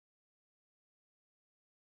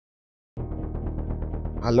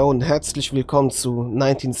Hallo und herzlich willkommen zu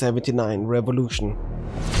 1979 Revolution,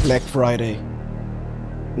 Black Friday.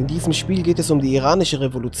 In diesem Spiel geht es um die iranische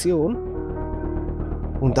Revolution.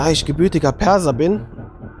 Und da ich gebürtiger Perser bin,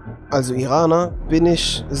 also Iraner, bin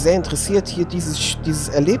ich sehr interessiert, hier dieses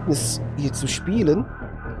Erlebnis hier zu spielen.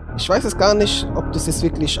 Ich weiß es gar nicht, ob das jetzt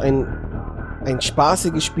wirklich ein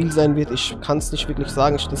spaßiges Spiel sein wird. Ich kann es nicht wirklich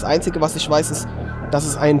sagen. Das Einzige, was ich weiß, ist, dass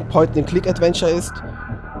es ein Point-and-Click-Adventure ist.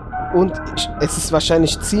 Und es ist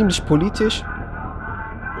wahrscheinlich ziemlich politisch.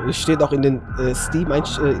 Es steht auch in den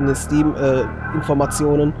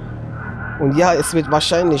Steam-Informationen. Und ja, es wird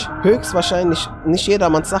höchstwahrscheinlich nicht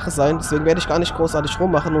jedermanns Sache sein. Deswegen werde ich gar nicht großartig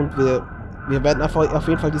rummachen. Und wir werden einfach auf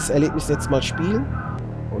jeden Fall dieses Erlebnis jetzt mal spielen.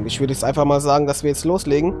 Und ich würde jetzt einfach mal sagen, dass wir jetzt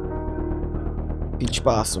loslegen. Viel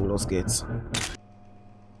Spaß und los geht's.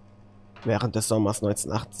 Während des Sommers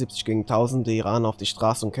 1978 gingen tausende Iraner auf die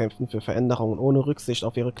Straße und kämpften für Veränderungen ohne Rücksicht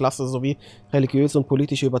auf ihre Klasse sowie religiöse und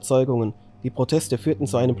politische Überzeugungen. Die Proteste führten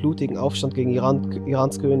zu einem blutigen Aufstand gegen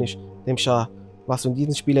Irans König, dem Schah. Was du in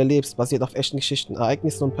diesem Spiel erlebst, basiert auf echten Geschichten,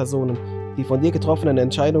 Ereignissen und Personen. Die von dir getroffenen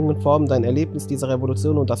Entscheidungen formen dein Erlebnis dieser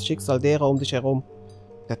Revolution und das Schicksal derer um dich herum.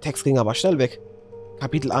 Der Text ging aber schnell weg.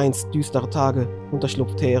 Kapitel 1, düstere Tage,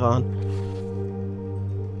 Unterschlupf Teheran.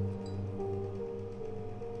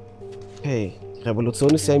 Hey, die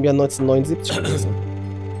Revolution ist ja im Jahr 1979 gewesen.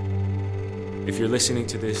 If you're listening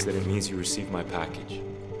to this, then it means you received my package.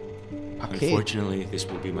 Unfortunately, this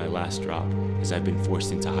will be my last drop, as I've been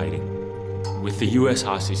forced into hiding. With the US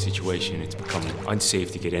hostage situation, it's becoming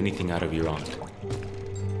unsafe to get anything out of Iran.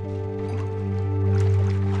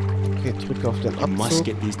 Okay, drücke auf den Abzug. You must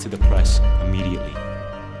get these to the press immediately.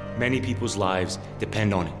 Many people's lives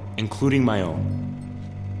depend on it, including my own.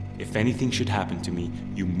 If anything should happen to me,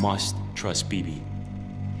 you must trust Bibi.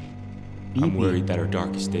 I'm worried that our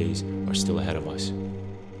darkest days are still ahead of us.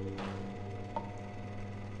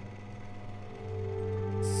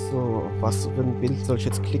 So, auf was für ein Bild soll ich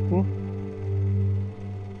jetzt klicken?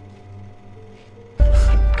 Do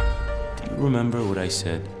you remember what I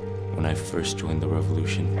said when I first joined the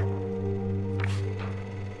revolution?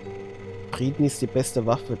 Frieden ist die beste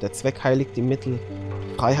Waffe, der Zweck heiligt die Mittel.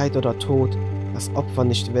 Freiheit oder Tod, das Opfer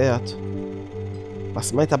nicht wert.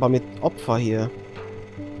 Was meint er aber mit Opfer hier?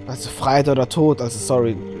 Also Freiheit oder Tod, also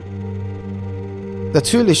sorry.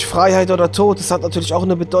 Natürlich, Freiheit oder Tod, das hat natürlich auch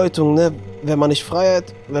eine Bedeutung, ne? Wenn man nicht frei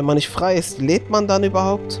ist, lebt man dann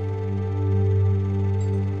überhaupt?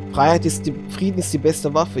 Frieden ist die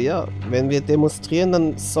beste Waffe, ja. Wenn wir demonstrieren,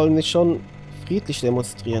 dann sollen wir schon friedlich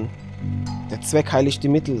demonstrieren. Der Zweck heiligt die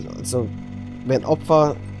Mittel. Also, wenn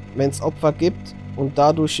es Opfer gibt und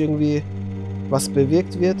dadurch irgendwie was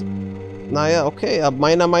bewirkt wird, naja, okay, aber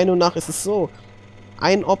meiner Meinung nach ist es so,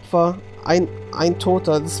 ein Opfer, ein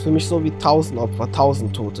Toter, das ist für mich so wie 1000 Opfer,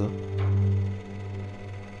 1000 Tote.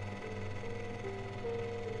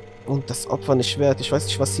 Und das Opfer nicht wert. Ich weiß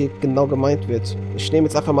nicht, was hier genau gemeint wird. Ich nehme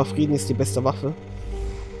jetzt einfach mal Frieden ist die beste Waffe.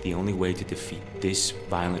 The only way to defeat this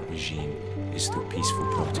violent regime is through peaceful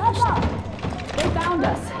protest. They found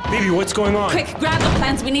us. Bibi, what's going on? Quick, grab the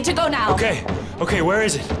plans. We need to go now. Okay, where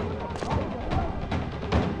is it?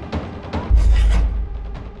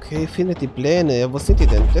 Okay, findet die Pläne. Ja, wo sind die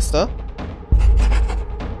denn? Das da?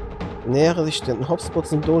 Nähere sich den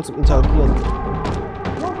Hotspot-Symbol zum Interagieren.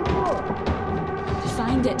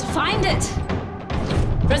 Find it!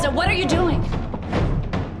 Reza, what are you doing?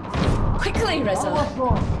 Quickly, Reza!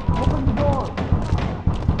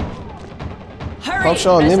 Hurry, komm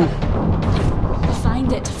schon, Reza. nimm!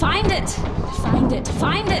 Find it!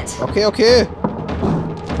 Okay.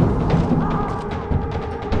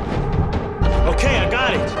 Okay, I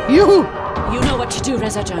got it! Juhu! You know what to do,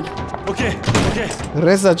 Reza Jan. Okay.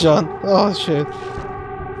 Reza Jan. Oh, shit.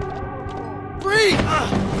 Breathe!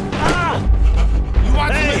 You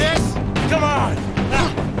want to do this? Come on!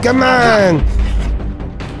 Come on!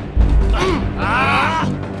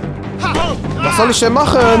 Was soll ich denn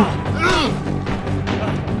machen?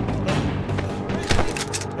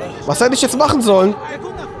 Was hätte ich jetzt machen sollen?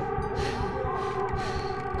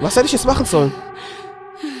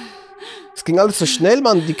 Es ging alles so schnell,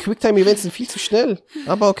 Mann. Die Quicktime-Events sind viel zu schnell.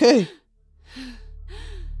 Aber okay.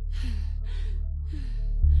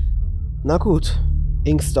 Na gut.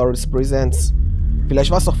 Ink Stories Presents.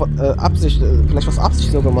 Vielleicht war es doch Absicht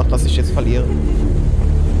so gemacht, dass ich jetzt verliere.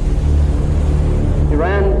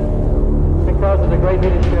 Iran, because of the great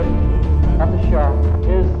leadership of the Shah,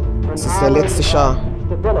 Das ist der letzte Schah.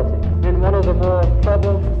 stability in one of the more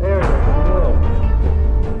troubled areas of the world.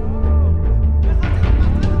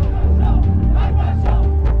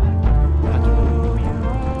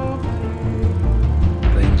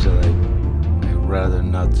 Things that I'd rather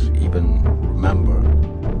not not even remember.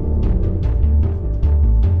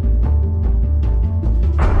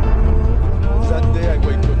 That day I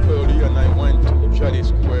wake up early and I went to Jahres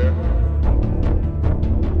Square.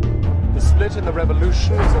 The split in the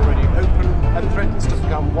revolution is already open and threatens to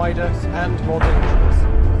become wider and more dangerous.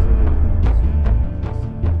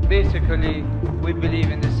 Basically, we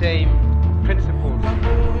believe in the same principles,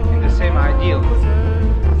 in the same ideals.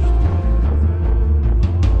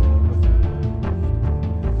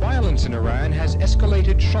 Violence in Iran has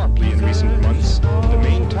escalated sharply in recent months. The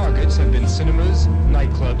main targets have been cinemas,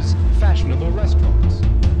 nightclubs, fashionable restaurants.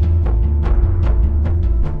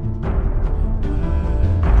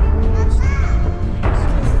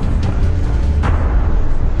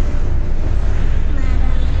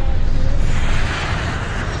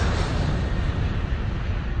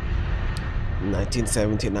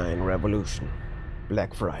 ...1979 Revolution.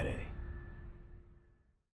 Black Friday.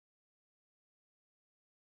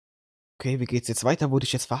 Okay, wie geht's jetzt weiter? Wurde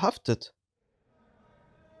ich jetzt verhaftet?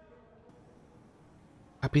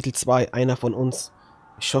 Kapitel 2, einer von uns.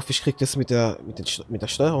 Ich hoffe, ich krieg das mit der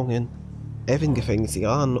Steuerung hin. Evin-Gefängnis,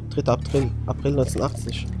 Iran, 3. April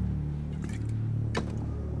 1980.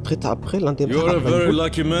 3. April, an dem Tag... You're a very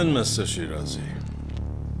lucky man, Mr. Shirazi.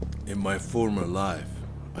 In my former life,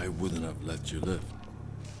 I wouldn't have let you live.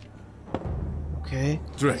 Okay.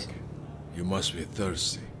 Drink. You must be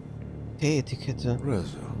thirsty. Tee-Etikette.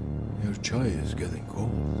 Reza, your chai is getting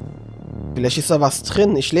cold. Vielleicht ist da was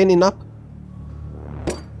drin. Ich lehne ihn ab.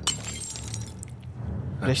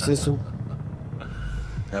 Vielleicht ist es...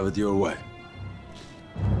 Have it your way.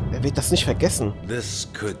 Er wird das nicht vergessen. This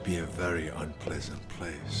could be a very unpleasant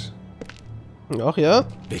place. Ach ja?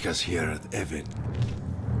 Because here at Evin,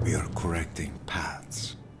 we are correcting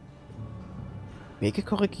paths. Wege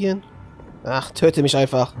korrigieren? Ach, töte mich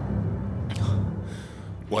einfach.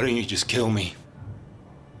 Why don't you just kill me?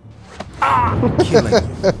 Killing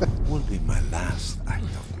you will be my last act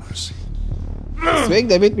of mercy. Deswegen,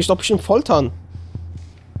 der wird mich doch bestimmt foltern.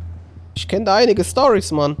 Ich kenne da einige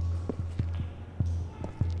Stories, Mann.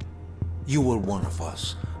 You were one of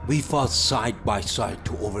us. We fought side by side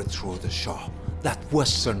to overthrow the Shah, that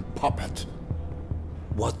Western puppet.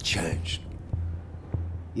 What changed?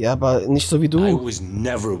 Ja, aber nicht so wie I du. was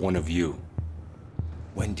never one of you.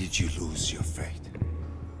 When did you lose your faith?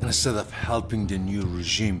 Instead of helping the new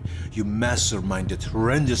regime, you masterminded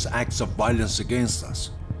horrendous acts of violence against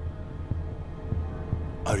us.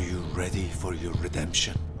 Are you ready for your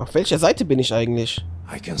redemption? Auf welcher Seite bin ich eigentlich?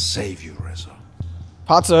 I can save you, Reza.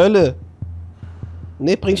 Fahr zur Hölle.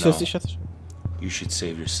 Nee, bring ich das No. nicht. You should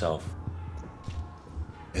save yourself.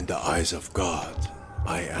 In the eyes of God,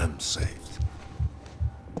 I am saved.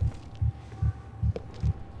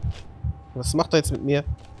 Was macht er jetzt mit mir?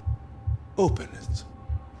 Open it.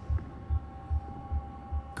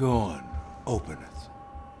 Go on, open it.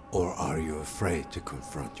 Or are you afraid to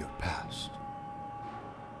confront your past?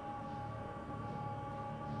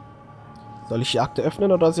 Soll ich die Akte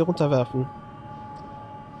öffnen oder sie runterwerfen?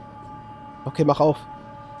 Okay, mach auf.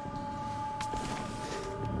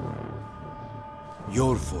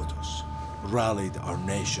 Your photos rallied our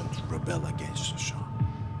nation to rebel against the Shah.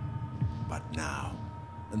 But now,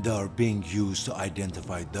 they are being used to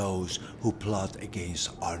identify those who plot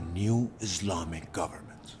against our new Islamic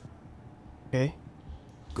government. Okay.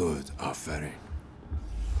 Good, Aferin.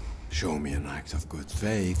 Show me an act of good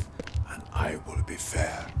faith, and I will be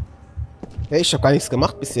fair. Hey, ich habe gar nichts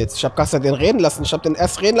gemacht bis jetzt. Ich habe gestern den reden lassen. Ich habe den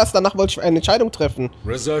erst reden lassen, danach wollte ich eine Entscheidung treffen.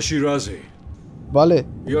 Reza Shirazi, Walle.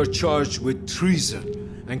 you're charged with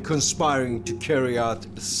treason and conspiring to carry out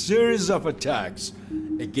a series of attacks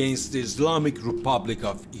against the Islamic Republic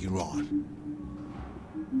of Iran.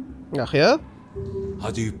 Ach ja?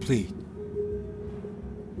 How do you plead?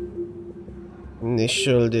 Nicht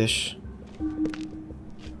schuldig.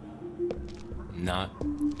 Not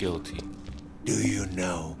guilty. Do you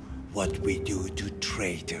know what we do to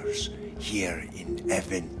traitors here in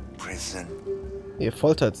Evin prison? Ihr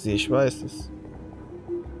foltert sie, ich weiß es.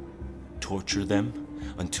 Torture them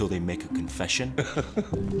until they make a confession?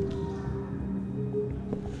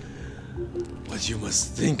 But you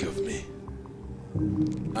must think of me.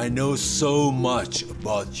 I know so much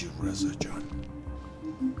about you, Reza John.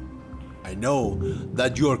 I know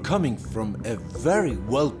that you are coming from a very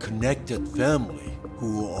well-connected family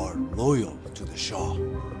who are loyal to the Shah.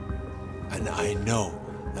 And I know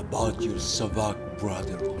about your Savak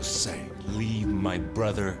brother Hussein. Leave my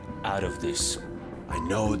brother out of this. I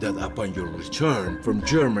know that upon your return from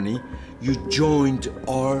Germany, you joined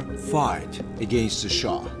our fight against the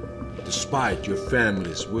Shah, despite your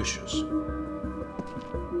family's wishes.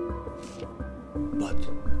 But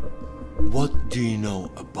What do you know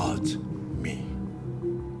about me?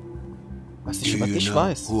 Was ich Do über you dich know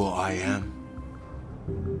weiß. who I am?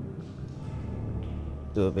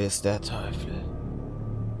 Du bist der Teufel.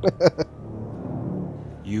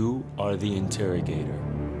 You are the interrogator.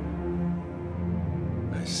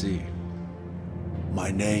 I see.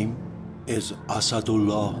 My name is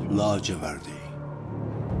Asadullah Lajavardi.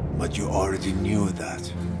 But you already knew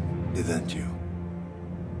that, didn't you?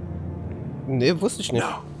 Nee, wusste ich nicht.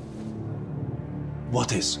 Now,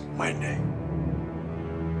 what is my name?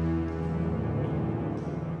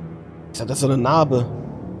 Ist das so eine Narbe?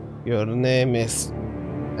 Your name is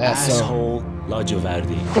Asshole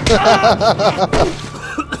Lajavardi.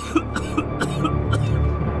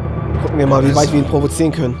 Gucken wir mal, wie weit wir ihn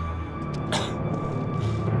provozieren können.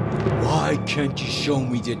 Why can't you show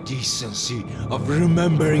me the decency of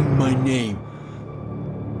remembering my name?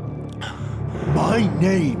 My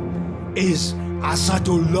name is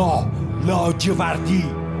Asadullah Lajavardi.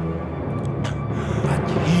 But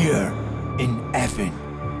here in heaven,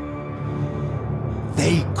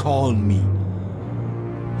 they call me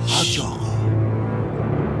Hajar.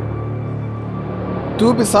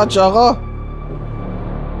 Du bist Hajara?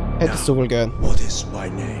 Hättest du wohl gern. What is my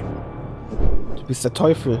name? Du bist der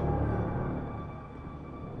Teufel.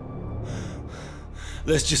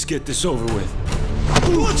 Let's just get this over with.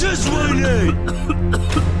 What is my name?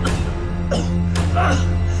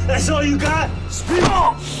 That's all you got? Speak!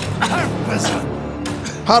 Harfbezan!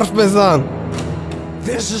 Harfbezan!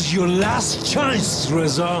 This is your last chance,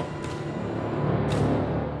 Reza.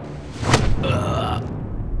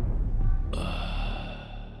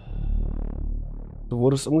 Du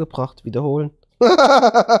wurdest umgebracht. Wiederholen.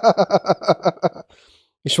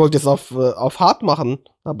 Ich wollte es auf hart machen,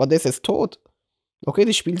 aber der ist jetzt tot. Okay,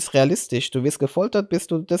 das Spiel ist realistisch. Du wirst gefoltert, bis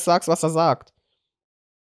du das sagst, was er sagt.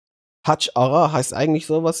 Hajj-Ara heißt eigentlich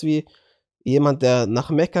sowas wie jemand, der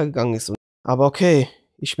nach Mekka gegangen ist. Aber okay,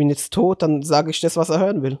 ich bin jetzt tot, dann sage ich das, was er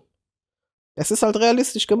hören will. Es ist halt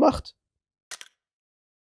realistisch gemacht.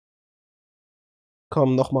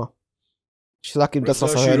 Komm, nochmal. Ich sag ihm das,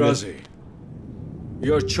 was er hören will.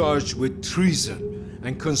 You're charged with treason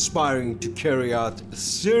and conspiring to carry out a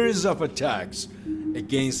series of attacks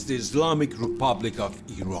against the Islamic Republic of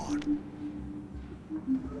Iran.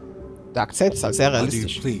 Der Akzent ist halt sehr How do you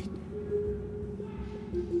realistisch. plead?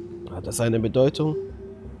 Hat das eine Bedeutung?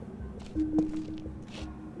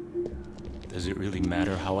 Does it really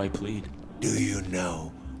matter how I plead? Do you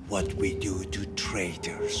know what we do to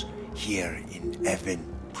traitors here in Evin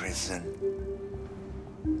prison?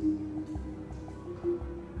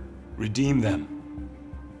 Redeem them.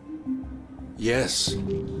 Yes,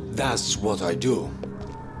 that's what I do.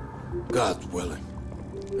 God willing.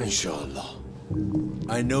 Inshallah.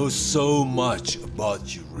 I know so much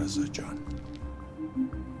about you, Reza John.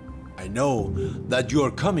 I know that you are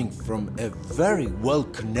coming from a very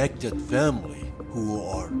well-connected family who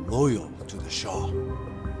are loyal to the Shah.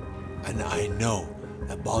 And I know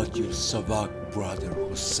about your Savak brother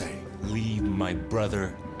Hussein. Leave my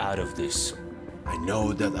brother out of this. I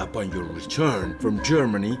know that upon your return from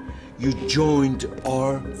Germany, you joined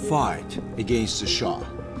our fight against the Shah,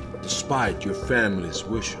 despite your family's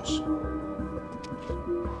wishes.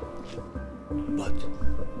 But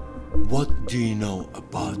what do you know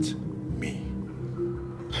about me?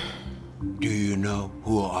 Do you know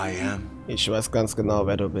who I am? Ich weiß ganz genau,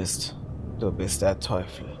 wer du bist. Du bist der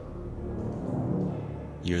Teufel.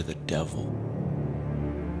 You're the devil.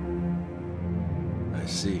 I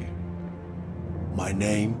see. My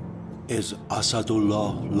name is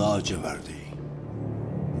Asadullah Lajavardi.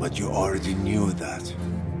 But you already knew that,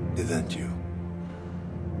 didn't you?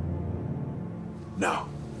 Now,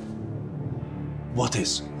 what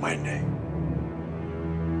is my name?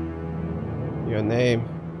 Your name.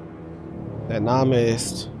 Der Name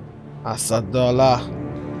ist Asadullah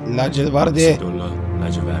Lajavardi. Asadullah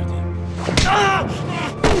Lajavardi.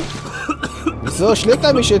 Wieso schlägt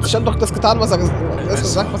er mich jetzt? Ich hab doch das getan, was er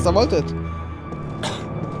gesagt, was er wollte.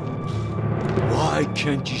 Why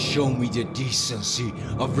can't you show me the decency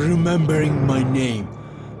of remembering my name?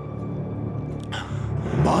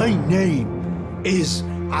 My name is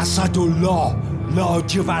Asadullah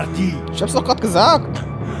Lajavardi. Ich hab's doch gerade gesagt.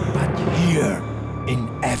 But here in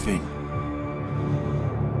heaven,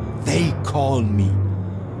 they call me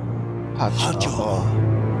Hajar.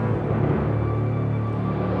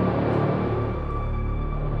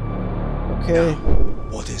 Okay.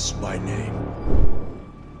 What is my name?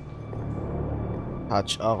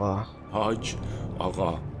 Hajj-Ara. Hajj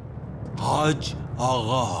Agha. Hajj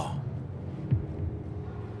Agha.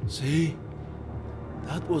 See?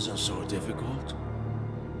 That wasn't so difficult.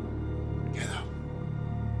 Get up.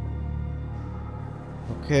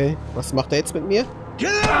 Okay, was macht er jetzt mit mir?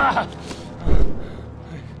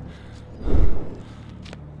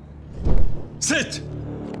 Sit!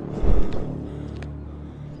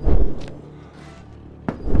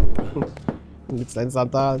 Mit seinen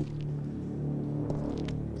Sandalen.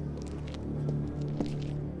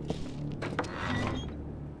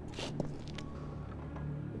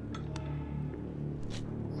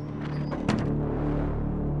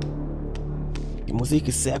 Die Musik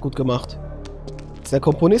ist sehr gut gemacht. Das ist der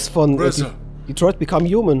Komponist von Detroit Become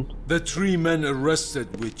Human. The 3 men arrested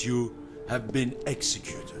with you have been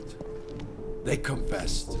executed. They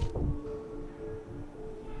confessed.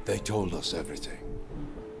 They told us everything.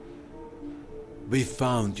 We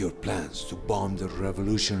found your plans to bomb the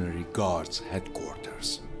Revolutionary Guard's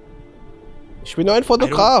headquarters. Ich bin nur ein I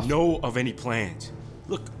Fotograf. don't know of any plans.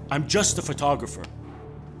 Look, I'm just a photographer.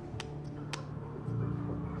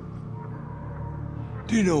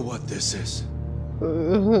 Do you know what this is?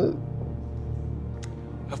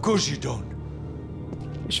 Of course you don't.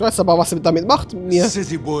 Ich weiß aber, was er damit macht mit mir. A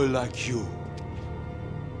city boy like you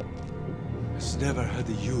has never had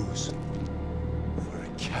a use for a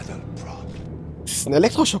cattle prod Das ist ein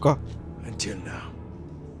Elektroschocker. until now.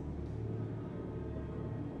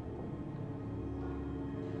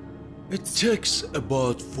 It takes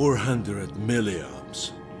about 400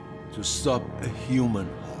 milliamps to stop a human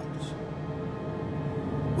heart.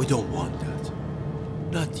 We don't want that.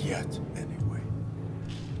 Not yet, anyway.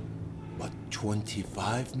 But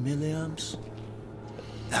 25 milliamps?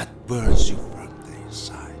 That burns you from the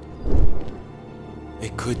inside.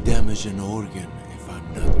 It could damage an organ if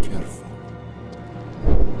I'm not careful.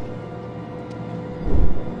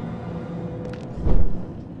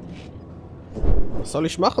 Was soll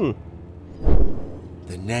ich machen?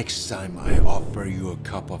 The next time I offer you a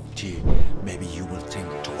cup of tea, maybe you will think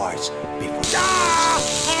twice before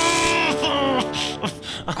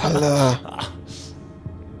Alter.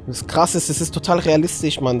 Das Krasse ist, es ist total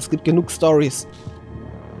realistisch, Mann. Es gibt genug Stories.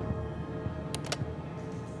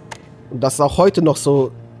 Und das auch heute noch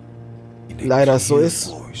so leider so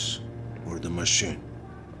ist. Or the machine.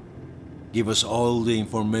 Give us all the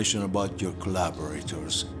information about your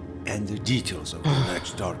collaborators and the details of your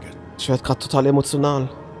next target. Ich werde gerade total emotional.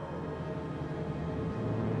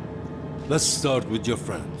 Let's start with your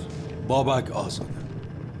friend, Babak Azad.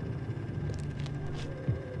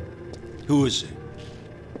 Who is he?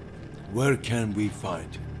 Where can we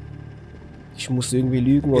find him? Ich muss irgendwie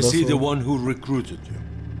lügen oder Is he the so. one who recruited you?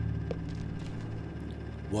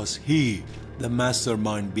 Was he the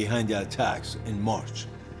mastermind behind the attacks in March?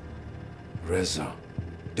 Reza,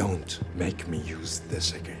 don't make me use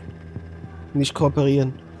this again. Nicht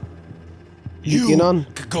kooperieren. Wir gehen an.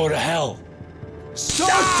 Could go to hell. Stop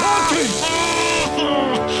talking!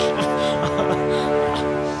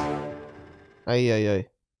 Eieiei.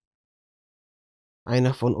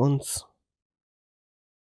 Einer von uns.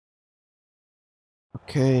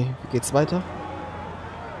 Okay, wie geht's weiter?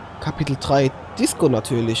 Kapitel 3. Disco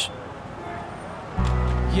natürlich.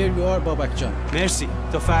 Here you are, Babakjan. Merci.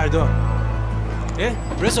 Ta farda. Eh?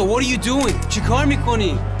 Reza, what are you doing? Chikar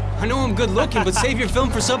mikoni. I know I'm good looking, but save your film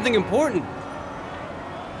for something important.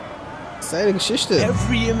 Seine Geschichte.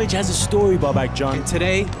 Every image has a story, Babak John. And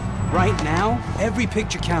today, right now, every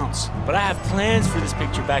picture counts. But I have plans for this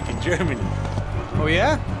picture back in Germany. Oh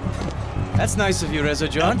yeah? That's nice of you, Reza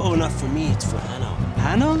John. Oh, not for me, it's for Hannah.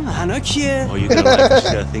 Hannah? Hannah kiye? Oh, you're gonna like it.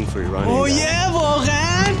 She's got a thing for Iranian Oh guys. yeah,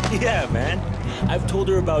 Volgan! Yeah, man. I've told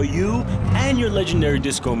her about you and your legendary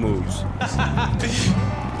disco moves.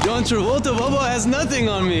 John Travolta Baba has nothing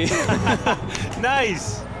on me.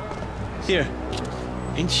 Nice. Here,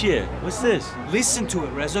 And shit, what's this? listen to it,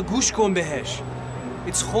 Reza. Gush kon behesh.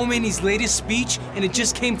 It's Khomeini's latest speech, and it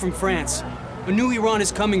just came from France. A new Iran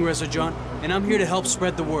is coming, Reza John, and I'm here to help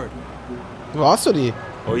spread the word. Wo hast du die?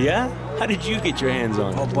 Oh, yeah? How did you get your hands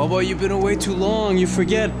on Oh, it? Baba, you've been away too long. You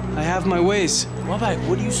forget. I have my ways. Babak,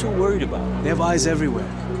 what are you so worried about? They have eyes everywhere.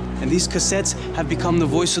 And these cassettes have become the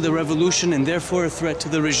voice of the revolution and therefore a threat to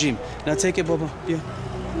the regime. Now take it, Baba. Yeah.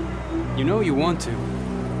 You know you want to.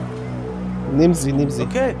 Nimm sie, nimm sie.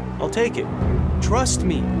 Okay, I'll take it. Trust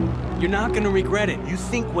me. You're not gonna regret it. You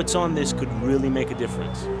think what's on this could really make a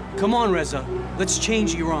difference? Come on, Reza. Let's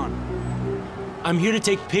change Iran. I'm here to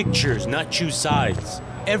take pictures, not choose sides.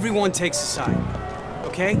 Everyone takes a side.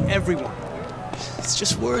 Okay? Everyone. It's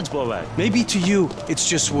just words, Babak. Maybe to you, it's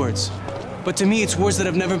just words. But to me, it's words that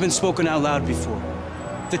have never been spoken out loud before.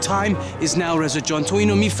 The time is now, Reza John.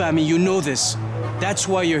 Toino mi fami, you know this. That's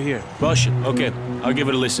why you're here. Russian, okay. I'll give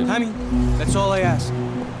it a listen. Hami, that's all I ask.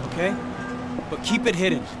 Okay? But keep it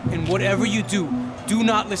hidden. And whatever you do, Do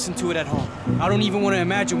not listen to it at home. I don't even want to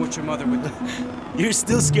imagine what your mother would do. You're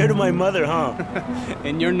still scared of my mother, huh?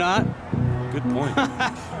 And you're not? Good point.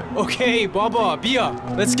 Okay, Baba, Bia,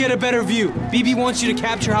 let's get a better view. Bibi wants you to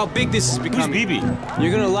capture how big this is becoming. Who's Bibi?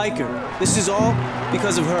 You're gonna like her. This is all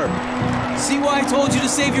because of her. See why I told you to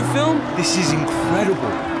save your film? This is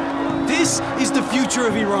incredible. This is the future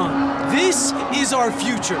of Iran. This is our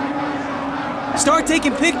future. Start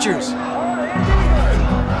taking pictures.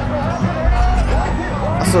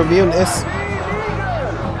 Achso, W und S.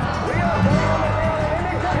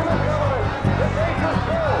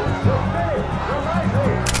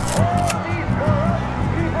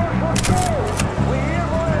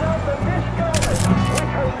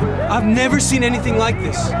 I've never seen anything like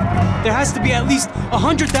this. There has to be at least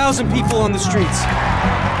 100,000 people on the streets.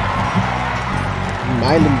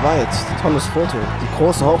 Meilenweit. Tolles Foto. Die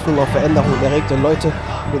große Hoffnung auf Veränderung erregte Leute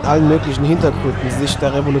mit allen möglichen Hintergründen, sich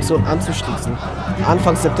der Revolution anzuschließen.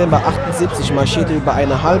 Anfang September 78 marschierte über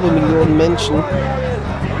eine halbe Million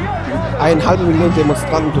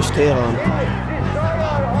Demonstranten durch Teheran.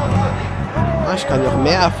 Ich kann ja auch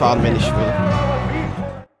mehr erfahren, wenn ich will.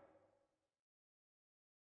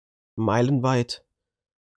 Meilenweit.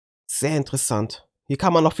 Sehr interessant. Hier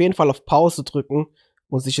kann man auf jeden Fall auf Pause drücken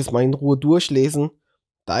und sich es mal in Ruhe durchlesen.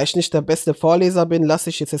 Da ich nicht der beste Vorleser bin, lasse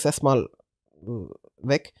ich jetzt erstmal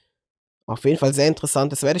weg. Auf jeden Fall sehr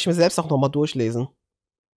interessant. Das werde ich mir selbst auch nochmal durchlesen.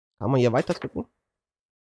 Kann man hier weiter drücken?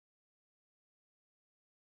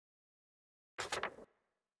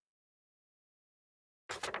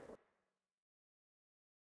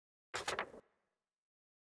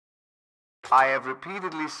 I have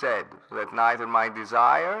repeatedly said that neither my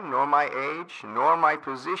desire, nor my age, nor my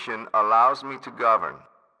position allows me to govern.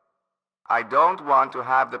 I don't want to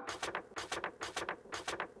have the...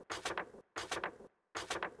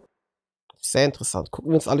 Sehr interessant.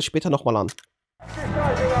 Gucken wir uns alle später nochmal an.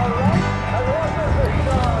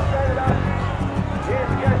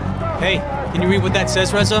 Hey, can you read what that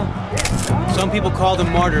says, Reza? Some people call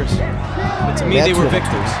them martyrs, but to me they were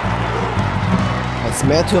victims. Als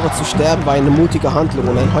Märtyrer zu sterben war eine mutige Handlung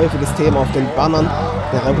und ein häufiges Thema auf den Bannern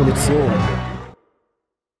der Revolution.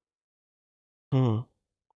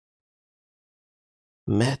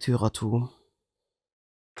 Märtyrertum.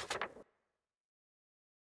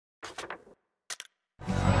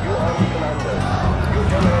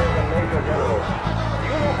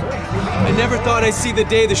 I never thought I'd see the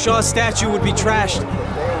day the Shah's statue would be trashed.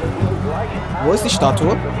 Wo ist die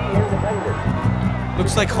Statue?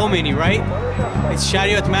 Looks like Khomeini, right? It's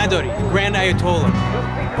Shariat Madari, the Grand Ayatollah.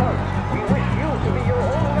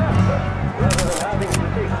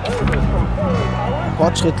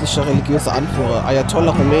 Fortschrittlicher religiöser Anführer.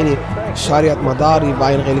 Ayatollah Khomeini Shariat Madari war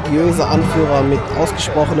ein religiöser Anführer mit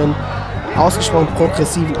ausgesprochen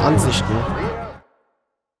progressiven Ansichten.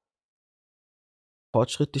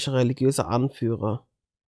 Fortschrittlicher religiöser Anführer.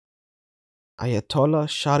 Ayatollah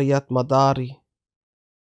Shariat Madari.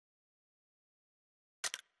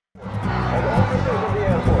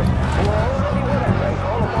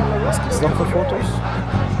 Was gibt's noch für Fotos?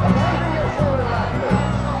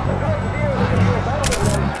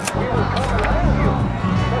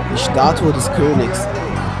 Die Statue des Königs.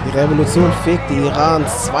 Die Revolution fegte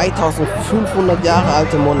Irans 2500 Jahre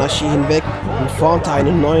alte Monarchie hinweg und formte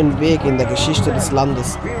einen neuen Weg in der Geschichte des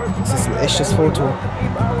Landes. Das ist ein echtes Foto.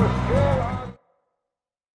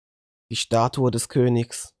 Die Statue des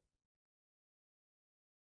Königs.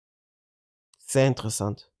 Sehr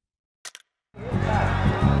interessant.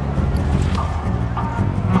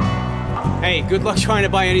 Hey, good luck trying to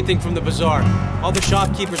buy anything from the bazaar. All the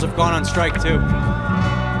shopkeepers have gone on strike too.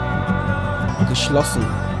 Geschlossen.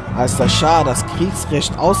 Als der Schah das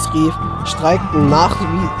Kriegsrecht ausrief, streikten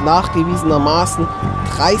nachgewiesenermaßen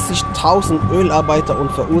 30.000 Ölarbeiter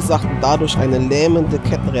und verursachten dadurch eine lähmende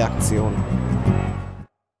Kettenreaktion.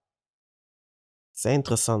 Sehr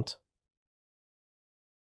interessant.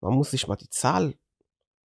 Man muss sich mal die Zahl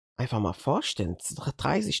einfach mal vorstellen.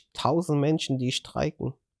 30.000 Menschen, die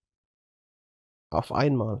streiken. Auf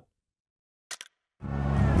einmal.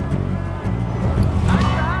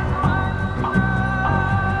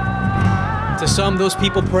 To some, those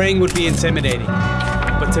people praying would be intimidating.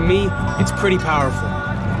 But to me, it's pretty powerful.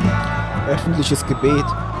 Öffentliches Gebet.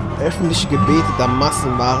 Öffentliche Gebete der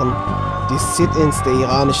Massen waren die Sit-ins der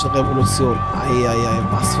Iranischen Revolution. Eieiei,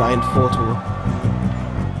 was für ein Foto.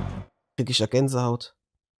 Krieg ich ja Gänsehaut.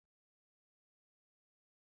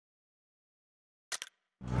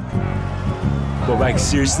 Babak,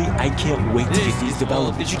 seriously, I can't wait to get these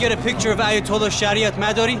developed. Did you get a picture of Ayatollah Shariat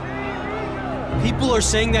Madari? People are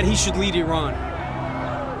saying that he should lead Iran.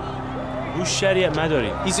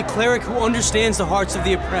 He's a cleric who understands the hearts of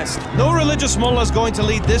the oppressed. No religious mullah is going to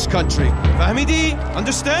lead this country. Fahmidi,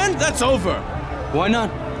 understand? That's over. Why not?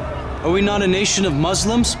 Are we not a nation of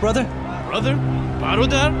Muslims, brother? Brother?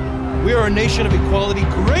 Barudar? We are a nation of equality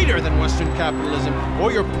greater than Western capitalism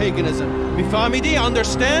or your paganism. Mifamidi,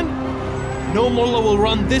 understand? No mullah will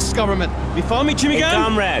run this government. Mifami Chimigan? Hey,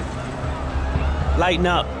 comrade. Lighten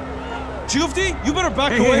up. Jufti, you better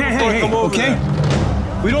back away before I come over okay?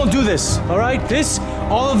 there. We don't do this, all right?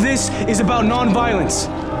 All of this is about non-violence.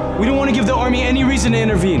 We don't want to give the army any reason to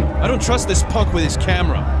intervene. I don't trust this punk with his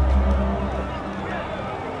camera.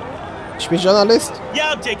 Ich bin Journalist.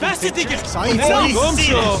 Yeah, I'm taking pictures.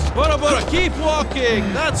 Bora, keep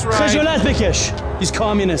walking. That's right. He's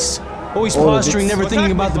communist. Always posturing, never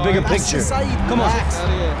thinking about the bigger picture. Come on.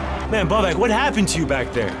 Man, Babak, what happened to you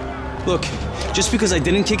back there? Look, just because I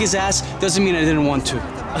didn't kick his ass doesn't mean I didn't want to.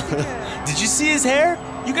 Did you see his hair?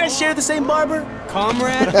 You guys share the same barber?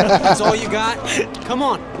 Comrade, that's all you got? Come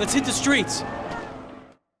on, let's hit the streets.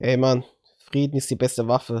 Ey Mann, Frieden ist die beste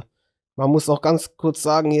Waffe. Man muss auch ganz kurz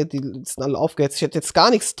sagen, hier, die sind alle aufgehetzt. Ich hätte jetzt gar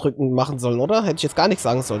nichts drücken machen sollen, oder? Hätte ich jetzt gar nichts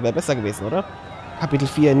sagen sollen. Wäre besser gewesen, oder? Kapitel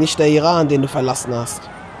 4. Nicht der Iran, den du verlassen hast.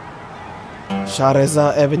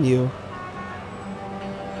 Reza Avenue.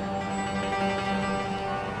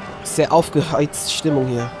 Sehr aufgeheizte Stimmung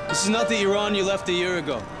hier. This is not the Iran you left a year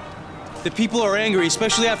ago. The people are angry,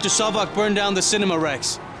 especially after Savak burned down the Cinema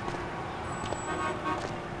Rex.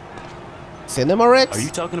 Cinema Rex? Are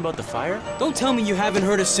you talking about the fire? Don't tell me you haven't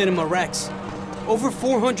heard of Cinema Rex. Over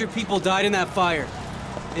 400 people died in that fire.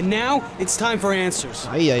 And now, it's time for answers.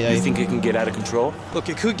 You think it can get out of control? Look,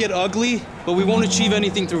 it could get ugly, but we won't achieve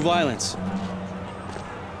anything through violence.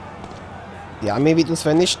 Die Armee wird uns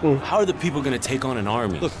vernichten. How are the people gonna take on an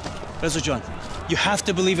army? Look, Reza John, you have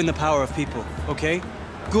to believe in the power of people, okay?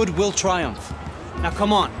 Good will triumph. Now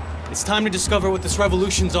come on, it's time to discover what this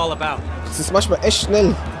revolution's all about. Es ist manchmal echt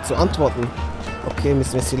schnell zu antworten. Okay,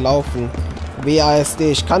 müssen wir jetzt hier laufen.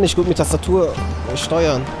 WASD, ich kann nicht gut mit Tastatur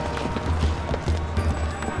steuern.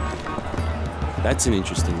 That's an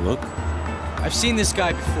interesting look. I've seen this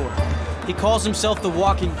guy before. He calls himself the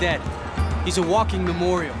Walking Dead. He's a walking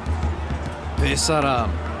memorial. Besaram,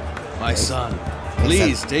 my son,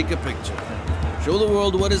 please take a picture. Show the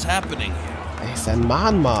world what is happening here. Er ist ein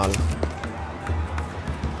Mahnmal.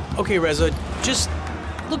 Okay, Reza, just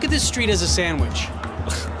look at this street as a sandwich.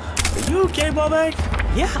 Are you okay, Babak?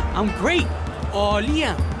 Yeah, I'm great. Oh,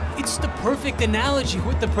 Liam, it's the perfect analogy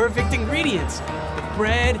with the perfect ingredients. The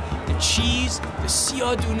bread, the cheese, the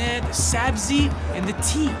siyadune, the sabzi, and the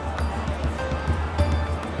tea.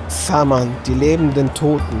 Saman, die lebenden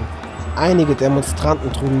Toten. Einige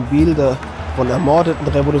Demonstranten trugen Bilder von ermordeten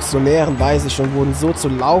Revolutionären bei sich und wurden so zu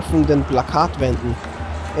laufenden Plakatwänden.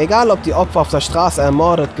 Egal ob die Opfer auf der Straße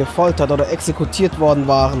ermordet, gefoltert oder exekutiert worden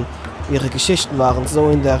waren, ihre Geschichten waren so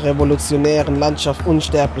in der revolutionären Landschaft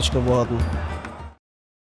unsterblich geworden.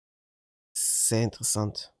 Sehr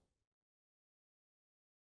interessant.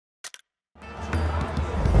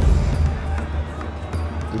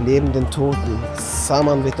 Die lebenden Toten.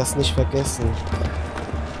 Saman wird das nicht vergessen.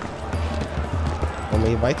 Wollen wir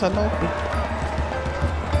hier weiterlaufen?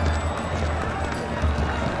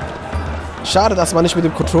 Schade, dass man nicht mit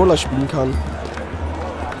dem Controller spielen kann.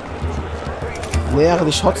 Nähere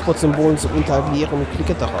dich Hotspot-Symbolen zum Interagieren und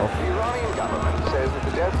klicke darauf.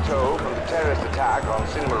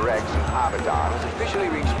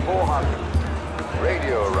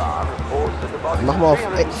 Mach mal auf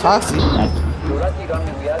Farsi.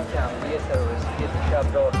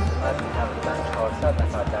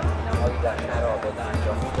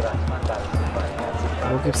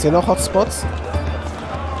 Wo gibt's hier noch Hotspots?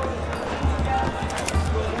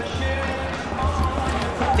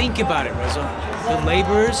 Think about it, Reza. The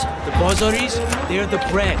laborers, the bazaris, they're the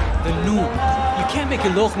bread, the noon. You can't make a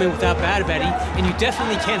lokme without barbari, and you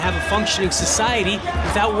definitely can't have a functioning society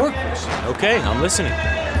without workers. Okay, I'm listening.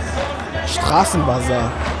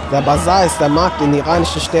 Straßenbazar. Der Bazar ist der Markt in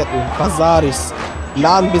iranischen Städten. Bazaris,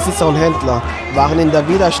 Ladenbesitzer und Händler, waren in der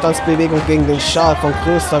Widerstandsbewegung gegen den Schah von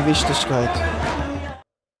größter Wichtigkeit.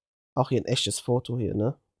 Auch hier ein echtes Foto hier,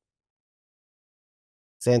 ne?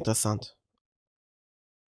 Sehr interessant.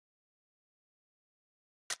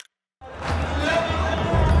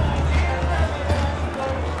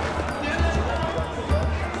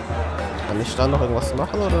 Kann ich da noch irgendwas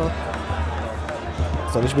machen, oder?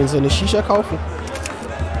 Soll ich mir so eine Shisha kaufen?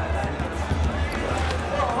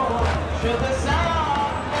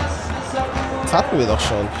 Das hatten wir doch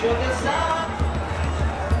schon.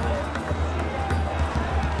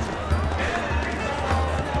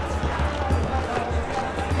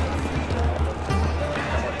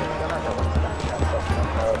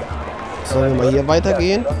 Sollen wir mal hier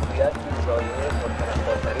weitergehen?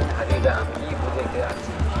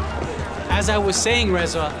 As I was saying,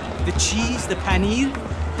 Reza, the cheese, the paneer,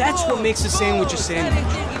 that's what makes a sandwich a sandwich.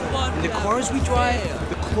 And the cars we drive,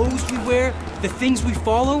 the clothes we wear, the things we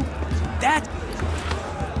follow, that...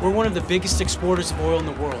 We're one of the biggest exporters of oil in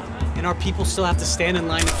the world, and our people still have to stand in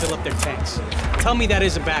line to fill up their tanks. Tell me that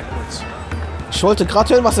isn't backwards. Ich wollte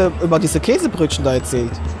gerade hören, was er über diese Käsebrötchen da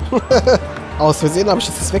erzählt. Aus Versehen habe ich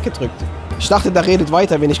das weggedrückt. Ich dachte, der redet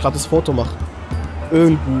weiter, wenn ich gerade das Foto mache.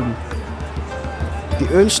 Ölboom. Die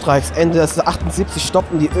Ölstreiks Ende 1978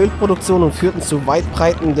 stoppten die Ölproduktion und führten zu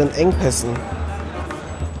weitbreitenden Engpässen.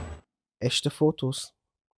 Echte Fotos.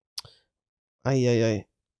 Eieiei.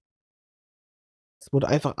 Es wurde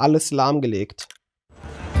einfach alles lahmgelegt.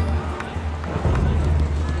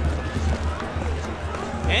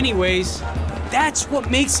 Anyways, that's what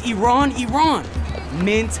makes Iran Iran.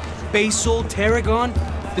 Mint, basil, tarragon,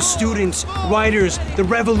 the students, writers, the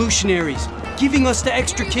revolutionaries, giving us the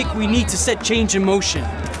extra kick we need to set change in motion.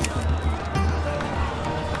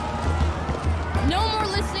 No more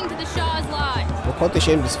listening to the Shah's lies. Wo konnte ich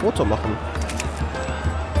eben das Foto machen?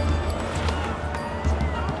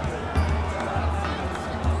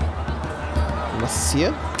 Was ist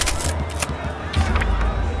hier?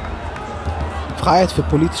 Freiheit für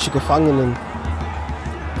politische Gefangenen.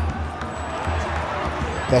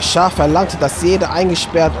 Der Schah verlangte, dass jeder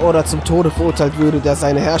eingesperrt oder zum Tode verurteilt würde, der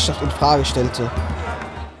seine Herrschaft in Frage stellte.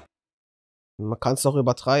 Man kann es doch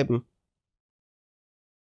übertreiben.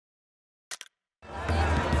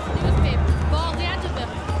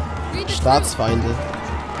 Staatsfeinde.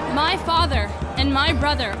 My father and my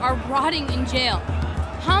brother are rotting in jail.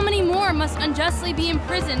 How many more must unjustly be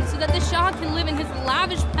imprisoned so that the Shah can live in his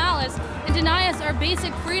lavish palace and deny us our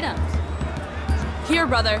basic freedoms? Here,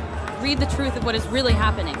 brother, read the truth of what is really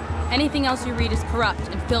happening. Anything else you read is corrupt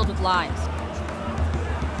and filled with lies.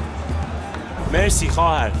 Merci,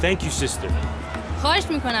 Khahar. Thank you, sister. Khwahish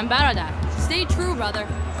mikonam, baradar. Stay true, brother.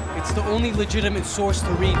 It's the only legitimate source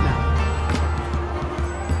to read now.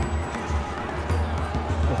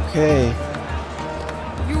 Okay.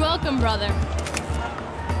 You're welcome, brother.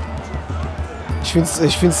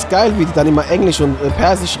 Ich find's geil, wie die dann immer Englisch und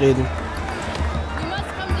Persisch reden.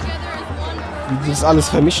 Wie die das alles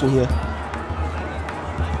vermischen hier.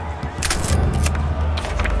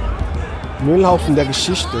 Müllhaufen der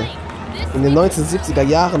Geschichte. In den 1970er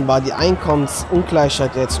Jahren war die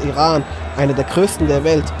Einkommensungleichheit der Iran eine der größten der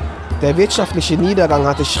Welt. Der wirtschaftliche Niedergang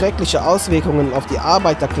hatte schreckliche Auswirkungen auf die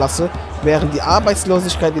Arbeiterklasse, während die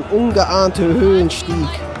Arbeitslosigkeit in ungeahnte Höhen stieg.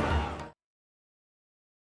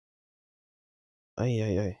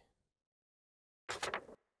 Eieiei.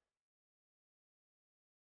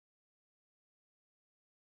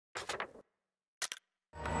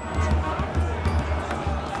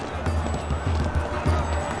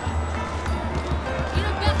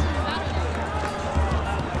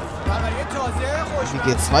 Wie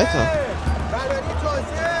geht's weiter?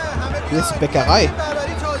 Hier ist die Bäckerei.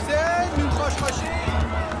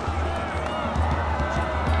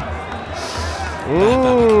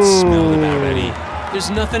 There's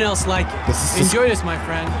nothing else like it. Enjoy this, my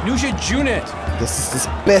friend. Nusha Junet. Das ist das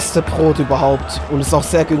beste Brot überhaupt und ist auch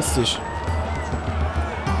sehr günstig.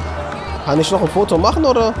 Kann ich noch ein Foto machen,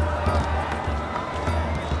 oder?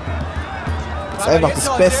 Das ist einfach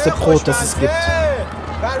das beste Brot, das es gibt.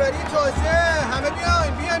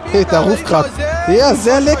 Hey, der ruft gerade. Ja,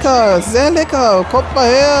 sehr lecker, sehr lecker. Kommt mal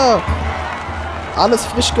her. Alles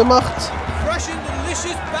frisch gemacht.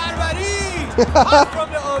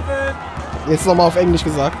 Jetzt nochmal auf Englisch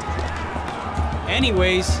gesagt.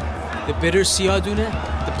 Anyways, the bitter siyaduna,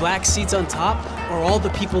 the black seeds on top, are all the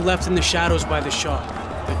people left in the shadows by the Shah.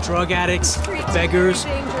 The drug addicts, the beggars,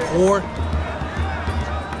 the poor.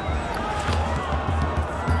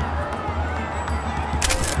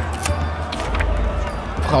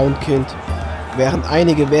 Frauenkind. Während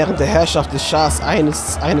einige während der Herrschaft des Schahs eine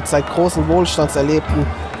Zeit großen Wohlstands erlebten,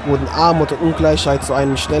 wurden Armut und Ungleichheit zu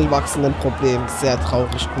einem schnell wachsenden Problem. Sehr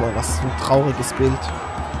traurig. Guck mal, was für ein trauriges Bild.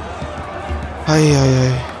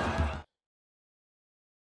 Eieiei.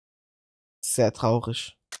 Sehr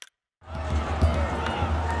traurig.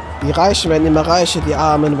 Die Reichen werden immer reicher, die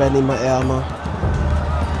Armen werden immer ärmer.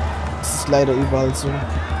 Das ist leider überall so.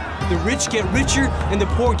 The rich get richer and the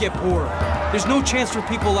poor get poorer. There's no chance for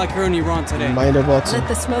people like her in Iran today. Meine Worte. Let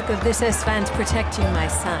the smoke of this Esfand protect you, my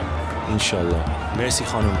son. Inshallah. Merci,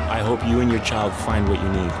 Khanum. I hope you and your child find what you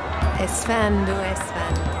need. Esfand, du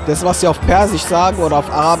Esfand. Das, was sie auf Persisch sagen oder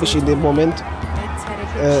auf Arabisch in dem Moment,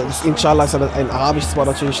 das Inshallah ist ein arabisches Wort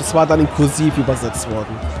natürlich, es war dann in Kursiv übersetzt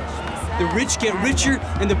worden. The rich get richer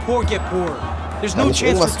and the poor get poorer. There's no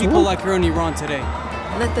chance for people like her in Iran today.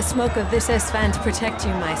 Let the smoke of this Esfand protect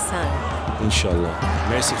you, my son. Inshallah.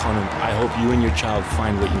 Merci Khanum. I hope you and your child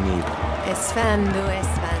find what you need. Esfand, du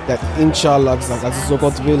Esfand. Der hat Inshallah gesagt, also so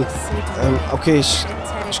Gott will. Okay,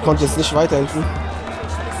 ich konnte jetzt nicht weiterhelfen.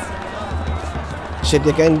 Ich hätte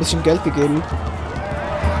dir gerne ein bisschen Geld gegeben.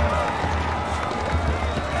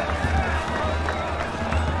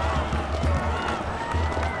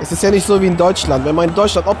 Es ist ja nicht so wie in Deutschland. Wenn man in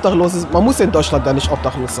Deutschland obdachlos ist, man muss ja in Deutschland ja nicht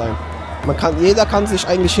obdachlos sein. Jeder kann sich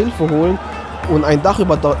eigentlich Hilfe holen und ein Dach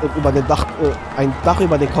über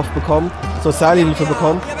den Kopf bekommen, Sozialhilfe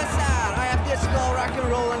bekommen.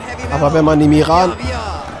 Aber wenn man im Iran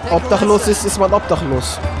obdachlos ist, ist man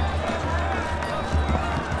obdachlos.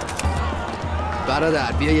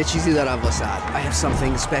 برادر بیا یه چیزی دارم واسه. I have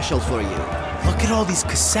something special for you. Look at all these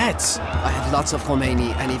cassettes. I have lots of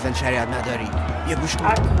Khomeini and even شریعت مداری. بیا گوش کن.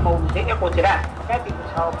 موضع قدرت و به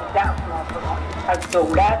حساب ضعف از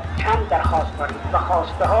دولت کم درخواست داریم و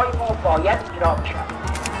خواسته های ما باید اجرا بشود.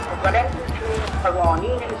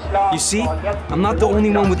 You see, I'm not the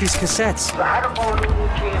only one with these cassettes.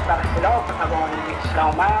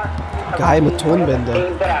 Geheime Tonbänder.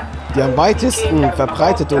 Die am weitesten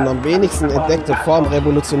verbreitete und am wenigsten entdeckte Form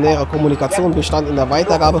revolutionärer Kommunikation bestand in der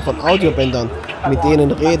Weitergabe von Audiobändern, mit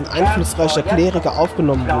denen Reden einflussreicher Kleriker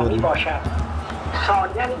aufgenommen wurden.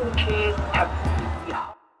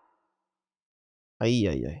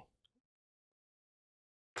 Eieiei.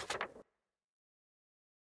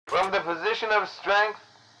 From the position of strength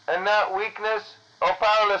and not weakness or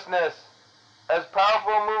powerlessness. As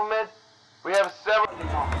powerful movement, we have several...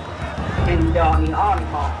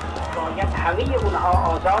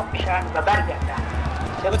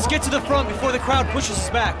 Let's get to the front before the crowd pushes us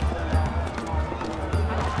back.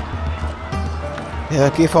 Ja,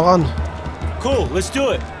 geh voran. Cool, let's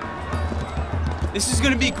do it. This is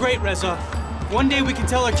gonna be great, Reza. One day we can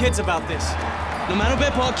tell our kids about this. No matter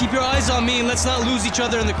what, Paul, keep your eyes on me and let's not lose each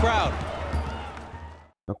other in the crowd.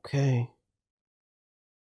 Okay.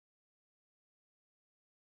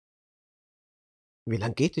 Wie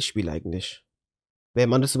lang geht das Spiel eigentlich? Wenn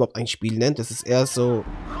man das überhaupt ein Spiel nennt, das ist eher so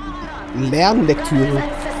Lernlektüre.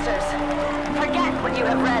 Forget what you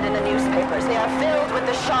have read in the newspapers. They are filled with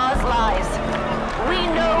the Shah's lies. We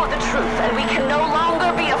know the truth and we can no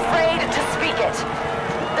longer be afraid to speak it.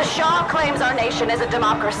 The Shah claims our nation is a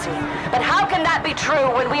democracy. But how can that be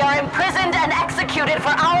true when we are imprisoned and executed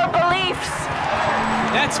for our beliefs?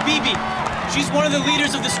 That's Bibi. She's one of the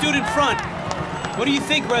leaders of the student front. What do you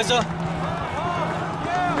think, Reza?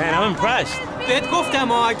 Man, I'm impressed.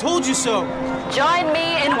 I told you so. Join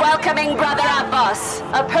me in welcoming Brother Abbas,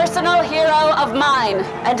 a personal hero of mine,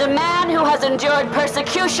 and a man who has endured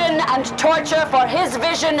persecution and torture for his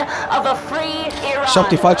vision of a free Iran. Ich habe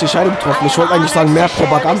die falsche Entscheidung getroffen. Ich wollte eigentlich sagen, mehr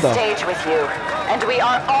Propaganda. And we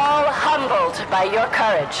are all humbled by your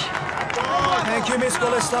courage.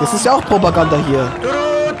 Das ist ja auch Propaganda hier.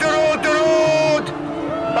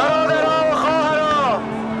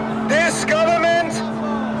 This government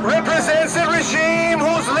represents a regime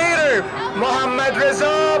whose leader, Mohammad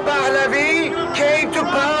Reza Pahlavi, came to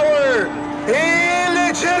power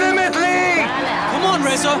illegitimately. Come on,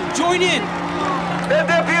 Reza, join in. The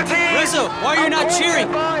deputies... Reza, why are you not cheering?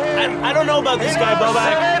 I don't know about this guy, Babak.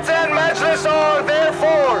 Senate and Majlis are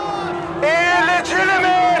therefore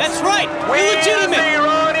illegitimate. That's right, illegitimate. We as the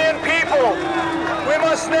Iranian people, we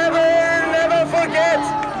must never forget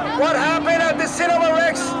what happened at the Cinema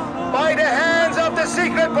Rex by the hands of the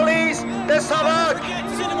secret police, the Savak.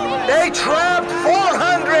 They trapped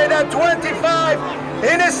 425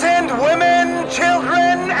 innocent women,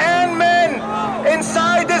 children, and men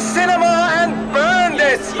inside the cinema and burned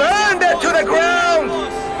it to the ground.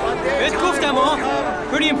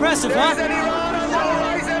 Pretty impressive, huh?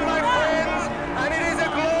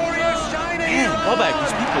 Man, Babak,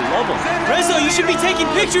 these people love him. Reza, you should be taking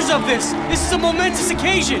pictures of this. This is a momentous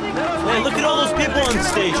occasion. Man, look at all those people on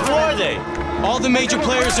stage. Who are they? All the major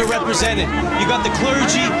players are represented. You got the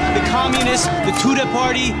clergy, the communists, the Tudeh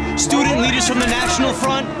party, student leaders from the National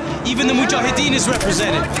Front. Even the Mujahideen is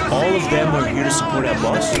represented. All of them are here to support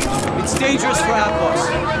Abbas? It's dangerous for Abbas,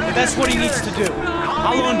 but that's what he needs to do.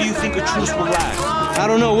 How long do you think a truce will last? I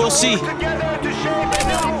don't know, we'll see.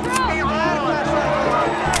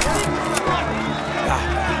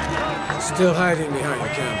 Still hiding behind the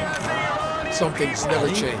camera. Something's never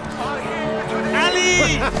changed.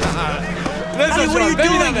 Ali! Reza, what are you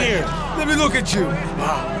doing here? Let me look at you.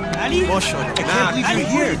 Wow. Ali? I can't believe you're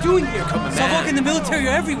here. What are you doing here? Come on, Savak in the military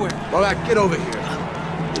are everywhere. All right, get over here.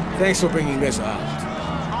 Thanks for bringing Reza out.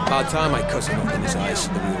 About time my cousin opened his eyes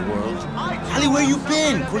to the real world. Ali, where you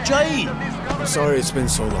been? Kujai? I'm sorry it's been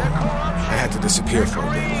so long. I had to disappear for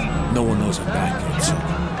a bit. No one knows I'm back yet, so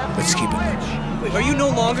let's keep it. Wait, are you no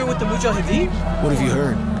longer with the Mujahideen? What have you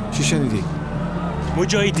heard? Shishanidi.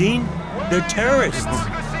 Mujahideen? They're terrorists.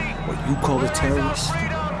 What you call a terrorist,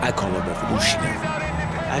 I call a revolutionary.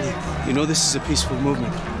 Ali, you know this is a peaceful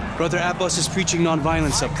movement. Brother Abbas is preaching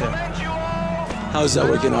non-violence up there. How's that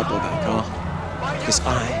working out, Babak, huh? Because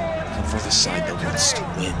I am for the side that wants to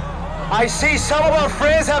win. I see some of our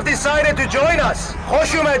friends have decided to join us.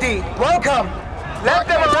 Khosh oomadi, welcome. Let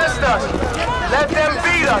them arrest us. Let them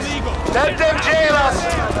beat us. Let them jail us.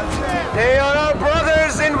 They are our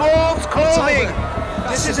brothers in wolves' clothing.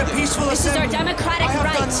 This is a peaceful This is our democratic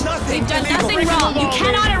right. We've done nothing wrong. You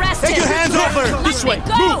cannot arrest him. Take your hands off her. This way.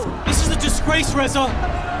 Go. This is a disgrace, Reza.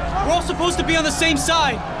 We're all supposed to be on the same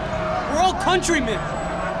side. We're all countrymen.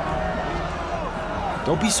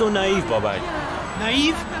 Don't be so naive, Babak.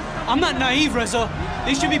 Naive? I'm not naive, Reza.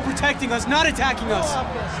 They should be protecting us, not attacking us.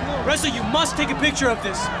 Reza, you must take a picture of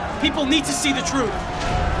this. People need to see the truth.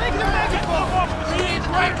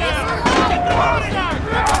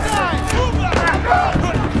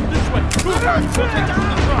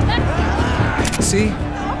 See?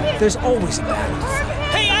 There's always a battle.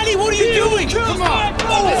 Hey, Ali, what are you doing? Come on!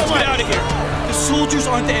 Let's get out of here. The soldiers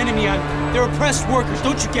aren't the enemy, Ali. They're oppressed workers.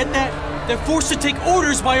 Don't you get that? They're forced to take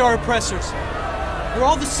orders by our oppressors. We're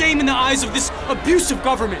all the same in the eyes of this abusive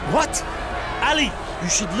government. What? Ali, you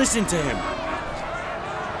should listen to him.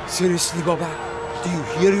 Seriously, Babak? Do you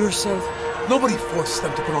hear yourself? Nobody forced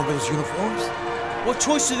them to put on those uniforms. What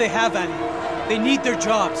choice do they have, Ali? They need their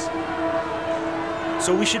jobs.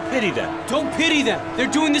 So we should pity them. Don't pity them. They're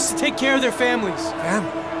doing this to take care of their families. Family?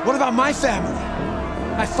 What about my family?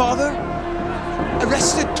 My father?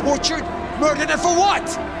 Arrested, tortured, murdered, and for what?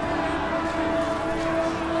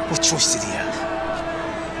 What choice did he have?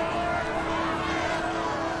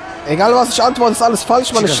 Egal was ich antworte, ist alles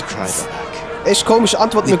falsch, Mann. Echt komische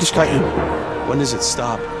Antwortmöglichkeiten. When does it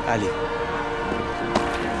stop, Ali?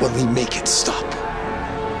 When we make it stop.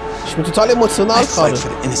 Ich bin total emotional gerade. For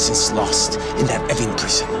the innocents lost in that Evin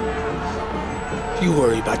prison. You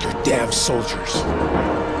worry about your damn soldiers.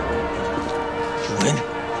 You win?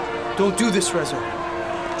 Don't do this, Reza.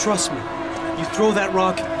 Trust me. You throw that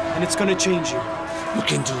rock, and it's gonna change you. You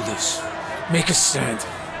can do this. Make a stand.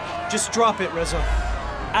 Just drop it, Reza.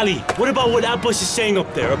 Ali, what about what Abbas is saying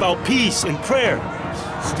up there about peace and prayer?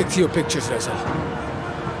 Stick to your pictures, Reza.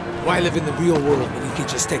 Why live in the real world when you can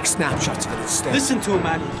just take snapshots of it instead? Listen to him,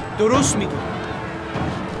 Ali. Doros me.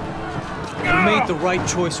 You made the right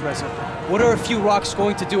choice, Reza. What are a few rocks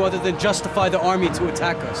going to do other than justify the army to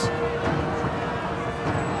attack us?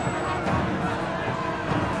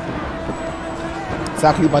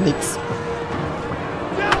 Sag lieber nix.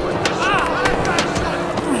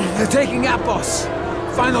 They're taking Abbas.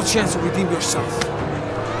 Final chance to redeem yourself.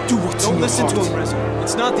 Do what's in your heart. Don't listen to him, Reza.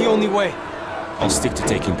 It's not the only way. I'll stick to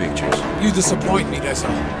taking pictures. You disappoint me, Reza.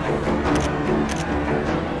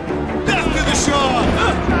 Death to the Shah!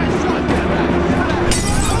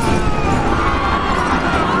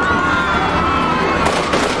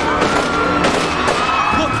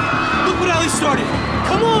 Look what Ali started.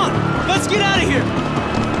 Come on, let's get out of here.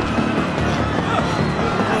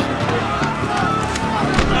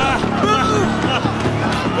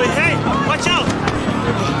 Wait, hey, watch out!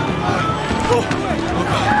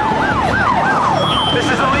 This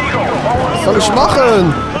is illegal. Was soll ich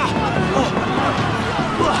machen?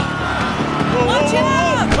 Watch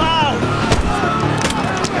out!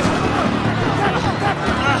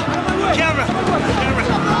 Camera!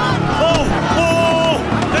 Oh!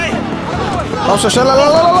 Hey! Komm schon schneller!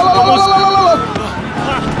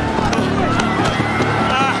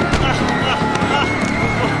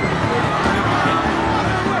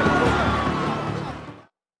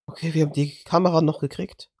 Okay, wir haben die Kamera noch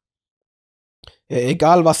gekriegt. Ja,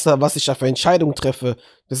 egal, was ich da für Entscheidungen treffe,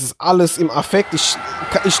 das ist alles im Affekt. Ich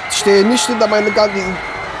stehe nicht hinter meiner ganzen...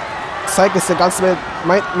 Ich zeige es der ganzen Welt.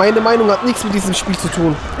 Meine Meinung hat nichts mit diesem Spiel zu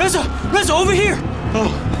tun. Reza, over here!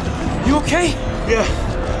 Oh, you okay? Yeah,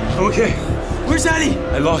 I'm okay. Where's Ali?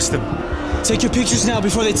 I lost him. Take your pictures now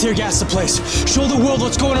before they tear gas the place. Show the world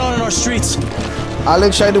what's going on in our streets. Alle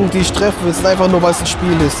Entscheidungen, die ich treffe, sind einfach nur, weil es ein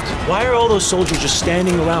Spiel ist. Why are all those soldiers just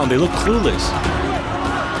standing around? They look clueless.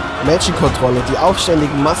 Menschenkontrolle. Die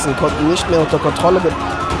aufständigen Massen konnten nicht mehr unter Kontrolle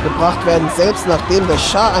gebracht werden, selbst nachdem der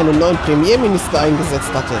Schah einen neuen Premierminister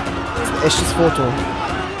eingesetzt hatte. Das ist ein echtes Foto.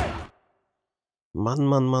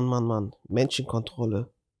 Mann.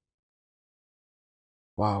 Menschenkontrolle.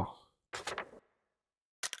 Wow.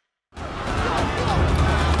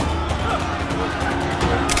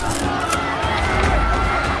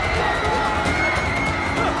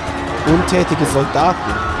 Und gewalttätige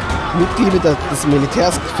Soldaten. Mitglieder des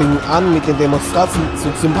Militärs fingen an, mit den Demonstranten zu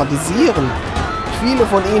sympathisieren. Viele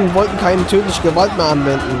von ihnen wollten keine tödliche Gewalt mehr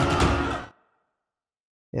anwenden.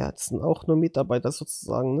 Ja, das sind auch nur Mitarbeiter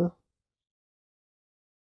sozusagen, ne?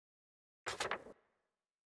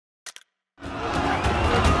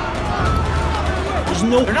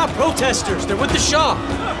 No, they're not protesters. They're with the Shah.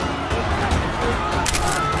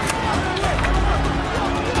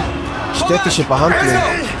 Städtische Behandlung.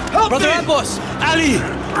 Brother Abbas! Ali!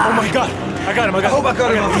 Oh my god! I got him, I got him. I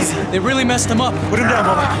got him. Easy. They really messed him up. Put him down,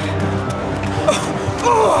 Mama.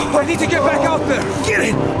 Oh, I need to get back out there. Get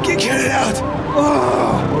it! Get it out!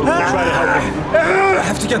 Try to help him. I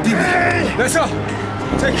have to get Bibi. Reza,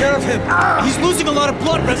 take care of him. He's losing a lot of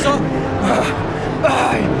blood, Reza.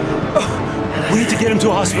 We need to get him to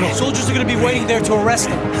a hospital. Soldiers are going to be waiting there to arrest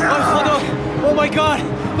him. Oh my god!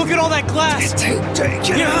 Look at all that glass! Take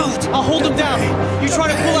it out! I'll hold him down. You try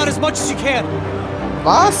to pull out as much as you can.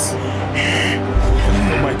 Was?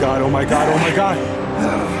 Oh my god, oh my god, oh my god.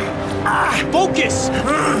 Focus!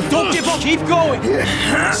 Don't give up, keep going!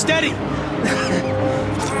 Steady!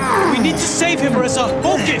 We need to save him, Reza.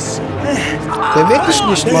 Focus! Beweg dich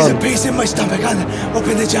nicht, There's a Mann. piece in my stomach.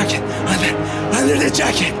 Open the jacket. Under the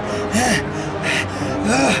jacket.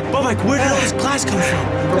 Bobak, where did all this glass come from?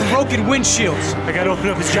 From broken windshields. I gotta open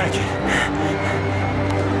up his jacket.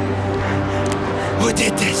 Who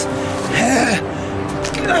did this?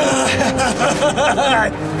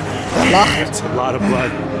 That's a lot of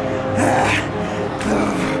blood.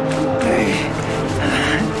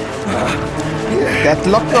 Der hat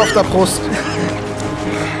Locken auf der Brust.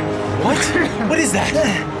 What? What is that?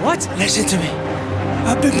 What? Listen to me.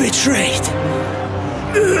 I've been betrayed.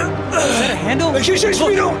 Is that a handle?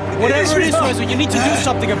 Look, whatever it is, Reza, you need to do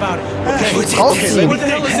something about it. Okay, Okay, what the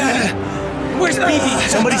hell is that? Where's Bibi?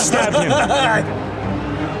 Somebody stabbed him.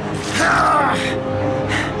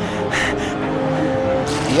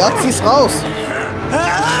 Ja, zieh's raus.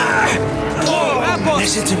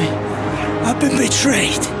 Listen to me. I've been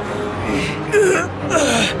betrayed.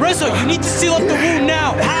 Reza, you need to seal up the wound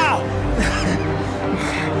now. How?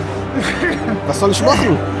 Was soll ich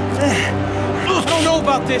machen? I don't know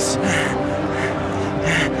about this.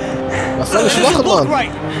 Was soll ich Doesn't machen, look Mann?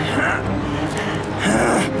 right.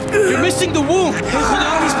 You're missing the wound.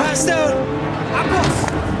 He's passed out.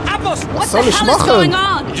 Abbas, What soll the ich hell is machen? going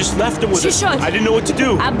on? You just left him with us. Shishod. I didn't know what to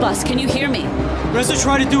do. Abbas, can you hear me? Reza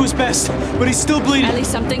tried to do his best, but he's still bleeding. At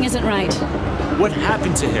least something isn't right. What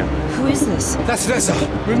happened to him? Who is this? That's Reza.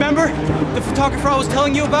 Remember the photographer I was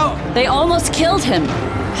telling you about? They almost killed him.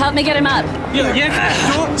 Help me get him up. Yeah.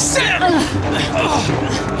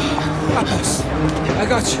 Abbas, I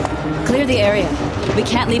got you. Clear the area. We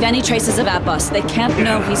can't leave any traces of Abbas. They can't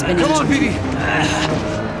know he's been Come on, injured.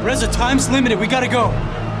 Bibi. Reza, time's limited. We gotta go.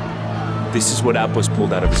 This is what Abbas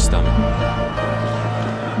pulled out of his stomach.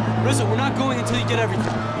 Reza, we're not going until you get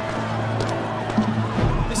everything.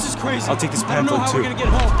 This is crazy. I'll take this I don't know pamphlet how too. we're gonna get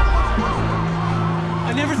home.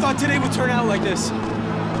 I never thought today would turn out like this.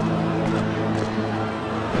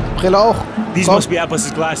 Brille auch. These Komm. must be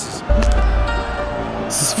Abbas's glasses.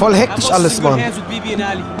 Es ist voll hektisch Abbas alles, is in good Mann. hands with Bibi and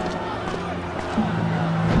Ali.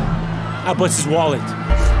 Abbas's wallet.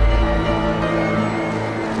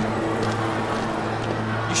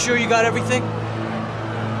 You sure you got everything?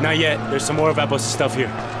 Not yet. There's some more of Abbas's stuff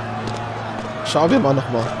here. Schauen wir mal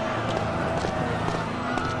nochmal.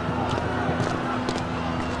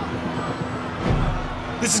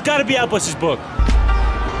 This has got to be Abbas's book.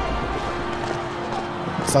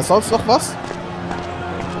 Ist da sonst noch was?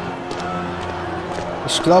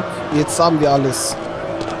 Ich glaube, jetzt haben wir alles.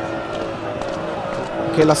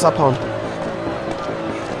 Okay, lass abhauen.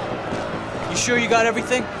 You sure you got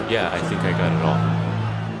everything? Yeah, I think I got it all.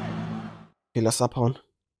 Okay, lass abhauen.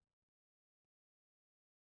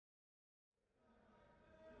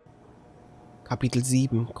 Kapitel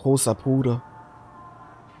 7. Großer Bruder.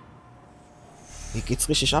 Hier geht's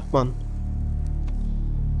richtig ab, Mann.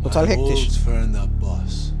 Total hektisch. Old friend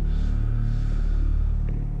Abbas.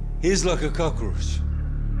 He's like a cockroach.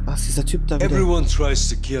 Was, dieser Typ da wieder? Everyone tries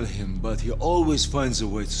to kill him, but he always finds a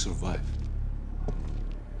way to survive.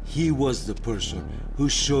 He was the person who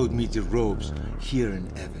showed me the ropes here in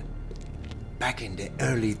Evan, back in the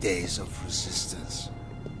early days of resistance.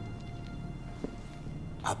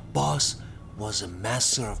 Abbas was a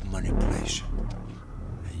master of manipulation,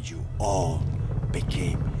 and you all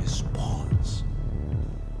became his pawns.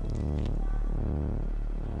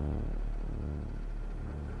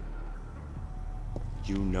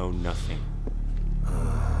 You know nothing.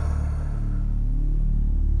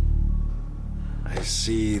 I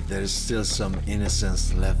see there's still some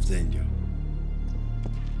innocence left in you.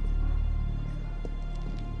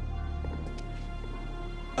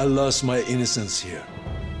 I lost my innocence here.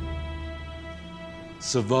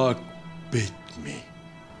 Savak beat me,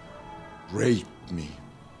 raped me,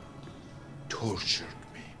 tortured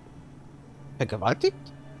me. Vergewaltigt?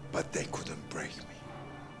 But they couldn't break me.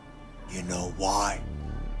 You know why?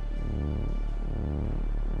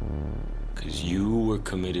 Because you were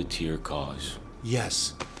committed to your cause.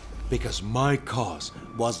 Yes, because my cause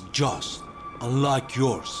was just, unlike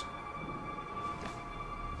yours.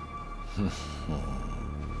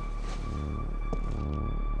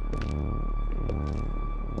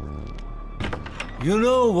 You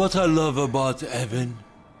know what I love about Evan?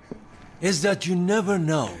 Is that you never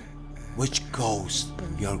know which ghost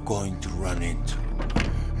you're going to run into.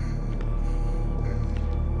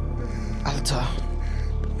 Alter.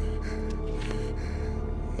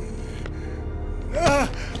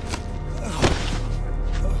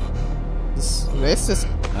 Wer ist das?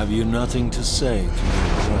 Have you nothing to say to your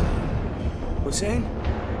brother? Hussein?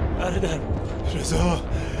 Baradar. Reza,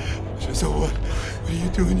 what are you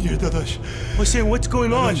doing here, Dadash? Hussein, what's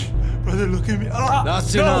going on? Brother, look at me.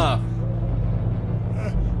 That's enough.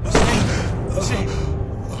 Hussein.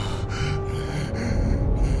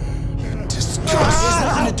 Disgusting. It has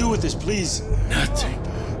nothing to do with this, please. Nothing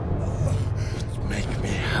would make me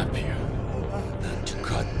happier than to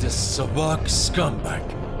cut this Savak scumbag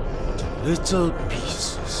to little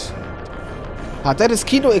pieces. Hat das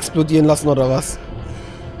Kino explodieren lassen oder was?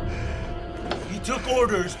 He took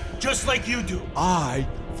orders just like you do. I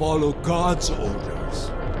follow God's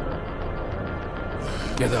orders.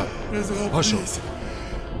 Get up. Reza, Hush please.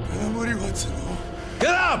 Nobody wants to know.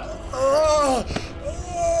 Get up!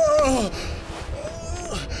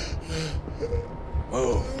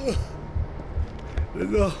 Oh.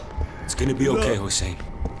 Reza. It's gonna be okay, Hussein.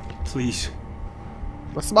 Please.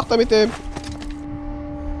 Was macht er mit dem?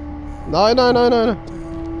 Nein, nein, nein, nein.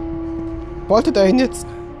 Wollte der hin jetzt?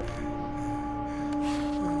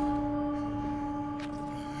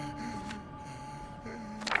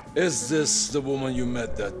 Is this the woman you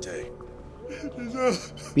met that day?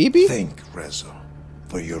 Bibi? Think, Reza,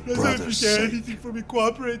 for your Reza, brother's if you care sake. anything for me,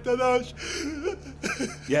 cooperate, Dadash.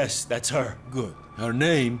 Yes, that's her. Good. Her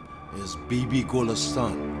name is Bibi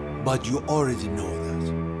Golestan, but you already know that.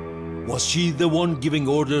 Was she the one giving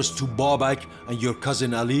orders to Babak and your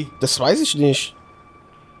cousin Ali? Das weiß ich nicht.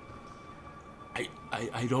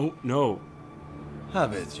 I don't know.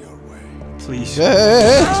 Have it your way. Please.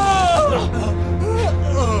 Hey.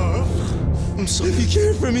 I'm sorry. If you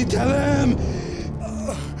care for me, tell him.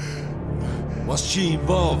 Was she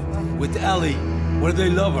involved with Ali? Were they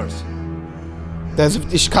lovers?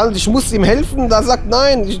 Ich muss ihm helfen, da sagt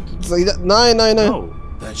nein. Nein, nein, nein. No.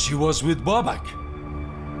 Then she was with Babak.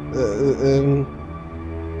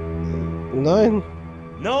 Nein.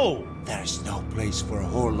 No. There's no place for a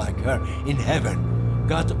whore like her in heaven.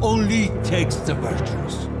 God only takes the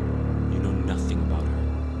virtuous. You know nothing about her.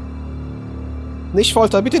 Nicht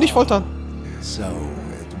foltern, bitte nicht foltern. So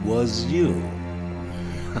it was you.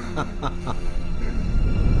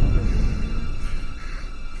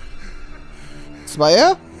 Das war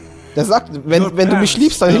er? Der sagt, wenn du mich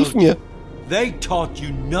liebst, dann hilf mir. They taught you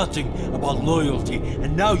nothing about loyalty,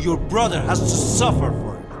 and now your brother has to suffer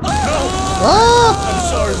for it. No! I'm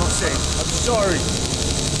sorry, Hussein. I'm sorry.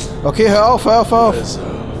 Okay, hör auf, hör auf, hör auf.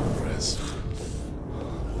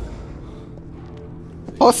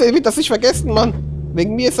 Hussein wird das nicht vergessen, Mann.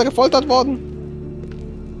 Wegen mir ist er gefoltert worden.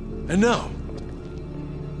 And now,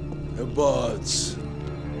 about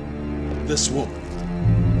this woman,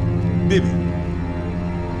 Bibi.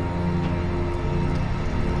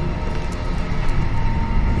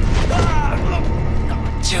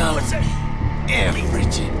 Tell me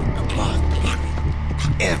everything about Bibi.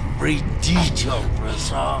 Every detail,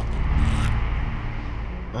 Reza.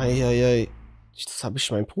 Eieiei. Das habe ich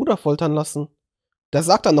meinen Bruder foltern lassen. Der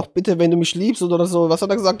sagt dann noch, bitte, wenn du mich liebst oder so. Was hat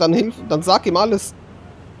er gesagt? Dann hilf, dann sag ihm alles.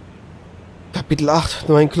 Kapitel 8.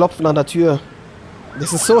 Nur ein Klopfen an der Tür.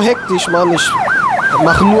 Das ist so hektisch, Mann. Ich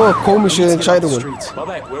mache nur komische Entscheidungen.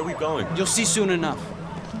 Babak, where are we going? You'll see soon enough.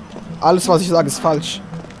 Alles, was ich sage, ist falsch.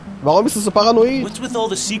 Warum bist du so paranoid? What's with all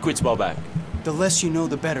the secrets, Babak? The less you know,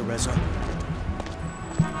 the better, Reza.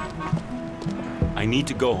 I need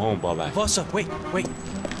to go home, Babak. Vasa, wait. We're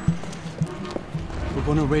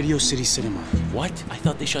going to Radio City Cinema. What? I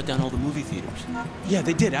thought they shut down all the movie theaters. Yeah,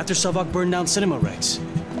 they did, after Savak burned down Cinema Rex.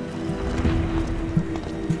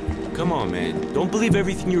 Come on, man. Don't believe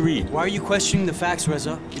everything you read. Why are you questioning the facts,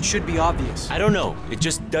 Reza? It should be obvious. I don't know. It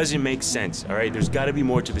just doesn't make sense, all right? There's got to be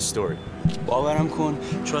more to the story. Babaramkon,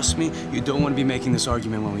 trust me, you don't want to be making this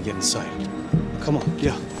argument when we get inside. Come on,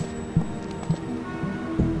 yeah.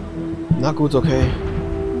 Na gut, okay.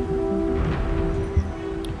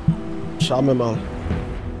 Schauen wir mal.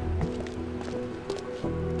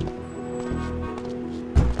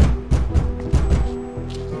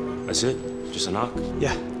 That's it? Just a knock?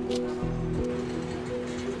 Yeah.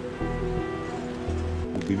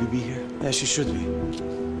 Will Bibi be here? Yeah, she should be.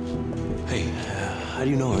 Hey, how do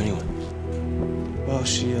you know her anyway? Well,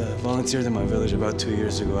 she volunteered in my village about 2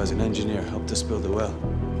 years ago as an engineer, helped us build a well.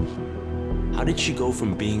 How did she go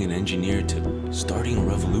from being an engineer to starting a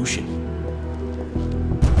revolution?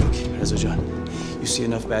 Look, Reza John, you see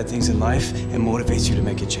enough bad things in life, it motivates you to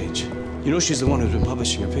make a change. You know she's the one who's been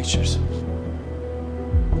publishing your pictures.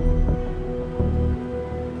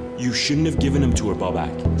 You shouldn't have given him to her,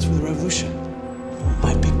 Babak. It's for the revolution.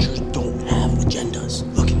 My pictures don't have agendas.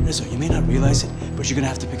 Look, Reza, you may not realize it, but you're gonna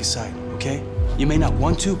have to pick a side, okay? You may not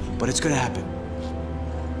want to, but it's gonna happen.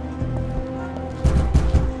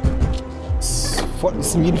 Das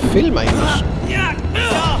ist wie ein Film eigentlich.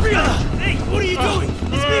 Hey, what are you doing?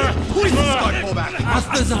 It's me. Who is this guy? Pull back.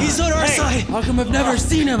 He's on our side. How come I've never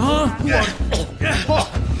seen him, huh?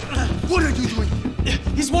 What are you doing?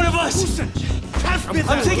 He's one of us. Who sent you?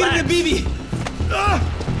 I'm taking him to Bibi.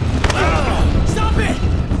 Stop it!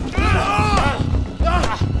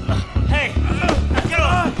 Hey, get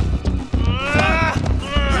off!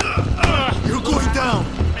 You're going down.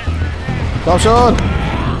 Komm schon!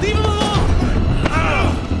 Leave him alone!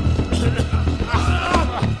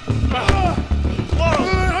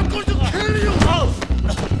 I'm going to kill you! Help!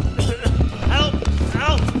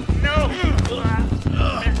 Help! No!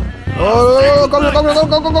 Oh, komm, komm, komm,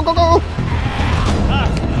 komm, komm, komm, komm!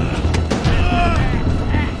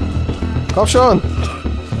 Komm schon!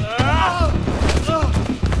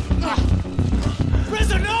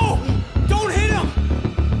 Reza, no! Don't hit him!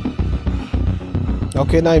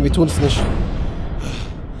 Okay, nein, wir tun es nicht.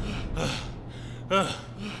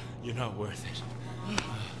 You're not worth it.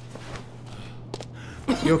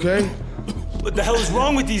 You okay? What the hell is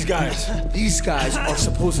wrong with these guys? These guys are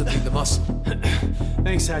supposedly the muscle.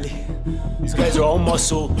 Thanks, Ali. These guys are all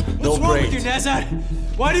muscle, no What's wrong with you, brains. Nazar?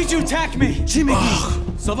 Why did you attack me? Jimmy,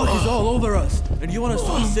 Savak is all over us, and you want to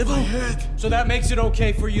talk civil? So that makes it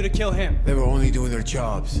okay for you to kill him? They were only doing their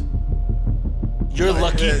jobs. You're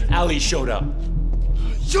lucky Ali showed up.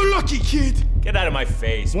 You're lucky, kid. Get out of my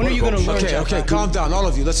face. When are you gonna learn? Okay, calm down, all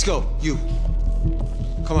of you. Let's go. You.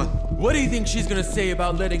 Come on. What do you think she's gonna say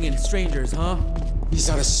about letting in strangers, huh? He's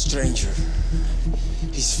not a stranger.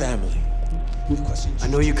 He's family. I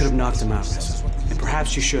know you could have knocked him out, Reza, and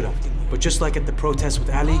perhaps you should have. But just like at the protest with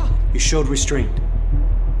Ali, you showed restraint.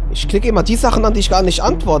 Ich klicke immer die Sachen an, die ich gar nicht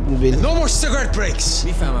antworten will. No more cigarette breaks.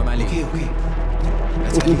 Mifa, Mali. Okay.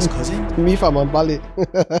 That's Ali's cousin? Mifa, Mann, Balli.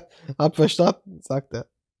 Hab verstanden, sagt er.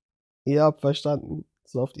 Ihr habt verstanden.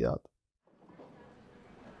 So auf die Art.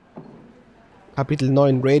 Kapitel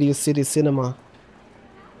 9, Radio City Cinema.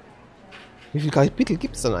 Wie viele Kapitel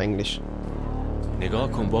gibt's denn eigentlich? Nigga,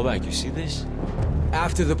 come back. You see this?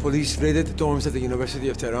 After the police raided the dorms at the University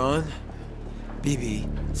of Tehran, Bibi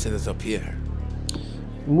sent us up here.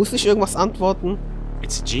 Muss ich irgendwas antworten?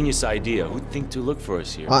 It's a genius idea. Who'd think to look for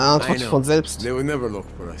us here? Ah, antwortet von selbst. They would never look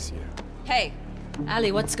for us here. Hey,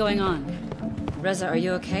 Ali, what's going on? Reza, are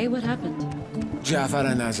you okay? What happened? Jafar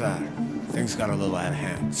and Nazar. Things got a little out of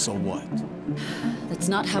hand. So what? That's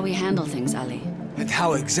not how we handle things, Ali. And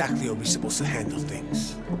how exactly are we supposed to handle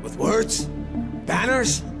things? With words?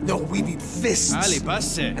 Banners? No, we need fists. Ali,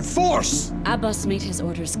 passe. And force! Abbas made his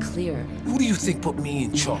orders clear. Who do you think put me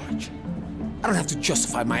in charge? I don't have to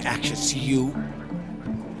justify my actions to you.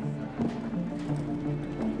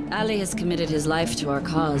 Ali has committed his life to our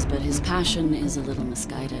cause, but his passion is a little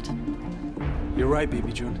misguided. You're right,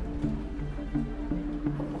 Bibi June.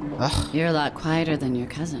 You're a lot quieter than your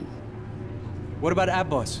cousin. What about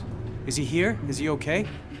Abbas? Is he here? Is he okay?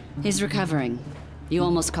 He's recovering. You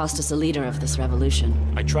almost cost us a leader of this revolution.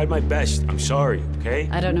 I tried my best. I'm sorry, okay?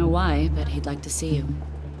 I don't know why, but he'd like to see you.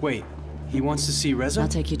 Wait, he wants to see Reza? I'll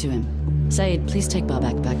take you to him. Said, please take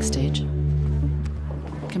Babak backstage.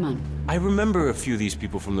 Come on. I remember a few of these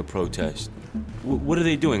people from the protest. What are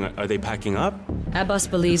they doing? Are they packing up? Abbas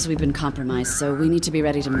believes we've been compromised, so we need to be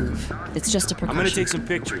ready to move. It's just a precaution. I'm gonna take some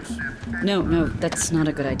pictures. No, that's not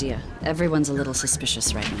a good idea. Everyone's a little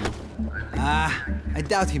suspicious right now. I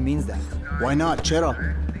doubt he means that. Why not, Chera?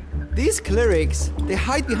 These clerics, they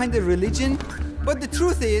hide behind their religion, but the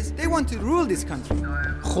truth is, they want to rule this country.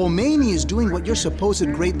 Khomeini is doing what your supposed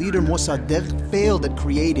great leader Mossadegh failed at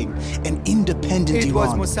creating, an independent It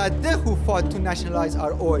was Iran. Mossadegh who fought to nationalize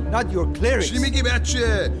our oil, not your clerics.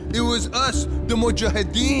 It was us, the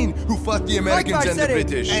Mujahideen, who fought the Americans and the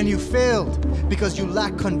British. And you failed because you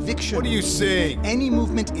lack conviction. What are you saying? Any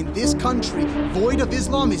movement in this country void of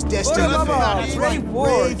Islam is destined to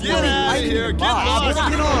fail. Get out of here! Get lost!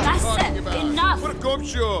 That's it. Enough.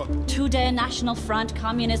 Sure. Tudeh, National Front,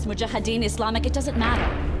 Communist, Mujahideen, Islamic, it doesn't matter.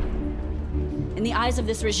 In the eyes of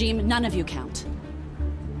this regime, none of you count.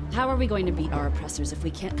 How are we going to beat our oppressors if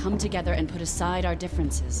we can't come together and put aside our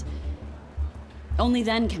differences? Only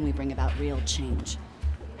then can we bring about real change.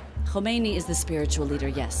 Khomeini is the spiritual leader,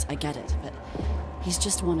 yes, I get it, but he's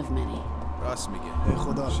just one of many.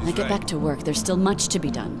 Now get back to work. There's still much to be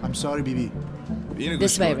done. I'm sorry, Bibi.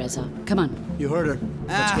 This way, Reza. Come on. You heard her.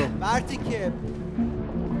 Let's go.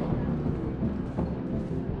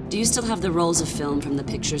 Do you still have the rolls of film from the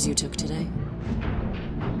pictures you took today?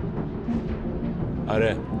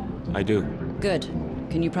 I do. Good.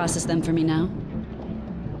 Can you process them for me now?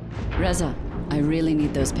 Reza, I really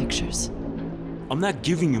need those pictures. I'm not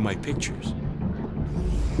giving you my pictures.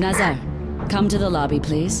 Nazar, come to the lobby,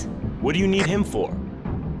 please. What do you need him for?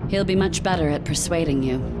 He'll be much better at persuading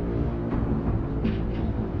you.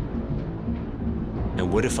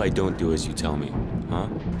 And what if I don't do as you tell me, huh?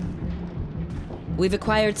 We've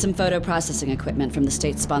acquired some photo processing equipment from the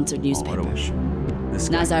state-sponsored newspaper.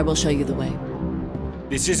 Nazar will show you the way.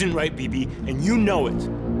 This isn't right, Bibi, and you know it.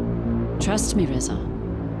 Trust me, Reza.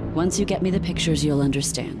 Once you get me the pictures, you'll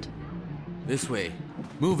understand. This way.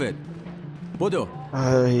 Move it. Bodo.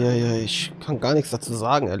 Ich kann gar nichts dazu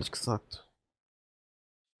sagen, ehrlich gesagt.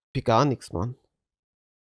 Wie gar nichts, Mann.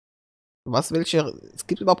 Was, welche... Es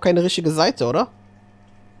gibt überhaupt keine richtige Seite, oder?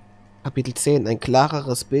 Kapitel 10, ein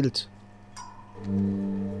klareres Bild.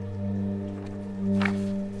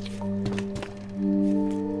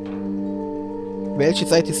 Welche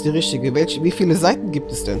Seite ist die richtige? Wie viele Seiten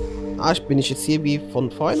gibt es denn? Ah, bin ich jetzt hier wie von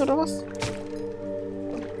vorhin, oder was?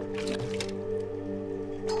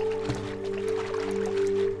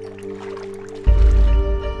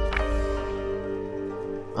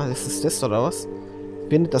 Ah, das ist das, oder was?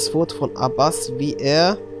 Findet das Foto von Abbas, wie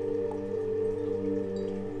er...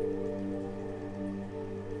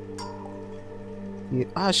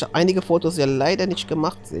 Ah, ich habe einige Fotos ja leider nicht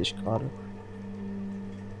gemacht, sehe ich gerade.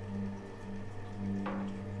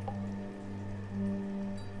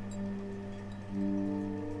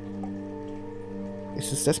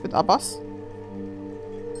 Ist es das mit Abbas?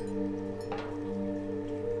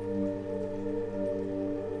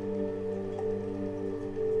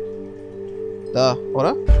 Da,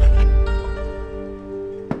 oder?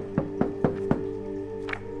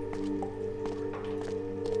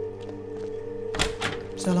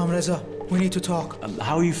 Salam Reza, we need to talk.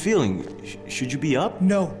 How are you feeling? Should you be up?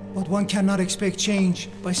 No, but one cannot expect change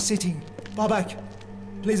by sitting. Babak,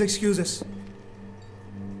 please excuse us.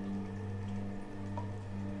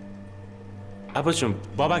 Abasham,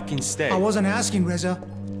 Babak can stay. I wasn't asking, Reza.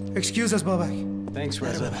 Excuse us, Babak. Thanks,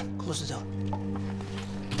 Reza. Close the door.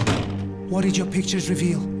 What did your pictures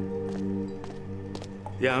reveal?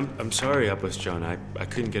 Yeah, I'm sorry, Abbas John. I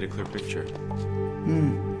couldn't get a clear picture.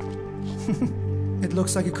 It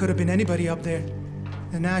looks like it could have been anybody up there.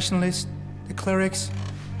 The nationalists, the clerics,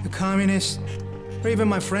 the communists, or even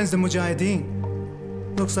my friends, the Mujahideen.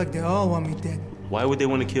 Looks like they all want me dead. Why would they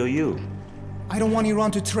want to kill you? I don't want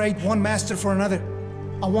Iran to trade one master for another.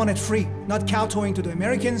 I want it free, not kowtowing to the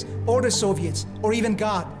Americans or the Soviets, or even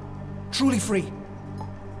God. Truly free.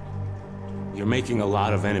 You're making a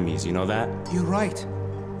lot of enemies, you know that? You're right.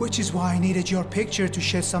 Which is why I needed your picture to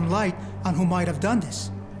shed some light on who might have done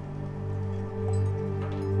this.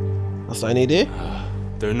 Hast du eine Idee?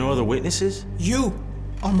 There are no other witnesses? You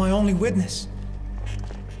are my only witness.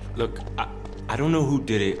 Look, I don't know who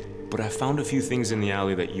did it, but I found a few things in the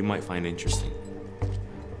alley that you might find interesting.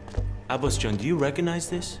 Abbas John, do you recognize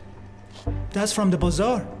this? That's from the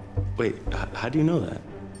bazaar. Wait, how do you know that?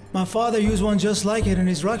 My father used one just like it in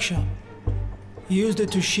his rug shop. He used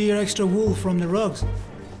it to shear extra wool from the rugs.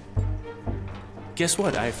 Guess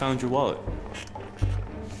what? I found your wallet.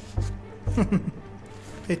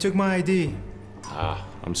 They took my ID. Ah,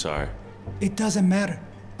 I'm sorry. It doesn't matter.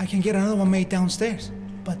 I can get another one made downstairs.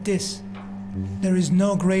 But this, there is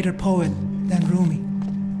no greater poet than Rumi.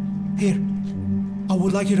 Here, I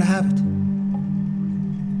would like you to have it.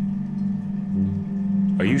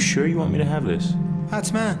 Are you sure you want me to have this?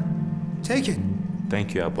 Hatzman, take it.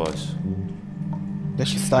 Thank you, Abbas.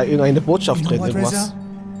 Vielleicht ist da irgendeine Botschaft drin, what, irgendwas. Reza?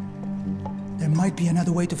 There might be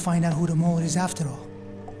another way to find out who the mole is after all.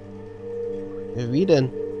 Ja, wie denn?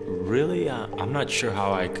 Really? I'm not sure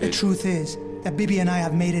how I could... The truth is that Bibi and I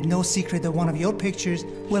have made it no secret that one of your pictures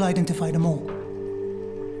will identify them all.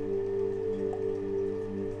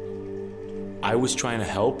 I was trying to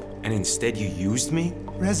help, and instead you used me?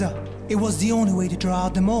 Reza, it was the only way to draw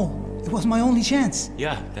out them all. It was my only chance.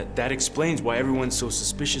 Yeah, that explains why everyone's so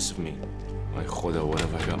suspicious of me. Ay khoda, what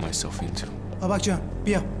have I got myself into? Babakjan,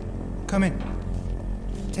 Bia, come in.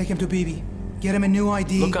 Take him to Bibi. Get him a new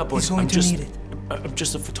ID. Look up, he's going to need it. I'm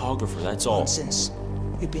just a photographer, that's all. Nonsense.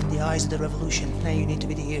 You've been the eyes of the revolution. Now you need to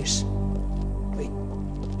be the ears. Wait.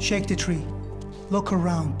 Shake the tree. Look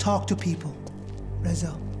around. Talk to people.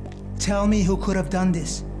 Reza, tell me who could have done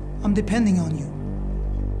this. I'm depending on you.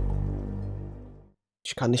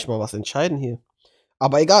 Ich kann nicht mal was entscheiden hier.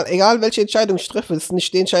 Aber egal welche Entscheidung ich treffe, das ist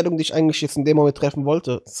nicht die Entscheidung, die ich eigentlich jetzt in dem Moment treffen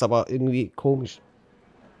wollte. Das ist aber irgendwie komisch.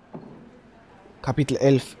 Kapitel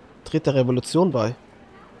 11. Tritt der Revolution bei.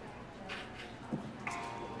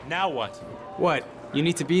 Now what? What? You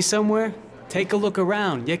need to be somewhere? Take a look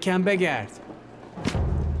around. Yekam begart.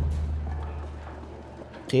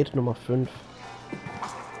 Rede Nummer 5.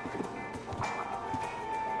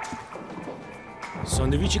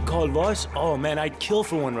 Sandwich called was? Oh man, I'd kill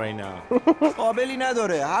for one right now. قابلی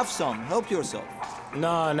نداره. Have some. Help yourself.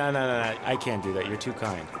 No, I can't do that. You're too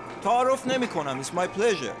kind. تعارف نمی‌کنم. It's my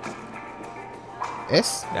pleasure.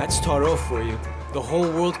 Es? That's Tarof for you. The whole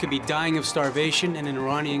world could be dying of starvation and an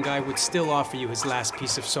Iranian guy would still offer you his last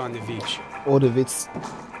piece of sandwich. Ohne Witz.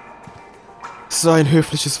 So ein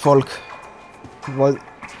höfliches Volk. Die wollen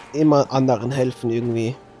immer anderen helfen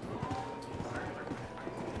irgendwie.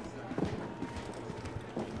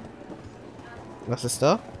 Was ist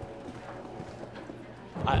da?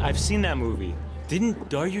 I've seen that movie. Didn't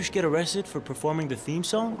Daryush get arrested for performing the theme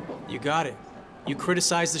song? You got it. You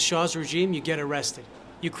criticize the Shah's regime, you get arrested.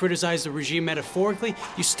 You criticize the regime metaphorically,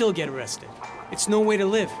 you still get arrested. It's no way to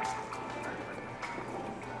live.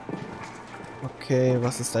 Okay,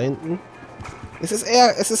 was ist da hinten? Es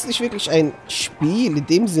ist nicht wirklich ein Spiel in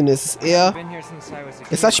dem Sinne, es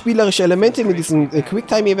hat spielerische Elemente mit diesen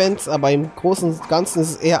Quicktime-Events, aber im Großen und Ganzen ist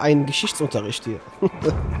es eher ein Geschichtsunterricht hier.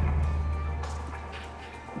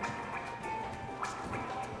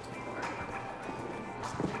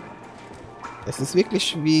 Es ist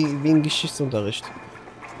wirklich wie ein Geschichtsunterricht.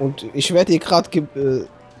 Und ich werde hier gerade,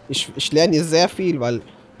 ich lerne hier sehr viel, weil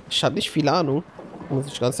ich habe nicht viel Ahnung, muss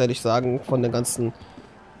ich ganz ehrlich sagen, von der ganzen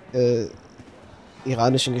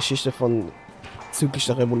iranischen Geschichte, von bezüglich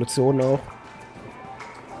der Revolution auch.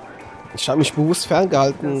 Ich habe mich bewusst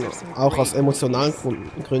ferngehalten, auch aus emotionalen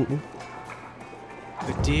Gründen.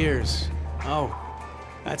 The Deers. Oh,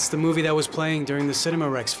 that's the movie that was playing during the Cinema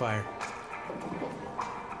Rex fire.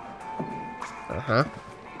 Aha.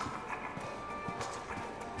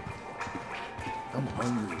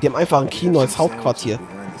 Die haben einfach ein Kino als Hauptquartier.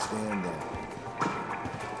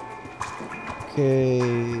 Okay,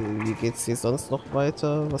 wie geht's hier sonst noch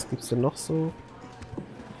weiter? Was gibt's denn noch so?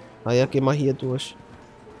 Ah ja, geh mal hier durch.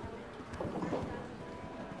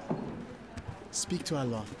 Speak to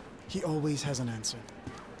Allah. He always has an answer.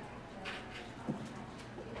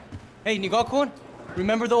 Hey, Nigakon,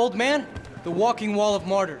 remember the old man? The walking wall of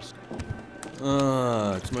martyrs.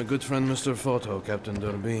 Ah, it's my good friend Mr. Photo, Captain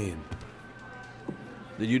Durbin.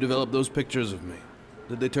 Did you develop those pictures of me?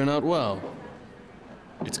 Did they turn out well?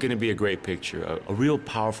 It's gonna be a great picture, a real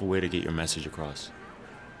powerful way to get your message across.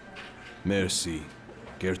 Merci.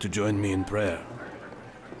 Care to join me in prayer?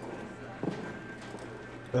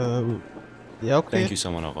 Yeah, okay. Thank you,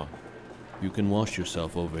 Saman Agha. You can wash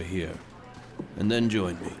yourself over here, and then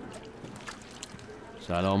join me.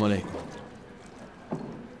 Salam alaikum.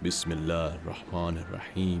 Bismillah ar-Rahman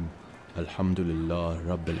ar-Rahim. Alhamdulillah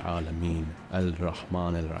Rabbil Alameen.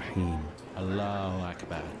 Al-Rahman al-Rahim. Allahu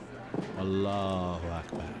Akbar. Allahu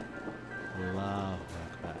Akbar. Allahu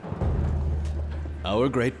Akbar. Our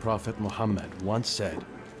great Prophet Muhammad once said,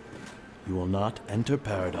 "You will not enter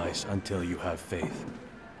paradise until you have faith.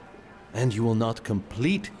 And you will not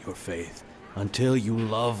complete your faith until you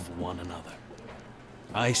love one another.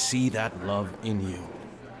 I see that love in you.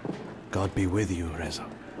 God be with you, Reza."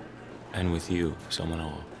 And with you, Saman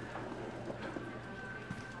Agha.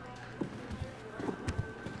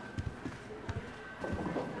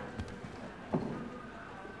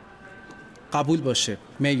 قبول باشه.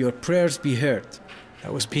 May your prayers be heard.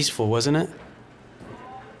 That was peaceful, wasn't it?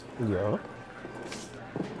 Ja.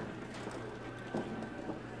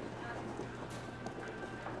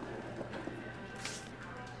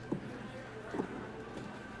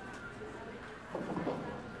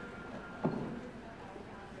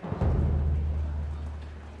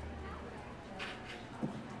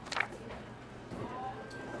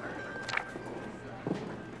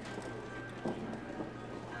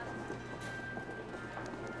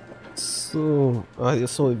 So,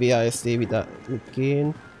 so WASD wieder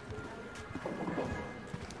mitgehen.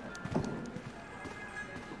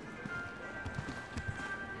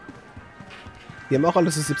 Die haben auch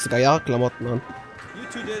alles die 70er Jahre Klamotten an.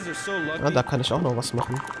 Ah, da kann ich auch noch was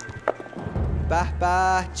machen.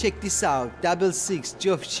 Bah, check this out. 66,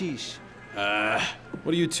 Jof Shish.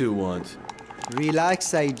 What do you two want?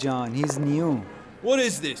 Relax, John. He's new. What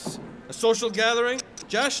is this? A social gathering?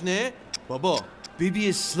 Jashne? Baba, Bibi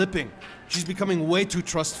is slipping. She's becoming way too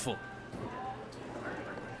trustful.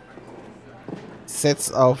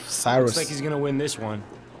 Sets auf Cyrus. Looks like he's gonna win this one.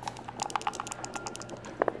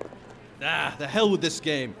 Ah, the hell with this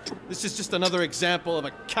game. This is just another example of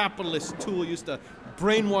a capitalist tool used to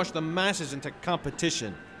brainwash the masses into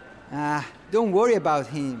competition. Don't worry about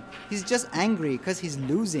him. He's just angry because he's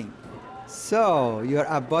losing. So, you're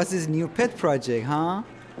Abbas's new pet project, huh?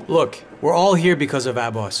 Look, we're all here because of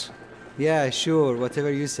Abbas. Yeah, sure, whatever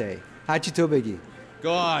you say. Hachi to begi.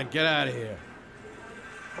 Go on, get out of here.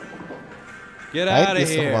 Get out of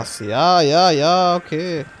here. Ja,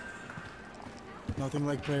 okay. Nothing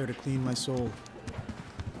like prayer to clean my soul.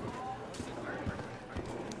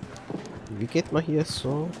 Wie geht man hier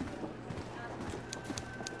so?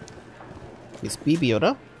 Hier ist Bibi,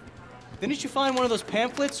 oder? Didn't you find one of those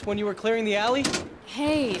pamphlets when you were clearing the alley?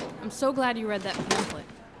 Hey, I'm so glad you read that pamphlet.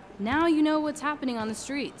 Now you know what's happening on the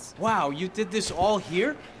streets. Wow, you did this all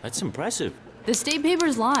here? That's impressive. The state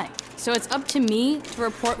papers lie, so it's up to me to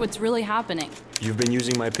report what's really happening. You've been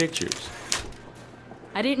using my pictures.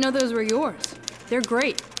 I didn't know those were yours. They're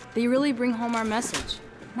great. They really bring home our message.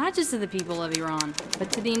 Not just to the people of Iran,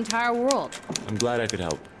 but to the entire world. I'm glad I could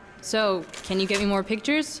help. So, can you get me more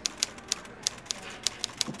pictures?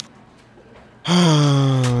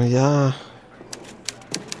 Ja.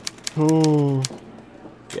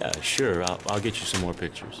 Yeah, sure. I'll get you some more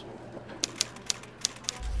pictures.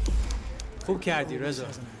 خوب کردی رضا.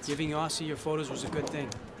 Giving Yassi your photos was a good thing.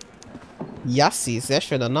 Yassi, sehr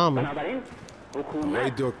schöner Name.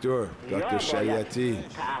 Hey, Doctor Shariati.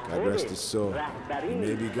 God rest his soul. He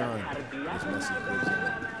may be gone. His message lives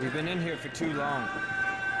on. We've been in here for too long.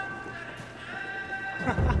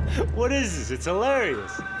 What is this? It's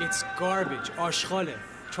hilarious. It's garbage. Ashkhale.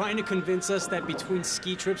 Trying to convince us that between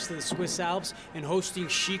ski trips to the Swiss Alps and hosting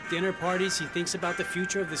chic dinner parties, he thinks about the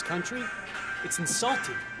future of this country? It's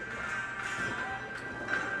insulting.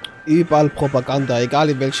 Überall Propaganda, egal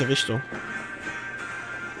in welche Richtung.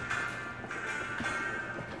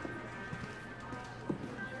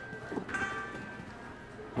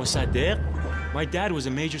 Mossadegh? My dad was a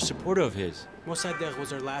major supporter of his. Mossadegh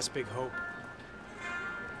was our last big hope.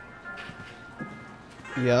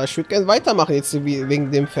 Ja, ich würde gerne weitermachen jetzt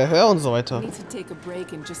wegen dem Verhör und so weiter. Need to take a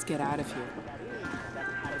break and just get out of here.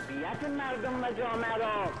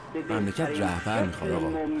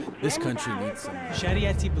 This country needs some.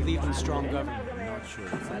 Shariati believed in strong government.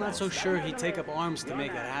 I'm not so sure he'd take up arms to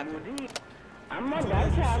make that happen.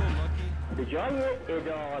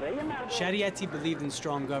 Shariati believed in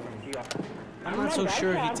strong government. I'm not so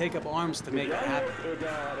sure he'd take up arms to make that happen.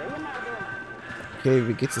 Okay,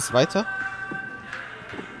 wie geht's jetzt weiter?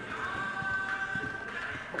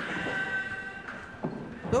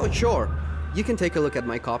 Oh, sure. You can take a look at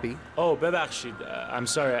my copy. Oh, Bebakshid, I'm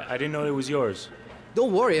sorry, I didn't know it was yours.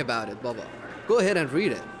 Don't worry about it, Baba. Go ahead and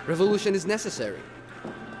read it. Revolution is necessary.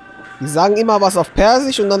 Die sagen immer was auf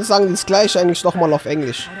Persisch und dann sagen die das gleiche eigentlich nochmal auf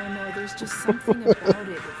Englisch. Das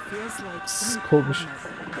ist komisch.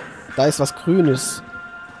 Da ist was Grünes.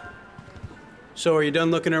 So, are you done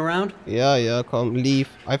looking around? Ja, komm, leave.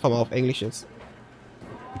 Einfach mal auf Englisch jetzt.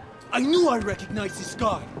 I knew I recognized this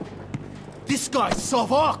guy. This guy's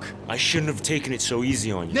Savak. I shouldn't have taken it so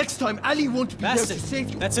easy on you. Next time, Ali won't be there to save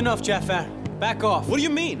you. That's enough, Jafar. Back off. What do you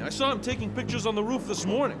mean? I saw him taking pictures on the roof this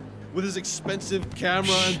morning. With his expensive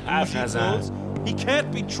camera and bougie clothes. He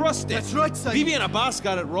can't be trusted. That's right, Saeed. Bibi and Abbas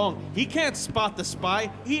got it wrong. He can't spot the spy.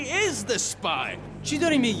 He is the spy.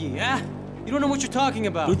 Chidori huh? You don't know what you're talking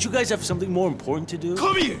about. Don't you guys have something more important to do?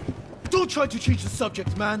 Come here! Don't try to change the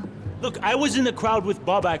subject, man. Look, I was in the crowd with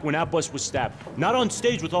Babak when Abbas was stabbed. Not on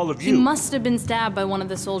stage with all of you. He must have been stabbed by one of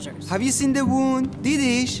the soldiers. Have you seen the wound?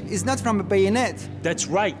 Didish is not from a bayonet. That's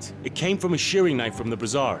right. It came from a shearing knife from the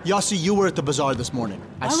bazaar. Yassi, you were at the bazaar this morning.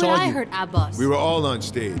 Why would I hurt Abbas? We were all on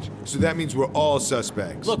stage, so that means we're all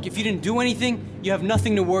suspects. Look, if you didn't do anything, you have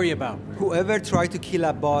nothing to worry about. Whoever tried to kill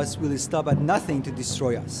Abbas will stop at nothing to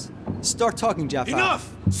destroy us. Start talking, Jafar. Enough!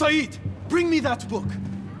 Saeed, bring me that book.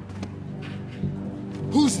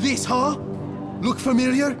 Who's this, huh? Look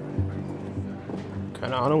familiar?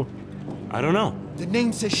 Keine Ahnung. I don't know. The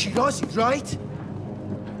name says Shirazi, right?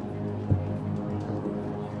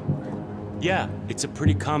 Yeah, it's a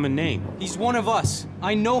pretty common name. He's one of us.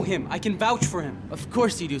 I know him. I can vouch for him. Of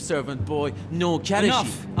course you do, servant boy. No, Karachi.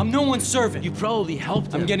 Enough! I'm no one's servant. You probably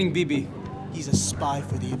helped him. I'm getting Bibi. He's a spy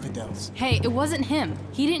for the infidels. Hey, it wasn't him.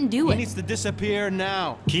 He didn't do it. He needs to disappear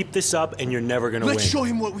now. Keep this up and you're never gonna win. Let's show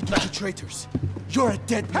him what we do to traitors. You're a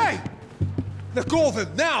dead man. Hey! Let go of him,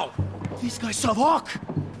 now! This guy Savak!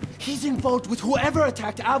 He's involved with whoever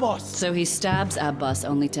attacked Abbas. So he stabs Abbas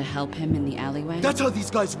only to help him in the alleyway? That's how these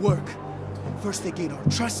guys work. First they gain our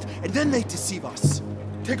trust, and then they deceive us.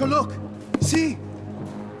 Take a look. See?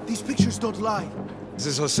 These pictures don't lie. This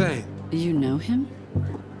is Hossein. You know him?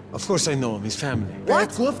 Of course I know him, his family.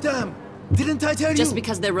 What? Two of them. Didn't I tell you? Just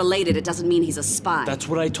because they're related, it doesn't mean he's a spy. That's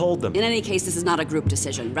what I told them. In any case, this is not a group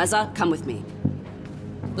decision. Reza, come with me.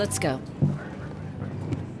 Let's go.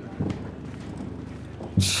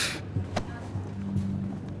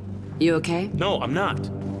 You okay? No, I'm not.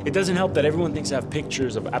 It doesn't help that everyone thinks I have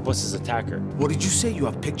pictures of Abbas's attacker. What did you say? You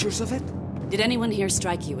have pictures of it? Did anyone here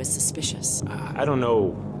strike you as suspicious? I don't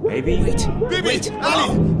know. Maybe? Wait. Wait!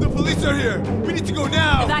 Ali! The police are here! We need to go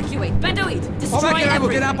now! Evacuate! Bedouin! Destroy everything! We'll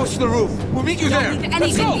get Abbas to the roof. We'll meet you there! Don't leave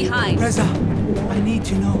anything behind! Reza, I need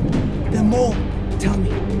to know. The more. Tell me,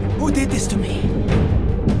 who did this to me?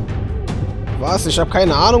 Was? Ich habe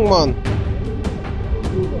keine Ahnung, Mann.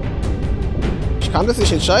 Ich kann das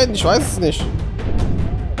nicht entscheiden, ich weiß es nicht.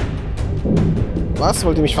 Was?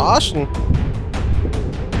 Wollt ihr mich verarschen?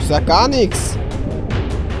 Ich sag gar nichts.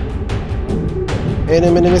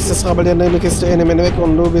 Ist das Rabbel der Kiste, weg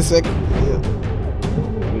und du bist weg.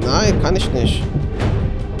 Nein, kann ich nicht.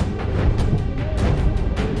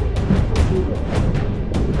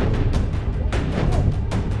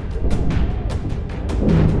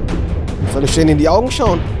 Soll ich denen in die Augen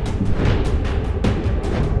schauen?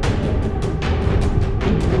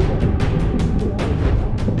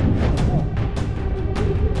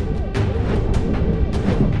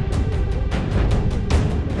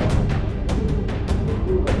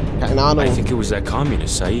 Keine Ahnung. I think it was that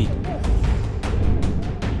communist, Said.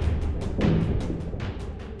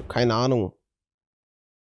 Keine Ahnung.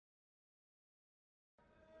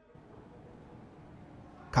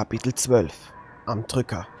 Kapitel 12. Am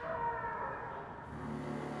Drücker.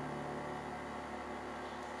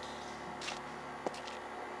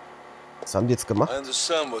 Was haben die jetzt gemacht? I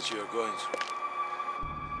understand what you are going through.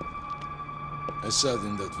 I sat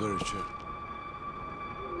in that very chair.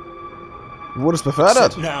 Du wurdest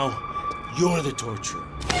befördert. Now, you're the torturer.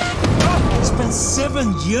 I spent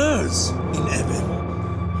 7 years in Erlebe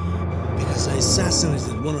because I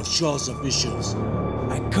assassinated one of Shah's officials.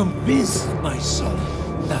 I convinced myself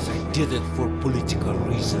that I did it for political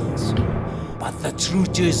reasons. But the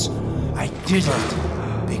truth is, I did it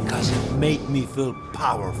because it made me feel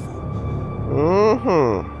powerful.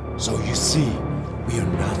 So you see, we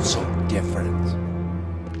are not so different.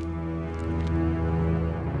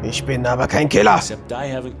 Ich bin aber kein Killer. Except I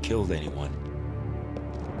haven't killed anyone.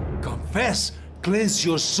 Confess, cleanse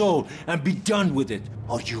your soul, and be done with it,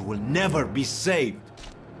 or you will never be saved.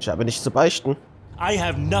 Ich habe nichts zu beichten. I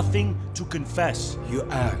have nothing to confess. You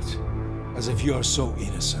act as if you are so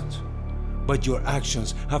innocent, but your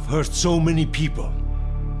actions have hurt so many people.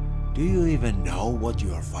 Do you even know what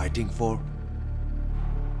you are fighting for?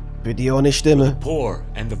 Für die ohne Stimme. The poor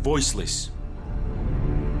and the voiceless.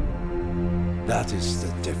 That is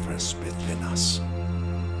the difference between us.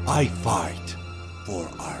 I fight for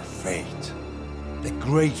our fate. The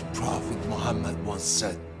great Prophet Muhammad once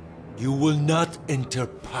said, "You will not enter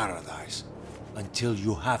paradise until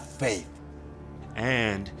you have faith."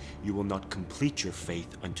 And you will not complete your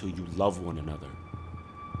faith until you love one another.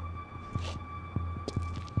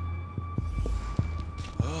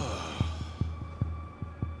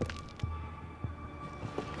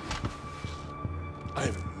 I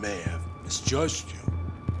may have misjudged you.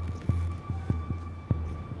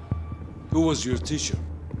 Who was your teacher?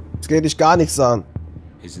 Es geht dich gar nichts an.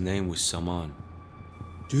 His name was Saman.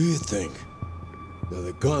 Do you think that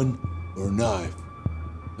a gun or knife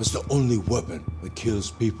is the only weapon that kills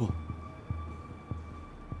people?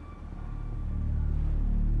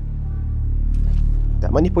 Der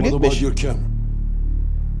manipuliert What about mich. your camera?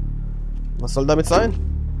 Was soll damit sein?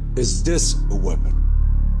 Is this a weapon?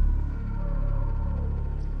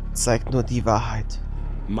 Zeigt nur die Wahrheit.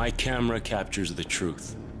 My camera captures the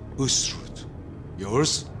truth. Whose truth?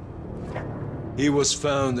 Yours? He was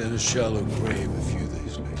found in a shallow grave a few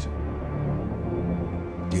days later.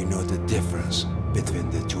 Do you know the difference between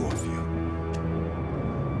the two of you?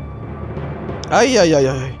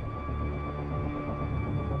 Eieieiei.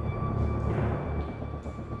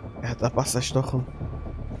 Er hat Abbas erstochen.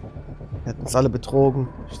 Er hat uns alle betrogen.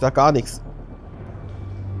 Ich sag gar nichts.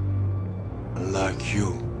 Like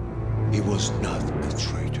you, he was not a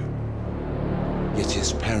traitor. Yet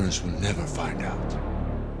his parents will never find out.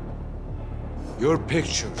 Your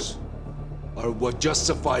pictures are what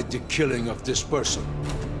justified the killing of this person.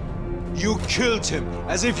 You killed him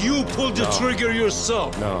as if you pulled the trigger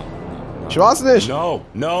yourself. No. Ich weiß nicht.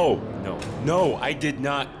 No, I did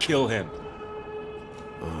not kill him.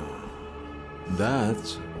 That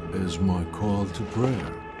is my call to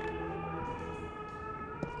prayer.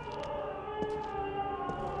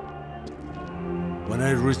 When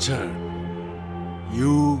I return,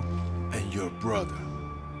 you and your brother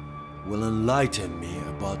will enlighten me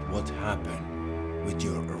about what happened with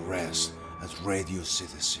your arrest at Radio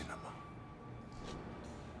City Cinema.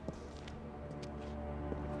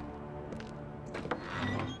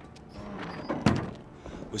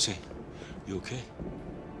 Hussein, you okay?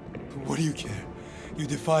 What do you care? You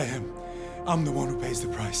defy him. I'm the one who pays the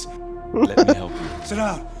price. Let me help you. Sit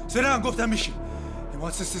down, go Mishin. He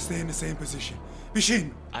wants us to stay in the same position.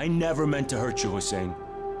 Mishin! I never meant to hurt you, Hussein.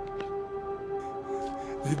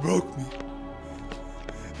 They broke me.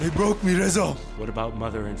 They broke me, Reza. What about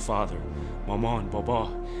mother and father? Mama and Baba?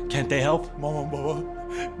 Can't they help? Mama and Baba,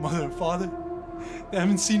 mother and father, they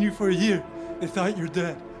haven't seen you for a year. They thought you're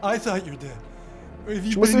dead. I thought you're dead.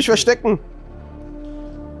 Ich muss mich verstecken.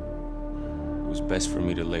 It was best for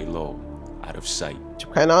me to lay low, out of sight. Ich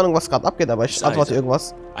habe keine Ahnung, was gerade abgeht, aber ich antworte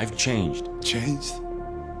irgendwas. I've changed. Changed?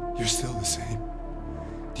 You're still the same.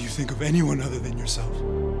 Do you think of anyone other than yourself?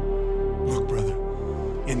 Look, brother,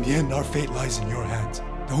 in the end, our fate lies in your hands.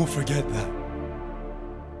 Don't forget that.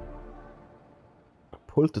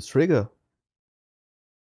 Pull the trigger.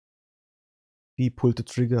 Wie pull the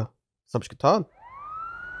trigger? Was habe ich getan?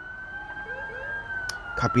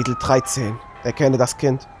 Kapitel 13. Erkenne das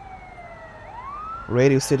Kind.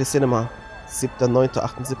 Radio City Cinema.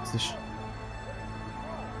 7.9.78.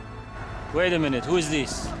 Wait a minute, who is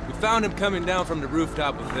this? We found him coming down from the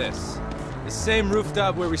rooftop of this. The same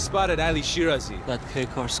rooftop where we spotted Ali Shirazi. That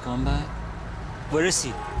K-car scumbag? Where is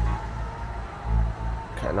he?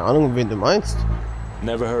 Keine Ahnung, wen du meinst.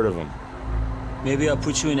 Never heard of him. Maybe I'll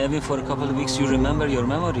put you in heaven for a couple of weeks. You remember your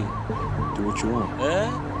memory. Do what you want. Eh?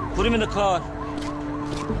 Put him in the car.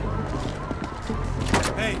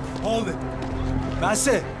 Hey, hold it. That's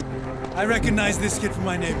it. I recognize this kid from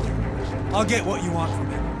my neighborhood. I'll get what you want from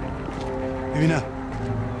him. Maybe not.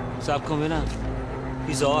 Stop coming out.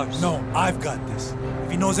 He's ours. No, I've got this.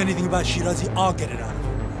 If he knows anything about Shirazi, I'll get it out of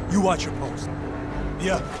him. You watch your post.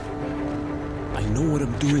 Yeah. I know what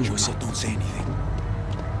I'm doing, so don't say anything.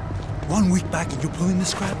 1 week back and you're pulling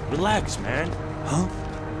this crap? Relax, man. Huh?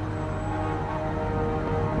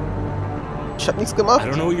 Ich hab nichts gemacht. I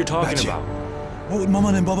don't know what you're talking about. What would Mama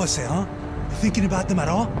and Baba say, huh? You thinking about them at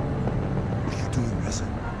all? What are you doing, Reza?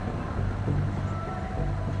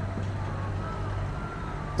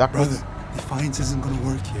 Brother, defiance isn't gonna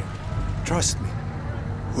work here. Trust me.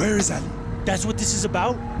 Where is Ali? That's what this is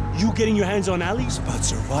about? You getting your hands on Ali? It's about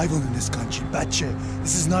survival in this country, Bache.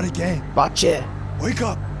 This is not a game. Bache. Wake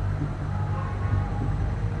up.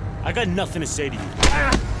 I got nothing to say to you.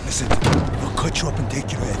 Listen, I'll cut you up and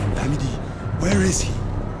take your head. Famidi, where is he?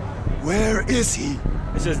 Where is he?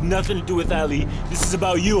 This has nothing to do with Ali. This is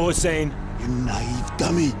about you, Hussein. You naive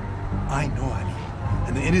dummy. I know Ali,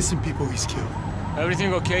 and the innocent people he's killed.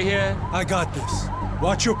 Everything okay here? I got this.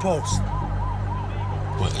 Watch your post.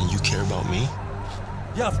 What, and you care about me?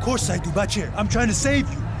 Yeah, of course I do, Bachir. I'm trying to save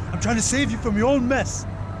you. I'm trying to save you from your own mess.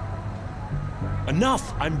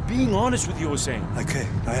 Enough! I'm being honest with you, Hussein. Okay,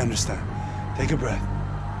 I understand. Take a breath.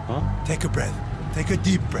 Huh? Take a breath. Take a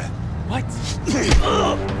deep breath. What?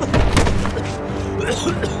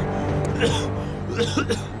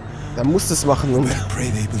 Da musst du es machen, Junge. Pray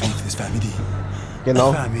they believe this family.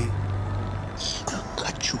 Genau. I'll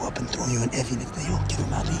cut you up and throw you in heaven if they don't get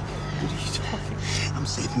him, Ali. What are you talking about? I'm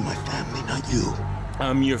saving my family, not you.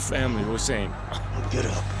 I'm your family, Hussein. Now get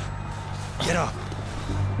up. Get up.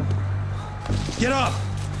 Get up!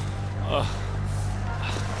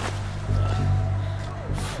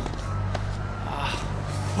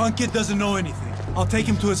 Punk kid doesn't know anything. I'll take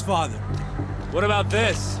him to his father. What about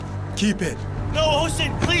this? Keep it. No,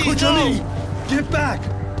 Hussein, please, Kujali, no! get back!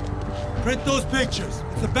 Print those pictures.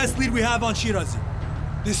 It's the best lead we have on Shirazi.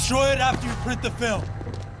 Destroy it after you print the film.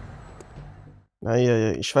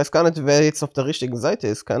 Naja, ich weiß gar nicht, wer jetzt auf der richtigen Seite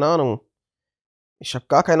ist. Keine Ahnung. Ich habe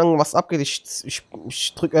gar keine Ahnung, was abgeht.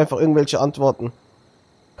 Ich drücke einfach irgendwelche Antworten.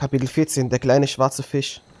 Kapitel 14. Der kleine schwarze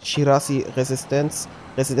Fisch. Shirazi Residenz.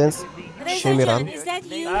 Shemiran. Is that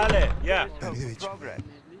you? Yeah.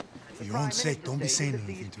 For your own sake, don't be saying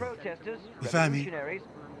anything to him. You found me?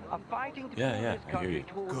 Yeah, I hear you.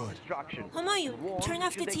 Good. Humayun, turn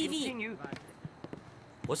off the TV.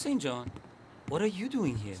 Hossein John, what are you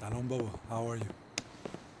doing here? Salam Baba, how are you?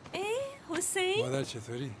 Hossein? Mother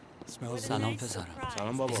Chituri, smells Salam good. Pesaram.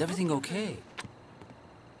 Salam Baba. Is everything okay?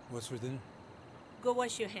 What's for dinner? Go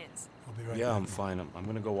wash your hands. I'll be right Yeah, back. I'm fine. I'm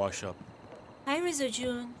gonna go wash up. Hi, Reza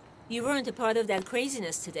Jun. You weren't a part of that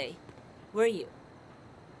craziness today, were you?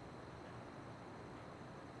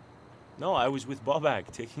 No, I was with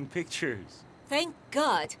Babak taking pictures. Thank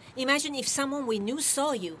God. Imagine if someone we knew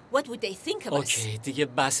saw you. What would they think of us? Okay, دیگه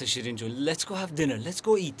بس شیرین جون. Let's go have dinner. Let's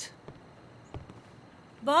go eat.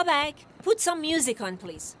 Babak, put some music on,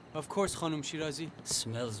 please. Of course, Khanum Shirazi.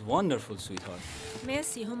 Smells wonderful, sweetheart.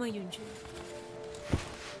 Merci, Humayun Jun.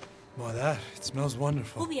 Mother, it smells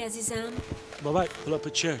wonderful. خوبی عزیزم. Babak, pull up a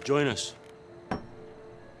chair. Join us.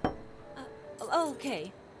 Oh,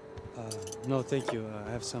 okay. No, thank you. I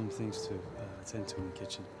have some things to attend to in the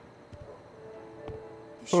kitchen.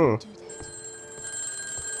 You should do that.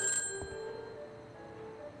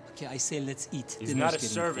 Okay, I say let's eat. He's Dinner's not a getting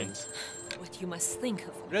servant. cold. What you must think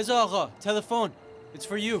of. Reza Agha, telephone. It's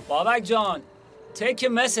for you. Babak John, take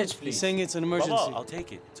your message, He's please. saying it's an emergency. Baba, I'll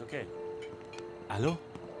take it. It's okay. Hello?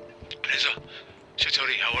 Reza,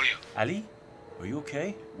 Chatori, how are you? Ali? Are you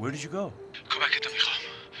okay? Where did you go? Come back at the Mikham.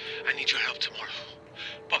 I need your help tomorrow.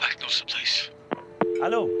 Babak knows the place.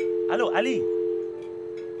 Hello? Hello, Ali?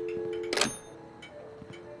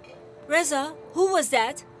 Reza, who was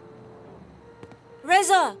that?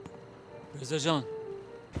 Reza! Reza John,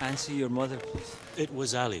 answer your mother, please. It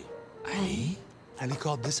was Ali. Ali? Ali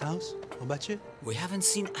called this house? How about you? We haven't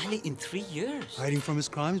seen Ali in 3 years. Hiding from his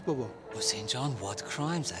crimes, Baba. Hossein John, what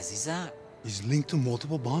crimes, Aziza? He's linked to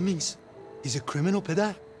multiple bombings. He's a criminal,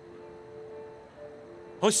 Pedar.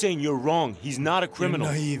 Hossein, you're wrong. He's not a criminal.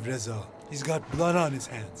 You're naive, Reza. He's got blood on his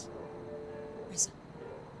hands. Reza,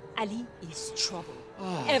 Ali is trouble.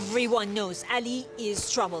 Everyone knows Ali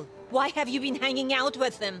is trouble. Why have you been hanging out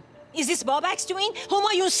with them? Is this Babak's doing?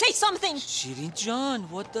 Humayun, say something! Shirin John,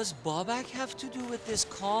 what does Babak have to do with this?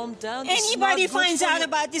 Calm down. Anybody finds out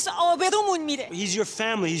about this, آبرومون میره. He's your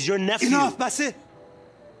family. He's your nephew. Enough, Basit!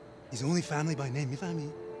 He's only family by name, Mifami.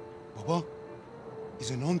 Baba, he's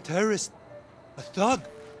a known terrorist, a thug.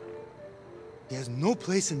 He has no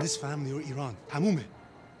place in this family or Iran. Tamume.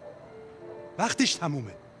 Vaktish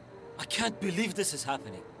tamume. I can't believe this is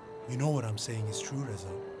happening. You know what I'm saying is true, Reza.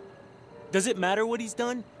 Does it matter what he's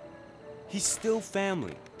done? He's still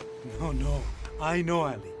family. No. I know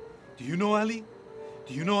Ali. Do you know Ali?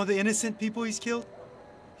 Do you know all the innocent people he's killed?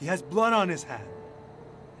 He has blood on his hand.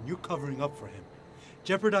 And you're covering up for him.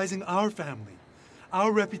 Jeopardizing our family.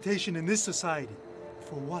 Our reputation in this society.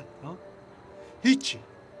 For what, huh? Hichi.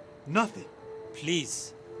 Nothing.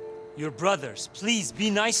 Please, you're brothers. Please be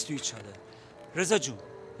nice to each other. Reza Jun,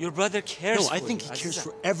 your brother cares for you. No, I think he cares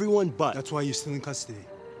for everyone but... That's why you're still in custody.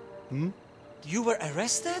 Hmm? You were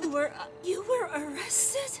arrested? You were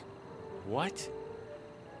arrested? What?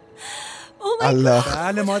 Oh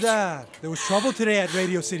my God! There was trouble today at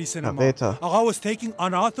Radio City Cinema. Agha was taking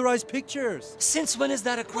unauthorized pictures. Since when is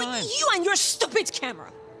that a crime? You and your stupid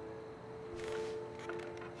camera.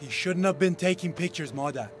 He shouldn't have been taking pictures,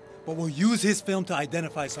 Mada. But we'll use his film to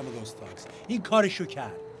identify some of those thugs. He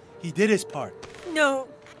did his part. No,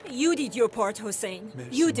 you did your part, Hossein.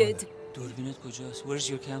 You did. Where's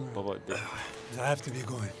your camera? Baba, I have to be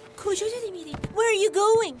going. Where are you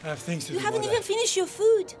going? I have things to do. You haven't even finished your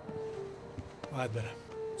food.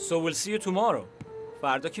 So we'll see you tomorrow.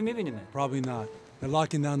 فردا کی میبینیمه؟ Probably not. They're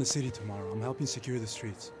locking down the city tomorrow. I'm helping secure the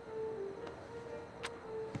streets.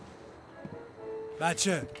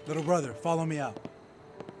 Bache, little brother, follow me out.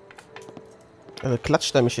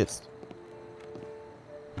 Klatscht er mich jetzt?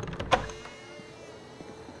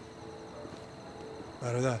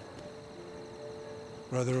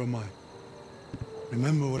 Brother of mine,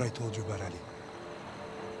 remember what I told you about Ali.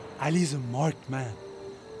 Ali's a marked man.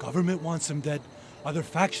 Government wants him dead, other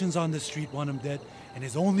factions on the street want him dead, and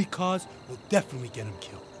his only cause will definitely get him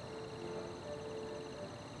killed.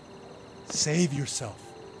 Save yourself.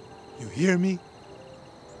 You hear me?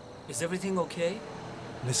 Is everything okay?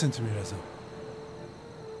 Listen to me, Reza.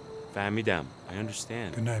 Fahmidam. I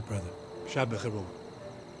understand. Good night, brother. Shab bakhair, baba.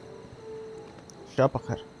 Shab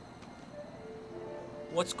bakhair.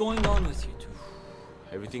 What's going on with you two?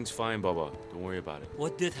 Everything's fine, Baba. Don't worry about it.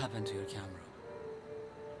 What did happen to your camera?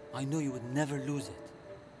 I knew you would never lose it.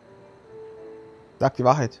 Sag die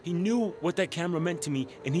Wahrheit. He knew what that camera meant to me,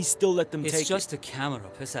 and he still let them take it. It's just a camera,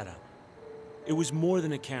 Pesara. It was more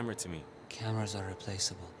than a camera to me. Cameras are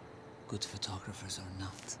replaceable. Good photographers are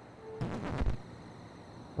not.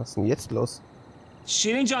 Was ist denn jetzt los?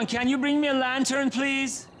 Shirin John, can you bring me a lantern,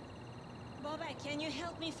 please? Can you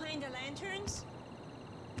help me find the lanterns?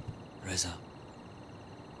 Reza,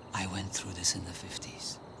 I went through this in the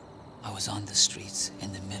 50s. I was on the streets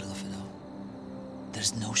in the middle of it all.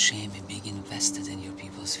 There's no shame in being invested in your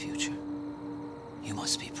people's future. You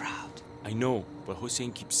must be proud. I know, but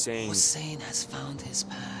Hussein keeps saying... Hussein has found his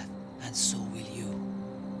path, and so will you.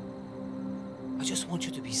 I just want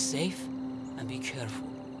you to be safe and be careful,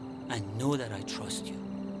 and know that I trust you.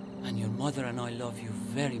 And your mother and I love you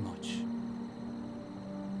very much.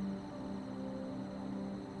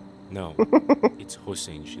 No, it's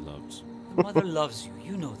Hussein she loves. Your mother loves you,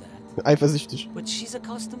 you know that. Eifersüchtig. But she's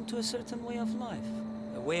accustomed to a certain way of life.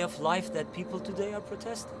 A way of life that people today are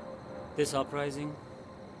protesting. This uprising,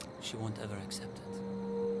 she won't ever accept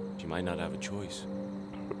it. She might not have a choice.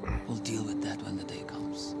 We'll deal with that when the day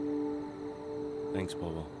comes. Thanks,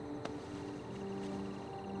 Bobo.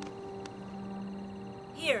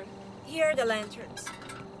 Here are the lanterns.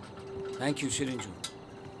 Thank you, Shirinju.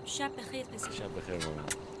 Shab bekhair, Pesi. Shab bekhair, Mama.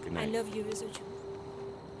 Good I night. love you, Reza Jun.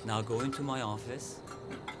 Now go into my office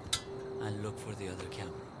and look for the other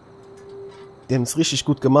camera. Die haben es richtig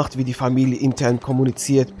gut gemacht, wie die Familie intern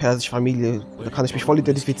kommuniziert. Persische Familie. Da kann ich mich voll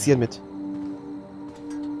identifizieren mit.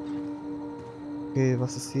 Okay,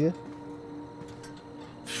 was ist hier?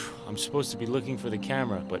 I'm supposed to be looking for the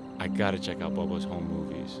camera, but I gotta check out Bobo's home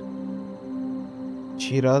movies.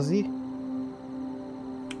 Shirazi?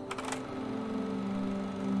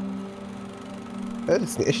 Ja,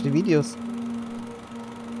 das sind echte Videos.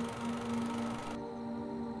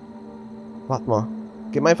 Warte mal.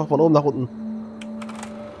 Geh mal einfach von oben nach unten.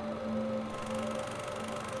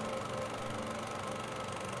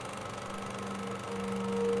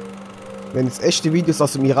 Wenn es echte Videos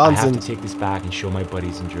aus dem Iran I have to sind. take this back and show my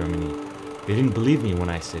buddies in Germany. They didn't believe me when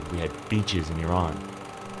I said we had beaches in Iran.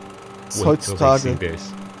 Wait till they see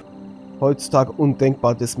this. Heutzutage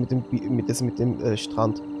undenkbar, das mit dem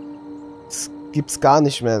Strand. Das gibt's gar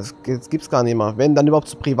nicht mehr. Das gibt's gar nicht mehr. Wenn, dann überhaupt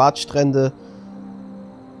so Privatstrände,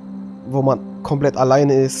 wo man komplett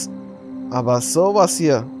alleine ist. Aber sowas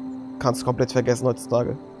hier kannst du komplett vergessen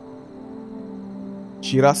heutzutage.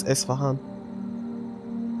 Shiraz Esfahan.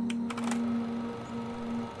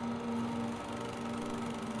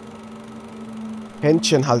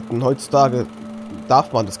 Händchen halten. Heutzutage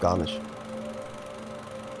darf man das gar nicht.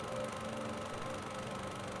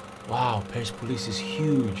 Wow, Persepolis is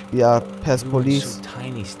huge. Ja, Persepolis. So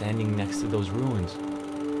tiny standing next to those ruins.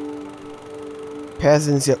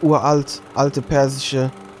 Persien ist ja uralt. Alte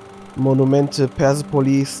persische Monumente.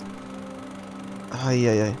 Persepolis.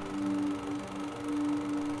 Eieiei.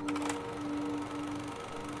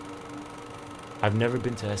 I've never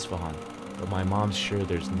been to Esfahan, but my mom's sure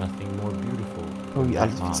there's nothing more beautiful Oh, than wie that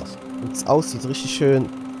alt mosque. es aussieht. Richtig schön.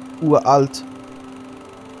 Uralt.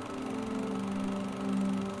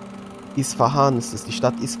 Isfahan ist es. Die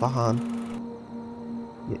Stadt Isfahan.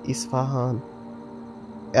 Hier, Isfahan.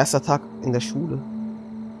 Erster Tag in der Schule.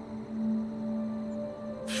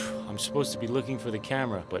 I'm supposed to be looking for the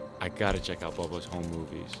camera, but I gotta check out Bobo's home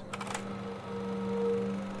movies.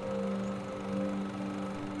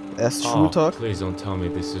 Erst Oh, Schultag. please don't tell me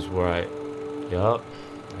this is where I... Yup,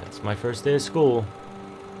 that's my first day of school.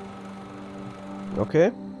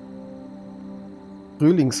 Okay.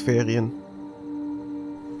 Frühlingsferien.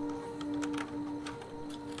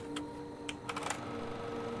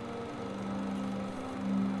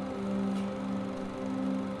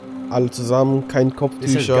 Alle zusammen, kein This has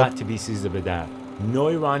Kopftücher. got to be Sizda Badar. No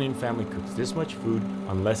Iranian family cooks this much food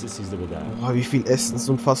unless it's Sizda Badar. Boah, wie viel Essen, ist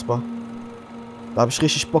unfassbar. Da habe ich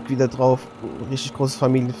richtig Bock wieder drauf, ein richtig großes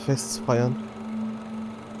Familienfest zu feiern.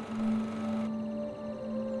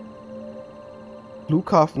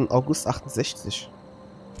 Flughafen August 68.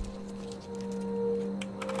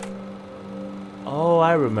 Oh,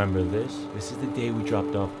 I remember this. This is the day we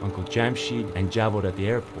dropped off Uncle Jamshid and Javod at the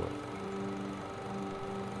airport.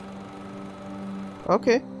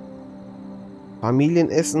 Okay.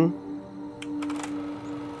 Familienessen.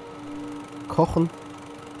 Kochen.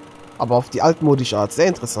 Aber auf die altmodische Art. Sehr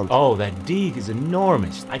interessant. Oh, that dig is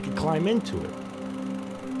enormous. I could climb into it.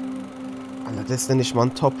 Alter, das ist ja nicht mal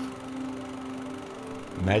ein Topf.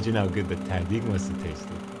 Imagine how good the tadig must have tasted.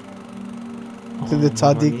 Der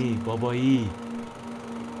Tadik.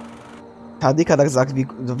 Tadik hat er gesagt, wie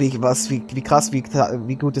krass,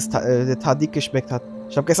 wie gut der Tadik geschmeckt hat.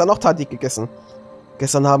 Ich habe gestern auch Tadik gegessen.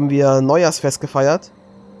 Gestern haben wir Neujahrsfest gefeiert.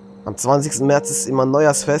 Am 20. März ist immer ein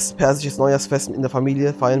Neujahrsfest, persisches Neujahrsfest in der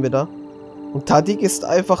Familie, feiern wir da. Und Tadik ist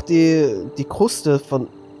einfach die Kruste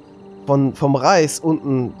vom Reis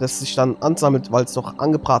unten, das sich dann ansammelt, weil es noch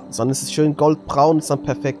angebraten ist. Und es ist schön goldbraun, ist dann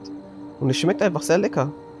perfekt. Und es schmeckt einfach sehr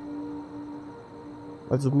lecker.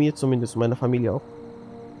 Also mir zumindest, meiner Familie auch.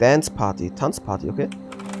 Dance Party, Tanzparty, okay?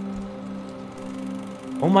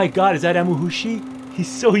 Oh my god, is that Amuhushi?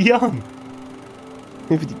 He's so young!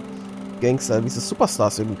 Wie die Gangster, wie so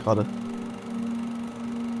Superstars irgendwie gerade.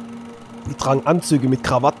 Die tragen Anzüge mit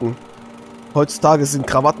Krawatten. Heutzutage sind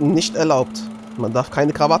Krawatten nicht erlaubt. Man darf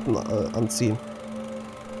keine Krawatten anziehen.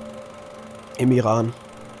 Im Iran.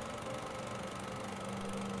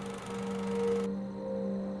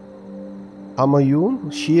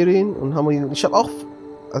 Hamayun, Shirin und Hamayun. Ich habe auch,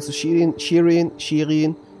 also Shirin,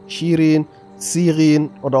 Sirin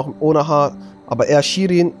oder auch ohne H. Aber eher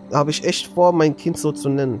Shirin habe ich echt vor, mein Kind so zu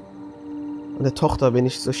nennen. Und der Tochter, wenn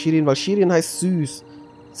ich so Shirin, weil Shirin heißt süß.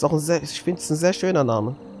 Ist auch ein sehr, ich finde es ein sehr schöner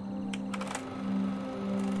Name.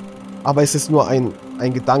 Aber es ist nur ein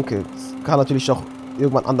Gedanke. Es kann natürlich auch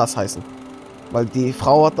irgendwann anders heißen. Weil die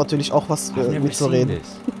Frau hat natürlich auch was mitzureden.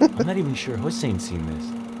 I'm not even sure Hussein's seen this.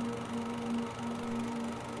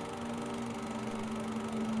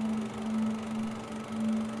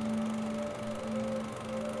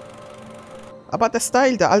 Aber der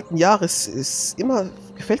Style der alten Jahres ist immer,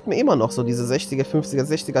 gefällt mir immer noch so, diese 60er, 50er,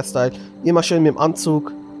 60er Style. Immer schön mit dem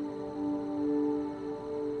Anzug.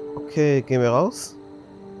 Okay, gehen wir raus.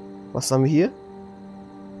 Was haben wir hier?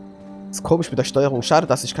 Ist komisch mit der Steuerung. Schade,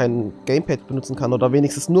 dass ich kein Gamepad benutzen kann oder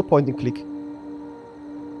wenigstens nur Point-and-Click.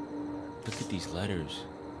 Look at these letters.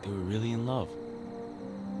 They were really in love.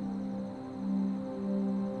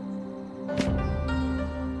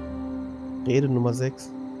 Rede Nummer 6.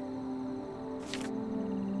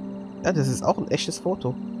 Ja, das ist auch ein echtes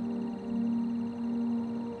Foto.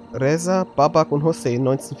 Reza, Babak und Hossein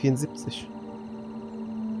 1974.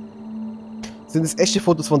 Sind es echte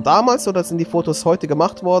Fotos von damals oder sind die Fotos heute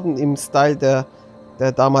gemacht worden im Style der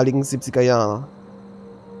damaligen 70er Jahre?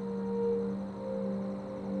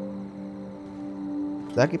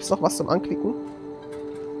 Da gibt es noch was zum Anklicken.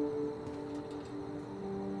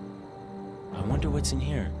 I wonder what's in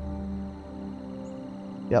here.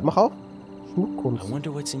 Ja, mach auf. Schmuckkunst. I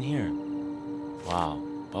wonder what's in here. Wow,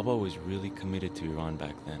 Baba was really committed to Iran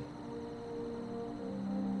back then.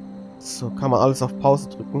 So, kann man alles auf Pause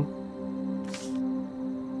drücken.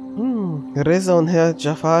 Reza und Herr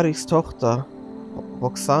Jafaris Tochter.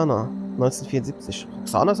 Roxana, 1974.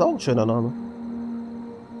 Roxana ist auch ein schöner Name.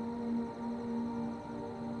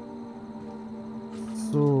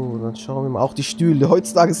 So, dann schauen wir mal. Auch die Stühle.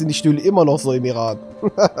 Heutzutage sind die Stühle immer noch so im Iran.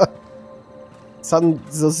 Es hat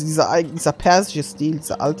so dieser persische Stil,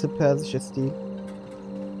 dieser alte persische Stil.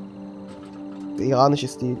 Der iranische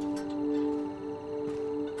Stil.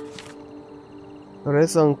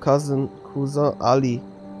 Reza und Cousin Ali,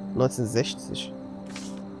 1960.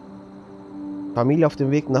 Familie auf dem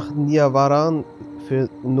Weg nach Niavaran für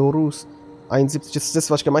Nowruz, 71. Das ist das,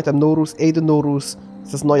 was ich gemeint habe. Nowruz, Eid Nowruz,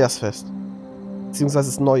 ist das Neujahrsfest. Beziehungsweise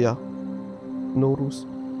das Neujahr. Nowruz.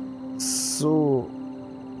 So.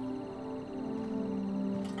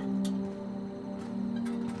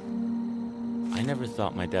 I never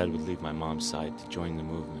thought my dad would leave my mom's side to join the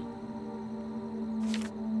movement.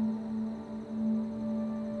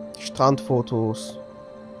 Strandfotos.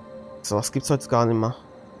 So was gibt's heute gar nicht mehr.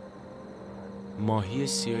 Mahir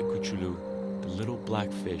Sir Kuchulu, the little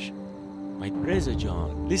black fish. My Reza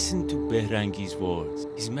John, listen to Behrangi's words.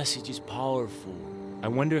 His message is powerful. I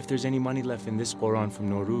wonder if there's any money left in this Quran from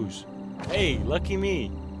Nowruz. Hey, lucky me.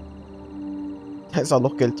 Da ist auch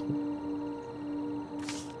noch Geld drin.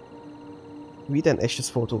 Wieder ein echtes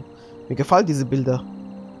Foto. Mir gefallen diese Bilder.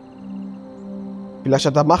 Vielleicht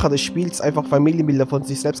hat der Macher des Spiels einfach Familienbilder von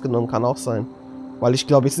sich selbst genommen, kann auch sein. Weil ich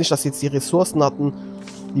glaube jetzt nicht, dass sie jetzt die Ressourcen hatten,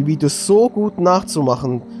 die Videos so gut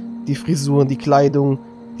nachzumachen. Die Frisuren, die Kleidung,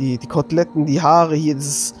 die Koteletten, die Haare hier,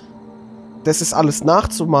 das ist alles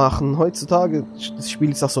nachzumachen. Heutzutage, das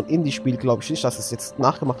Spiel ist auch so ein Indie-Spiel, glaube ich nicht, dass es jetzt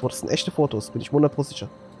nachgemacht wurde. Das sind echte Fotos, bin ich 100% sicher.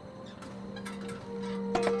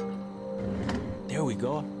 There we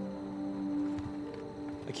go.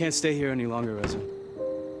 I can't stay here any longer, Reza.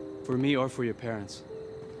 For me or for your parents.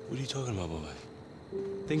 What are you talking about, Baba?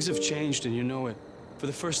 Things have changed and you know it. For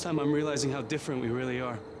the first time, I'm realizing how different we really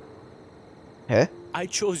are. Hä? I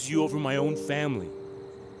chose you over my own family.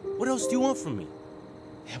 What else do you want from me?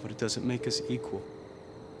 Yeah, but it doesn't make us equal.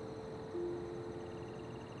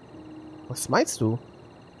 Was meinst du?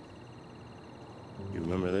 You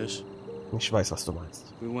remember this? Ich weiß, was du meinst.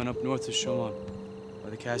 We went up north to Shoman, by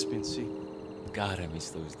the Caspian Sea. God, I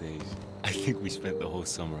miss those days. I think we spent the whole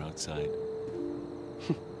summer outside.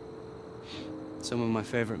 Some of my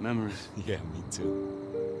favorite memories. Yeah, me too.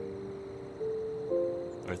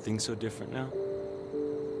 Are things so different now?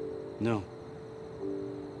 No.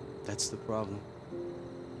 That's the problem.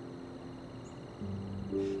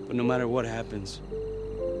 But no matter what happens,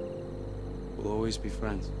 We'll always be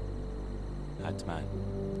friends. Atman.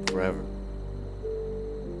 Forever.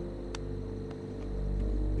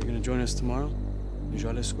 You gonna join us tomorrow? In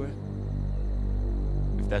Jahres Square?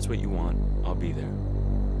 If that's what you want, I'll be there.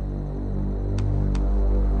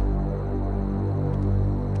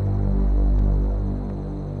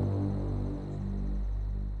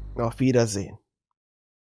 Auf Wiedersehen.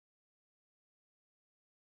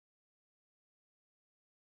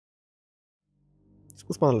 Das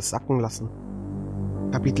muss man alles sacken lassen.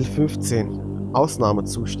 Kapitel 15.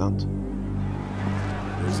 Ausnahmezustand.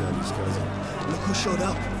 Where's Ali's cousin? Look who showed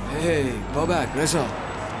up. Hey, Babak, Reza.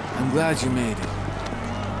 I'm glad you made it.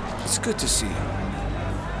 It's good to see you.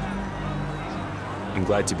 I'm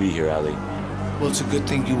glad to be here, Ali. Well, it's a good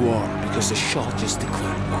thing you are, because the Shah just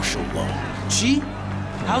declared martial law. Gee?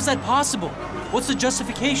 How's that possible? What's the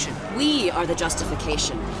justification? We are the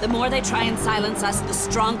justification. The more they try and silence us, the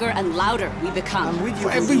stronger and louder we become. I'm with you.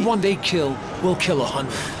 For everyone they kill, we'll kill 100.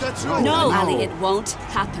 That's right. No, Ali, it won't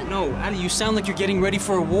happen. No, Ali, you sound like you're getting ready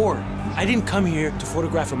for a war. I didn't come here to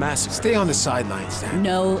photograph a massacre. Stay on the sidelines, then.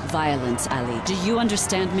 No violence, Ali. Do you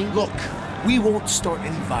understand me? Look, we won't start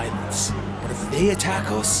any violence. But if they attack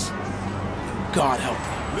us, God help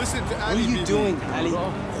them. Listen to What Ali. are you doing, Ali?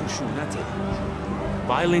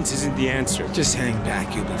 Violence isn't the answer. Just hang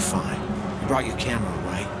back, you'll be fine. You brought your camera,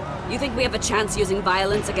 right? You think we have a chance using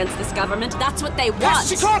violence against this government? That's what they want.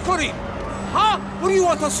 That's Chikarkuri! Huh? What do you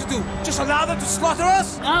want us to do? Just allow them to slaughter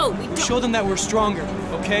us? No, we don't. Show them that we're stronger,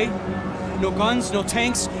 okay? No guns, no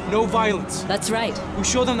tanks, no violence. That's right. We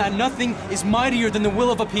show them that nothing is mightier than the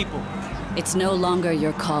will of a people. It's no longer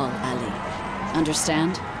your call, Ali.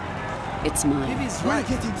 Understand? It's mine. He's right.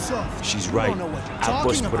 Getting soft. She's right.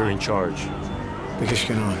 Outpost put her in charge.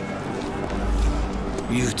 Begishkanon.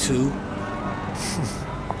 You too?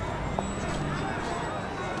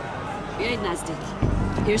 Very Nazdik.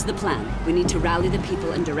 Here's the plan. We need to rally the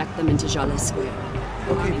people and direct them into Jahres Square.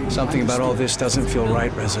 Something about all this doesn't feel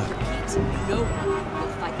right, Reza. No one will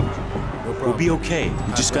fight. We'll be okay.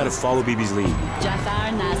 We just gotta follow Bibi's lead.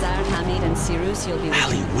 Jafar, Nazar, Hamid, and Sirus, you'll be with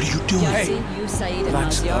Ali, me. what are you doing? Yasin, you, Saeed, and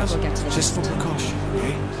Relax, Maziar guys. will get to the Just for rest. precaution,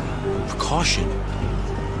 okay? Precaution?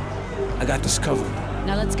 I got this covered.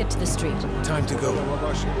 Now let's get to the street. Time to go.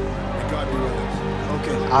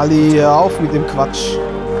 Okay. Ali, hör auf mit dem Quatsch.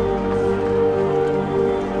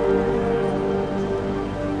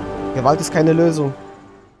 Gewalt ist keine Lösung.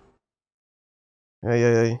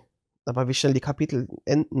 Ja. Aber wie schnell die Kapitel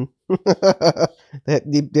enden.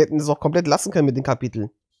 die hätten es auch komplett lassen können mit den Kapiteln.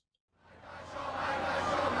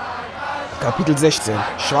 Kapitel 16.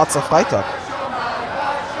 Schwarzer Freitag.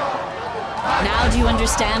 Now do you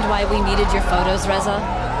understand why we needed your photos, Reza?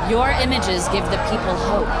 Your images give the people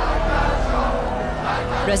hope.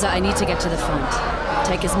 Reza, I need to get to the front.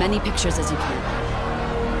 Take as many pictures as you can.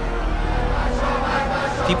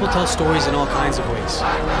 People tell stories in all kinds of ways.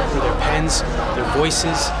 Through their pens, their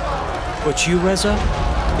voices. But you, Reza,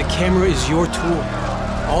 the camera is your tool.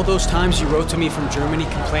 All those times you wrote to me from Germany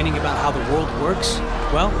complaining about how the world works,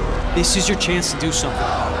 well, this is your chance to do something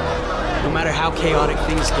about it. No matter how chaotic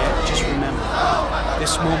things get, just remember,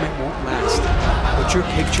 this moment won't last, but your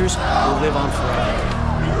pictures will live on forever.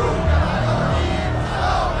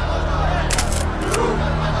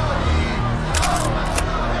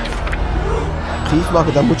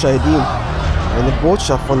 Briefmarke der Mujahedin. Eine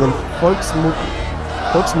Botschaft von den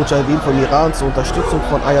Volksmujahedin von Iran zur Unterstützung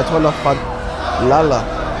von Ayatollah Fadlallah,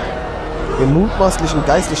 dem mutmaßlichen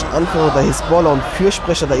geistlichen Anführer der Hisbollah und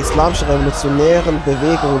Fürsprecher der islamischen revolutionären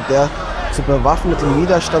Bewegung und der zu bewaffneten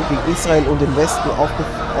Widerstand gegen Israel und den Westen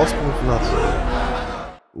ausgerufen hat.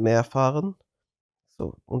 Mehr erfahren.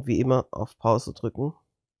 So, und wie immer auf Pause drücken.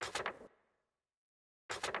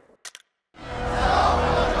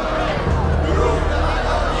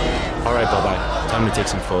 Alright, Babak. Time to take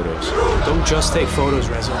some photos. Don't just take photos,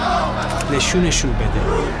 Reza.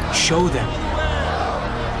 Show them.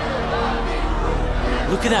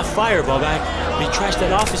 Look at that fire, Babak. They trashed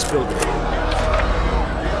that office building.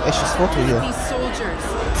 Echtes Foto hier.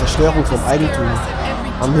 Zerstörung vom Eigentum.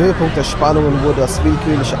 Am Höhepunkt der Spannungen wurde das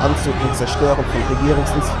willkürliche Anzünden und Zerstören von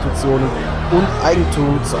Regierungsinstitutionen und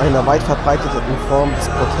Eigentum zu einer weit verbreiteten Form des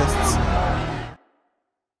Protests.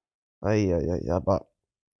 Ja, aber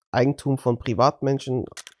Eigentum von Privatmenschen,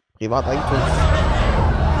 Privateigentum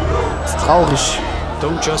ist traurig.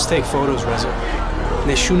 Don't just take photos, Reza.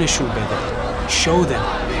 Show them.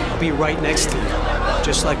 I'll be right next to you,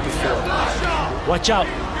 just like before. Watch out!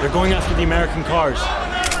 They're going after the American cars.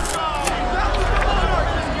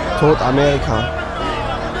 Tod Amerika.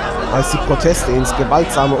 Als die Proteste ins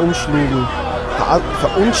Gewaltsame umschlugen,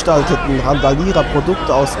 verunstalteten Randalierer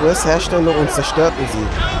Produkte aus US-Herstellung und zerstörten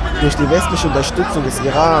sie. Durch die westliche Unterstützung des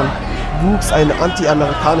Iran wuchs eine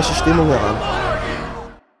anti-amerikanische Stimmung heran.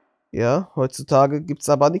 Ja, heutzutage gibt es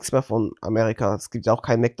aber nichts mehr von Amerika. Es gibt ja auch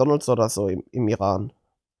kein McDonald's oder so im Iran.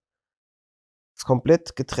 Ist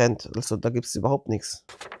komplett getrennt, also da gibt es überhaupt nichts.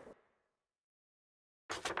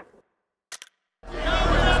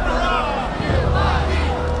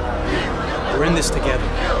 We're in this together.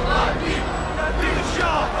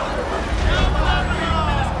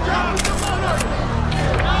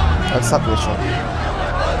 Das hatten wir schon.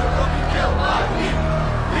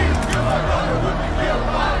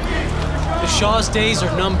 The Shah's days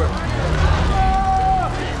are numbered.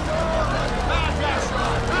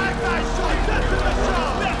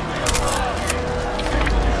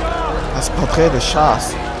 Das Porträt des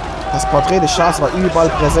Schahs. Das Porträt des Schahs war überall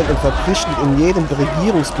präsent und verpflichtend in jedem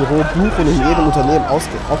Regierungsbüro, Buch und in jedem Unternehmen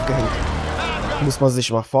aufgehängt. Muss man sich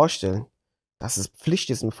mal vorstellen, dass es Pflicht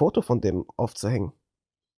ist, ein Foto von dem aufzuhängen.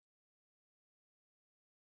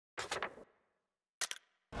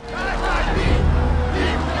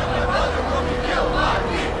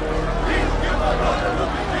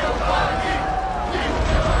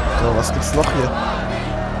 So, was gibt's noch hier?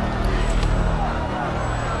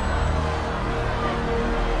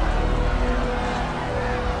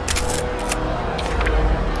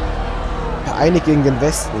 Vereinigt gegen den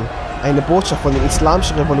Westen. Eine Botschaft von den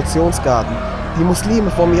islamischen Revolutionsgarden. Die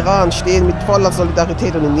Muslime vom Iran stehen mit voller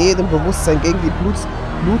Solidarität und in jedem Bewusstsein gegen die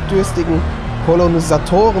blutdürstigen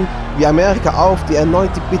Kolonisatoren wie Amerika auf, die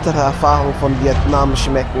erneut die bittere Erfahrung von Vietnam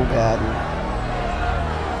schmecken werden.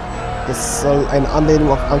 Das soll eine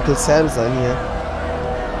Anlehnung auf Uncle Sam sein hier.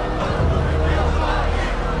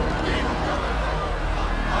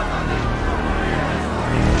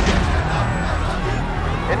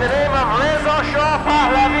 In the name of Reza Shah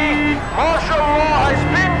Pahlavi, martial law has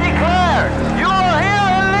been declared. You are here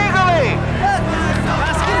illegally.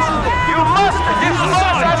 You must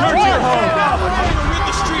disperse at once.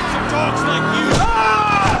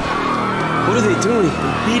 What are they doing?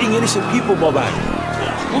 They're beating innocent people, Babak.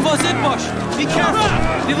 Be careful!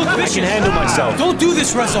 They look vicious! I can handle myself. Don't do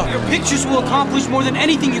this, Reza! Your pictures will accomplish more than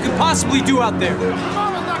anything you could possibly do out there!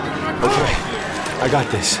 Okay, I got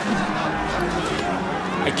this.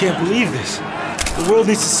 I can't believe this. The world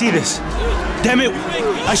needs to see this. Damn it!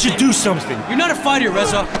 I should do something. You're not a fighter,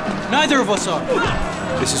 Reza. Neither of us are.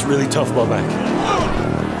 This is really tough, Babak.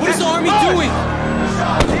 What is the army doing?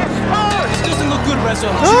 This doesn't look good, Reza.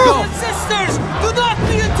 We should go. Sisters, do not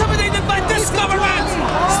be intimidated by this government.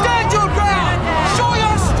 Stand your ground. Show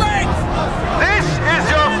your strength. This is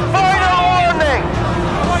your final warning.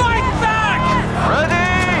 Fight back.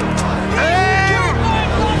 Ready? Aim.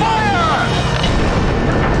 Fire.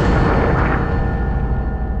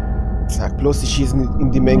 Sag bloß, die schießen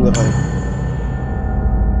in die Menge rein.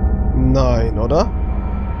 Nein, oder?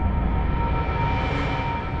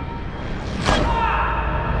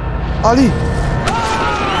 Ali!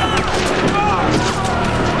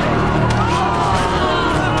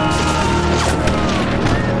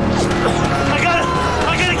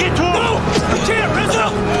 I gotta get to him. No, you can't, Reza.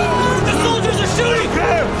 The soldiers are shooting.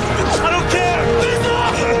 I don't care.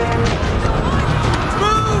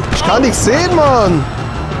 Ich kann nichts sehen, Mann!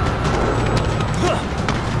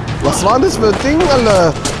 Was war das für ein Ding,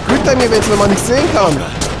 Alter? Quit mir, wenn man nicht sehen kann.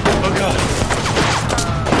 Oh Gott.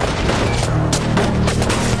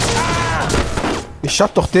 Ich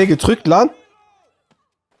hab doch den gedrückt, Lan.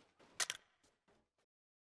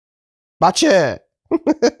 Batsche!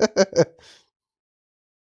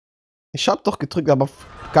 Ich hab doch gedrückt, aber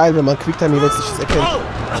geil, wenn man Quicktime jetzt nicht erkennt.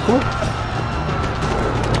 Cool.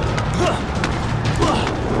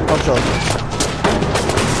 Komm schon.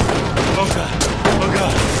 Oh Gott. Oh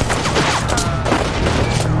Gott.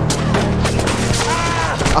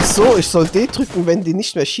 Ach so, ich soll D drücken, wenn die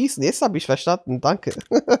nicht mehr schießen. Jetzt habe ich verstanden, danke.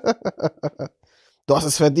 Du hast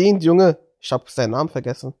es verdient, Junge. Ich habe seinen Namen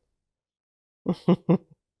vergessen. Oh,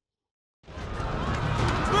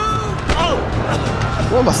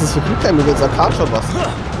 was ist das für Quicktime? Jetzt erkannt schon was.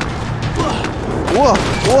 Oh,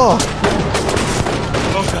 oh.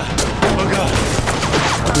 Oh Gott. Oh Gott.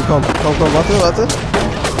 Okay, komm, warte.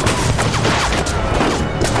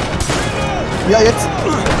 Ja, jetzt.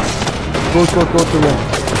 Gut, Junge.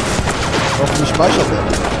 Hoffentlich speichert er.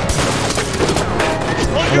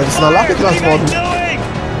 Oder ist nach Lache gelassen worden.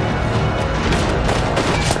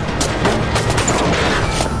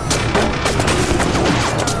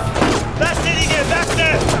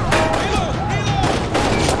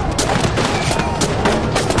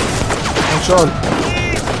 Und schon.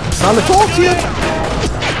 Ist alle tot hier?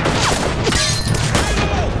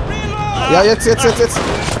 Ja, jetzt.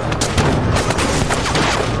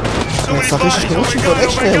 Jetzt doch richtig gerutscht und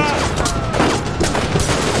echt schnell.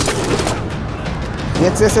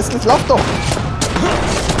 Jetzt, lauf doch!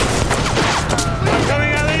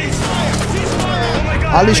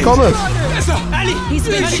 Ali, ich komme! Ali, he's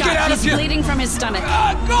been shot. He's bleeding from his stomach.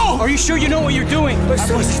 Go! Are you sure you know what you're doing? Our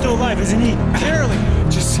boss is still alive, isn't he? Barely.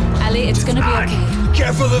 Just... Ali, it's gonna be okay.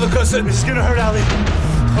 Careful, little cousin. This is gonna hurt, Ali.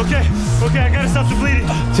 Okay, I gotta stop the bleeding.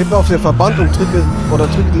 Tippe auf den Verband und drücke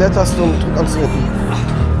die Leertaste und drück am zweiten.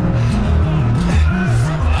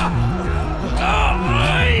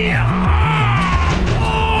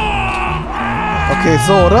 Okay,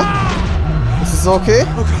 so, oder? Ist es so okay?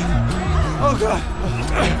 Oh God.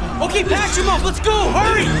 Okay, patch him up. Let's go.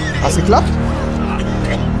 Hurry. Hat's geklappt?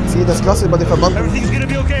 Ziehe das Glas über den Verband. Everything's gonna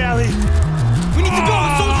be okay, Ali. We need to go.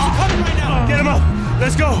 The soldiers are coming right now. Get him up.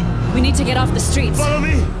 Let's go. We need to get off the streets. Follow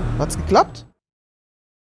me. Hat's geklappt?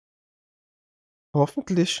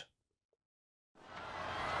 Hoffentlich.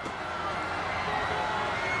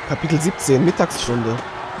 Kapitel 17, Mittagsstunde.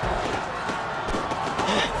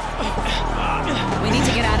 We need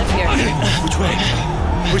to get out of here. Which way?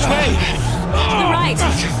 Which way? To the right.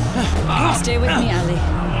 Stay with me, Ali.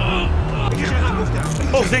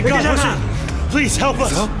 Oh, thank God. Please help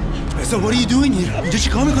us. So what are you doing here? Did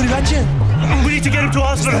you come and go? We need to get him to a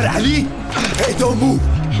hospital. Ali? Hey, don't move.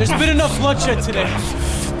 There's been enough bloodshed today.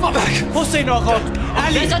 Hossein Agha.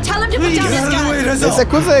 Ali. Reza, tell him to put down his gun. It's a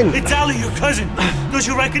cousin. It's Ali, your cousin. Don't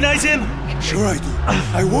you recognize him? Sure I do.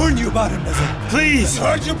 I warned you about him, Reza. Please.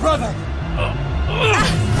 Hurt your brother.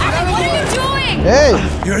 Ali, what are you doing? Hey!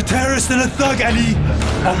 You're a terrorist and a thug, Ali.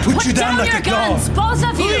 I'll put you down like a dog. Put down your guns, both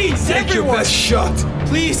of you. Please, Take your best shot.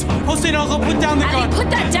 Please, Hossein Agha, put down the gun. Ali, put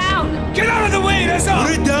that down. Get out of the way, Reza.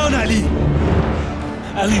 Put it down, Ali.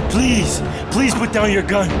 Ali, please. Please put down your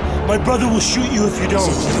gun. My brother will shoot you if you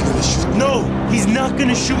don't. No, he's not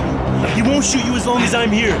gonna shoot you. He won't shoot you as long as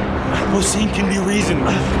I'm here. Hossein can be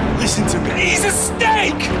reasonable. Listen to me. He's a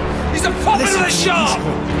snake. He's a puppet of the Shah.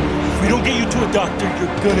 If we don't get you to a doctor,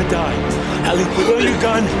 you're gonna die. Ali, put down your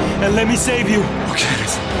gun and let me save you. Okay.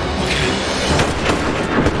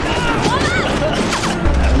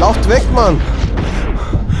 Lauft weg, Mann!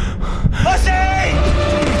 Hossein!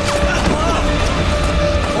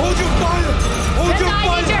 Hold your fire! Hold your I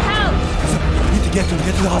fire! need your help. You need to get to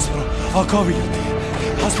the hospital. I'll cover you.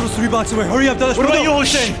 Hospital's 3 blocks away. Hurry up, Dadash. What about you,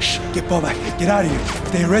 Hossein? Get Babak. Get out of here.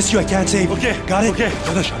 If they arrest you, I can't save you. Okay. Got it? Okay.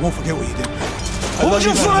 Dadash, I won't forget what you did. Hold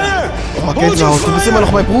your fire! Oh, Gänsehaut, du bist immer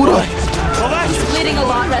noch mein Bruder! He's bleeding a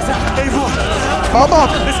lot, Reza. Hey, look! Baba!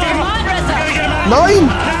 Come on, Reza. Nein!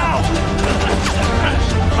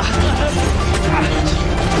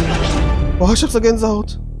 Oh, ich hab so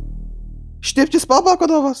Gänsehaut. Stirbt jetzt Babak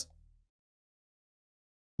oder was?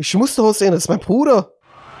 Ich musste aussehen, das ist mein Bruder.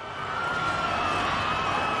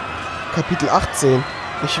 Kapitel 18.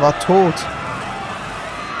 Ich war tot.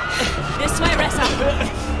 This way, Reza.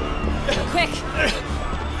 Quick.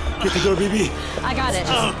 Get the door, baby. I got it.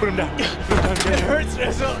 Put him down. It hurts,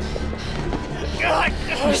 Reza. God.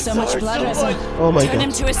 There's so much blood, Reza. Oh my Turn God.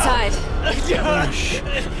 him to his side.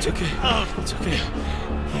 It's okay. It's okay.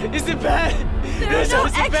 Is it bad? There are no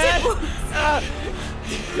exit wounds.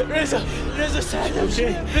 Reza, stand up.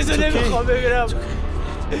 Okay. Reza, It's never okay. come back up.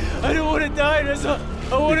 I don't want to die, Reza.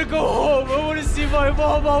 I want to go home. I want to see my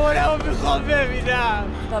mom. I want to have a come baby now.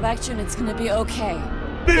 Babakchun, it's gonna be okay.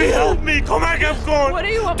 Baby, help me! Come back, I'm gone! What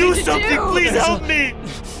do you want me Do to something, do? please help me!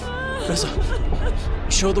 Reza,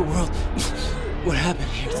 show the world what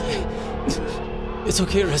happened here today. It's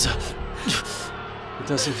okay, Reza. It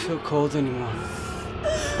doesn't feel cold anymore.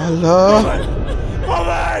 Allah!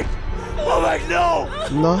 Babak! Babak, no!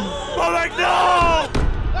 Nein. Babak, no!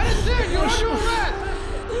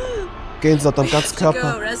 Gänsehaut am ganzen Go,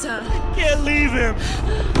 Körper. Reza. Can't leave him!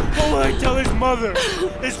 Babak, tell his mother,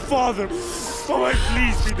 his father. Babak,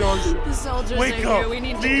 please, be done. The soldiers Wake are up, here. We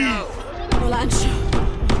need please. to go. Rolancho.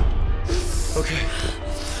 Okay.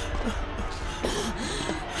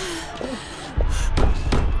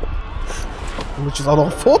 Willst du jetzt auch noch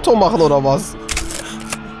ein Foto machen oder was?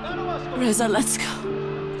 Reza, let's go.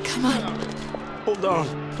 Come on. Hold on.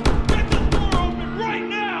 Get the door open right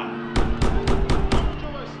now!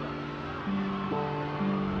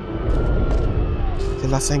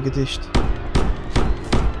 Lass ein Gedicht.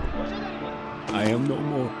 I am no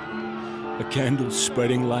more a candle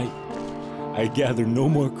spreading light. I gather no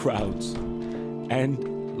more crowds.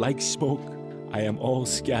 And like smoke, I am all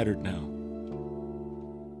scattered now.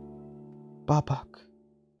 Babak.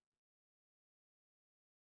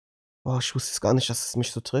 Oh, ich wusste es gar nicht, dass es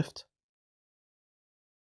mich so trifft.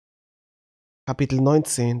 Kapitel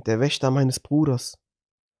 19. Der Wächter meines Bruders.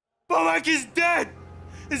 Babak is dead!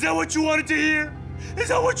 Is that what you wanted to hear? Is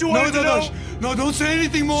that what you wanted to know? No, don't say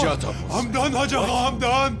anything more. Shut up. I'm done, Haji Agha, I'm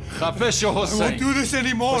done. Khafesh I Hussein. won't do this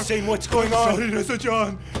anymore. Hussein, what's going on? Sorry, Reza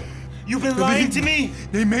John. You've been lying to me?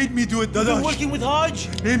 They made me do it, Dadash. You've been working with Hajj?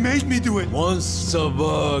 They made me do it. Once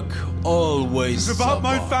Sabak, always It's about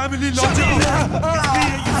my Sabak. family, Shut Lord.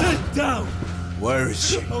 Sit down. Where is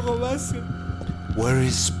she? Where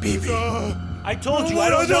is Bibi? I told you, I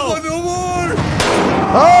don't know. No more!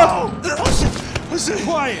 Listen,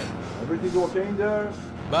 quiet. Everything okay in there?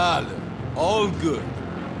 Bale, all good.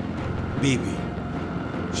 Bibi,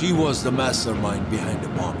 she was the mastermind behind the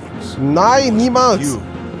bombings. Nein, niemals. You,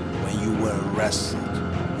 when you were arrested,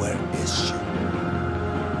 where is she?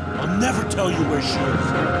 I'll never tell you where she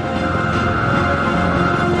is.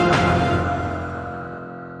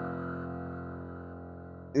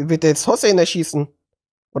 Wird er jetzt Hossein erschießen?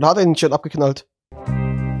 Oder hat er ihn schon abgeknallt?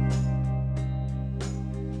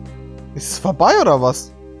 Ist es vorbei oder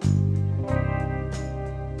was?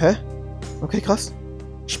 Hä? Okay, krass.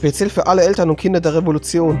 Speziell für alle Eltern und Kinder der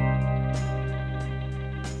Revolution.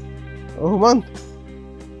 Oh Mann.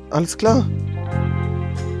 Alles klar.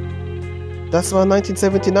 Das war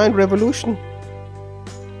 1979 Revolution.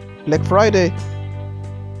 Black Friday.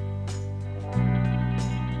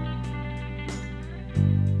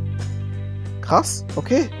 Krass,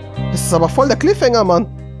 okay. Das ist aber voll der Cliffhanger, Mann.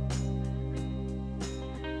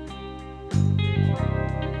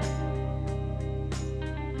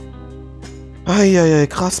 Eieiei,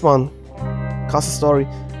 krass, Mann. Krasse Story.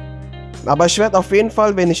 Aber ich werde auf jeden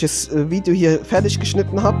Fall, wenn ich das Video hier fertig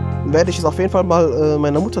geschnitten habe, werde ich es auf jeden Fall mal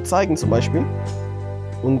meiner Mutter zeigen zum Beispiel.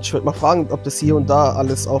 Und ich werde mal fragen, ob das hier und da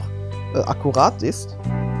alles auch akkurat ist.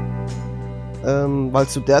 Weil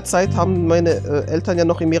zu der Zeit haben meine Eltern ja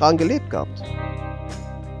noch im Iran gelebt gehabt.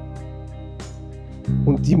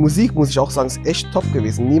 Und die Musik, muss ich auch sagen, ist echt top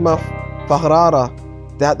gewesen. Nima Fahrara,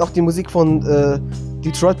 der hat auch die Musik von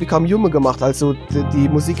Detroit Become Human gemacht, also die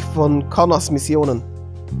Musik von Connors Missionen.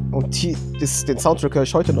 Und den Soundtrack höre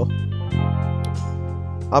ich heute noch.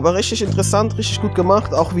 Aber richtig interessant, richtig gut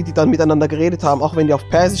gemacht, auch wie die dann miteinander geredet haben, auch wenn die auf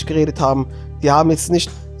Persisch geredet haben. Die haben jetzt nicht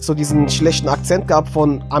so diesen schlechten Akzent gehabt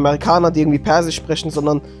von Amerikanern, die irgendwie Persisch sprechen,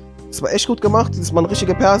 sondern es war echt gut gemacht. Das waren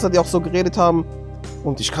richtige Perser, die auch so geredet haben.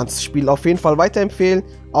 Und ich kann das Spiel auf jeden Fall weiterempfehlen,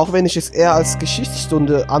 auch wenn ich es eher als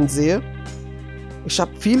Geschichtsstunde ansehe. Ich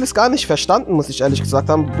habe vieles gar nicht verstanden, muss ich ehrlich gesagt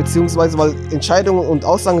haben, beziehungsweise weil Entscheidungen und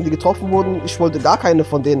Aussagen, die getroffen wurden, ich wollte gar keine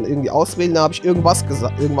von denen irgendwie auswählen, da habe ich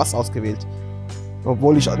irgendwas ausgewählt.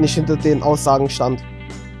 Obwohl ich nicht hinter den Aussagen stand.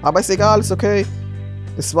 Aber ist egal, ist okay.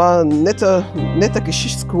 Es war ein netter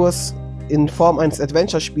Geschichtskurs in Form eines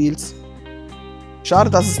Adventure-Spiels.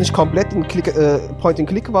 Schade, dass es nicht komplett ein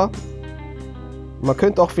Point-and-Click war. Man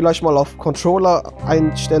könnte auch vielleicht mal auf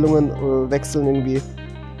Controller-Einstellungen wechseln irgendwie.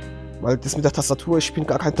 Weil das mit der Tastatur, ich bin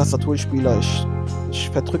gar kein Tastaturspieler. Ich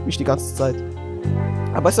verdrück mich die ganze Zeit.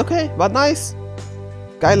 Aber ist okay, war nice.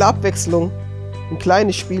 Geile Abwechslung. Ein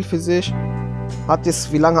kleines Spiel für sich.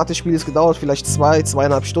 Wie lange hat das Spiel jetzt gedauert? Vielleicht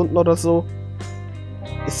 2,5 Stunden oder so.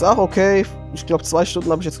 Ist auch okay. Ich glaube 2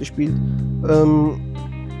 Stunden habe ich jetzt gespielt.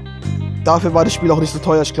 Dafür war das Spiel auch nicht so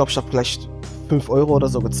teuer. Ich glaube, ich habe vielleicht 5 Euro oder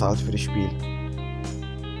so gezahlt für das Spiel.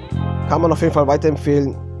 Kann man auf jeden Fall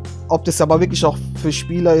weiterempfehlen. Ob das aber wirklich auch für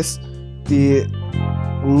Spieler ist, die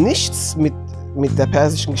nichts mit der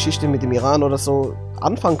persischen Geschichte, mit dem Iran oder so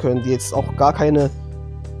anfangen können, die jetzt auch gar keine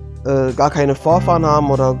Vorfahren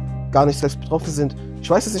haben oder gar nicht selbst betroffen sind. Ich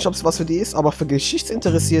weiß jetzt nicht, ob es was für die ist, aber für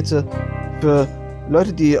Geschichtsinteressierte, für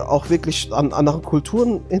Leute, die auch wirklich an anderen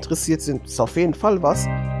Kulturen interessiert sind, ist auf jeden Fall was.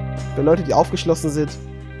 Für Leute, die aufgeschlossen sind,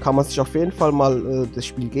 kann man sich auf jeden Fall mal das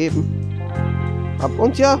Spiel geben.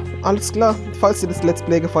 Und ja, alles klar. Falls dir das Let's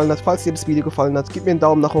Play gefallen hat, falls dir das Video gefallen hat, gib mir einen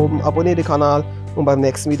Daumen nach oben, abonniere den Kanal und beim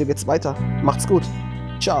nächsten Video geht's weiter. Macht's gut.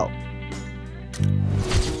 Ciao.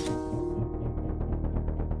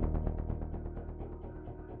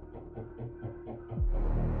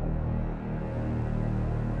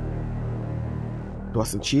 Du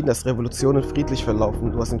hast entschieden, dass Revolutionen friedlich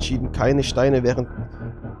verlaufen. Du hast entschieden, keine Steine während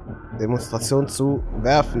Demonstrationen zu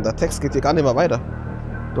werfen. Der Text geht hier gar nicht mehr weiter.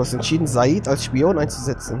 Du hast entschieden, Said als Spion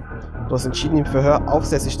einzusetzen. Du hast entschieden, im Verhör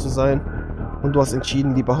aufsässig zu sein. Und du hast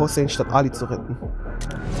entschieden, lieber Hossein statt Ali zu retten.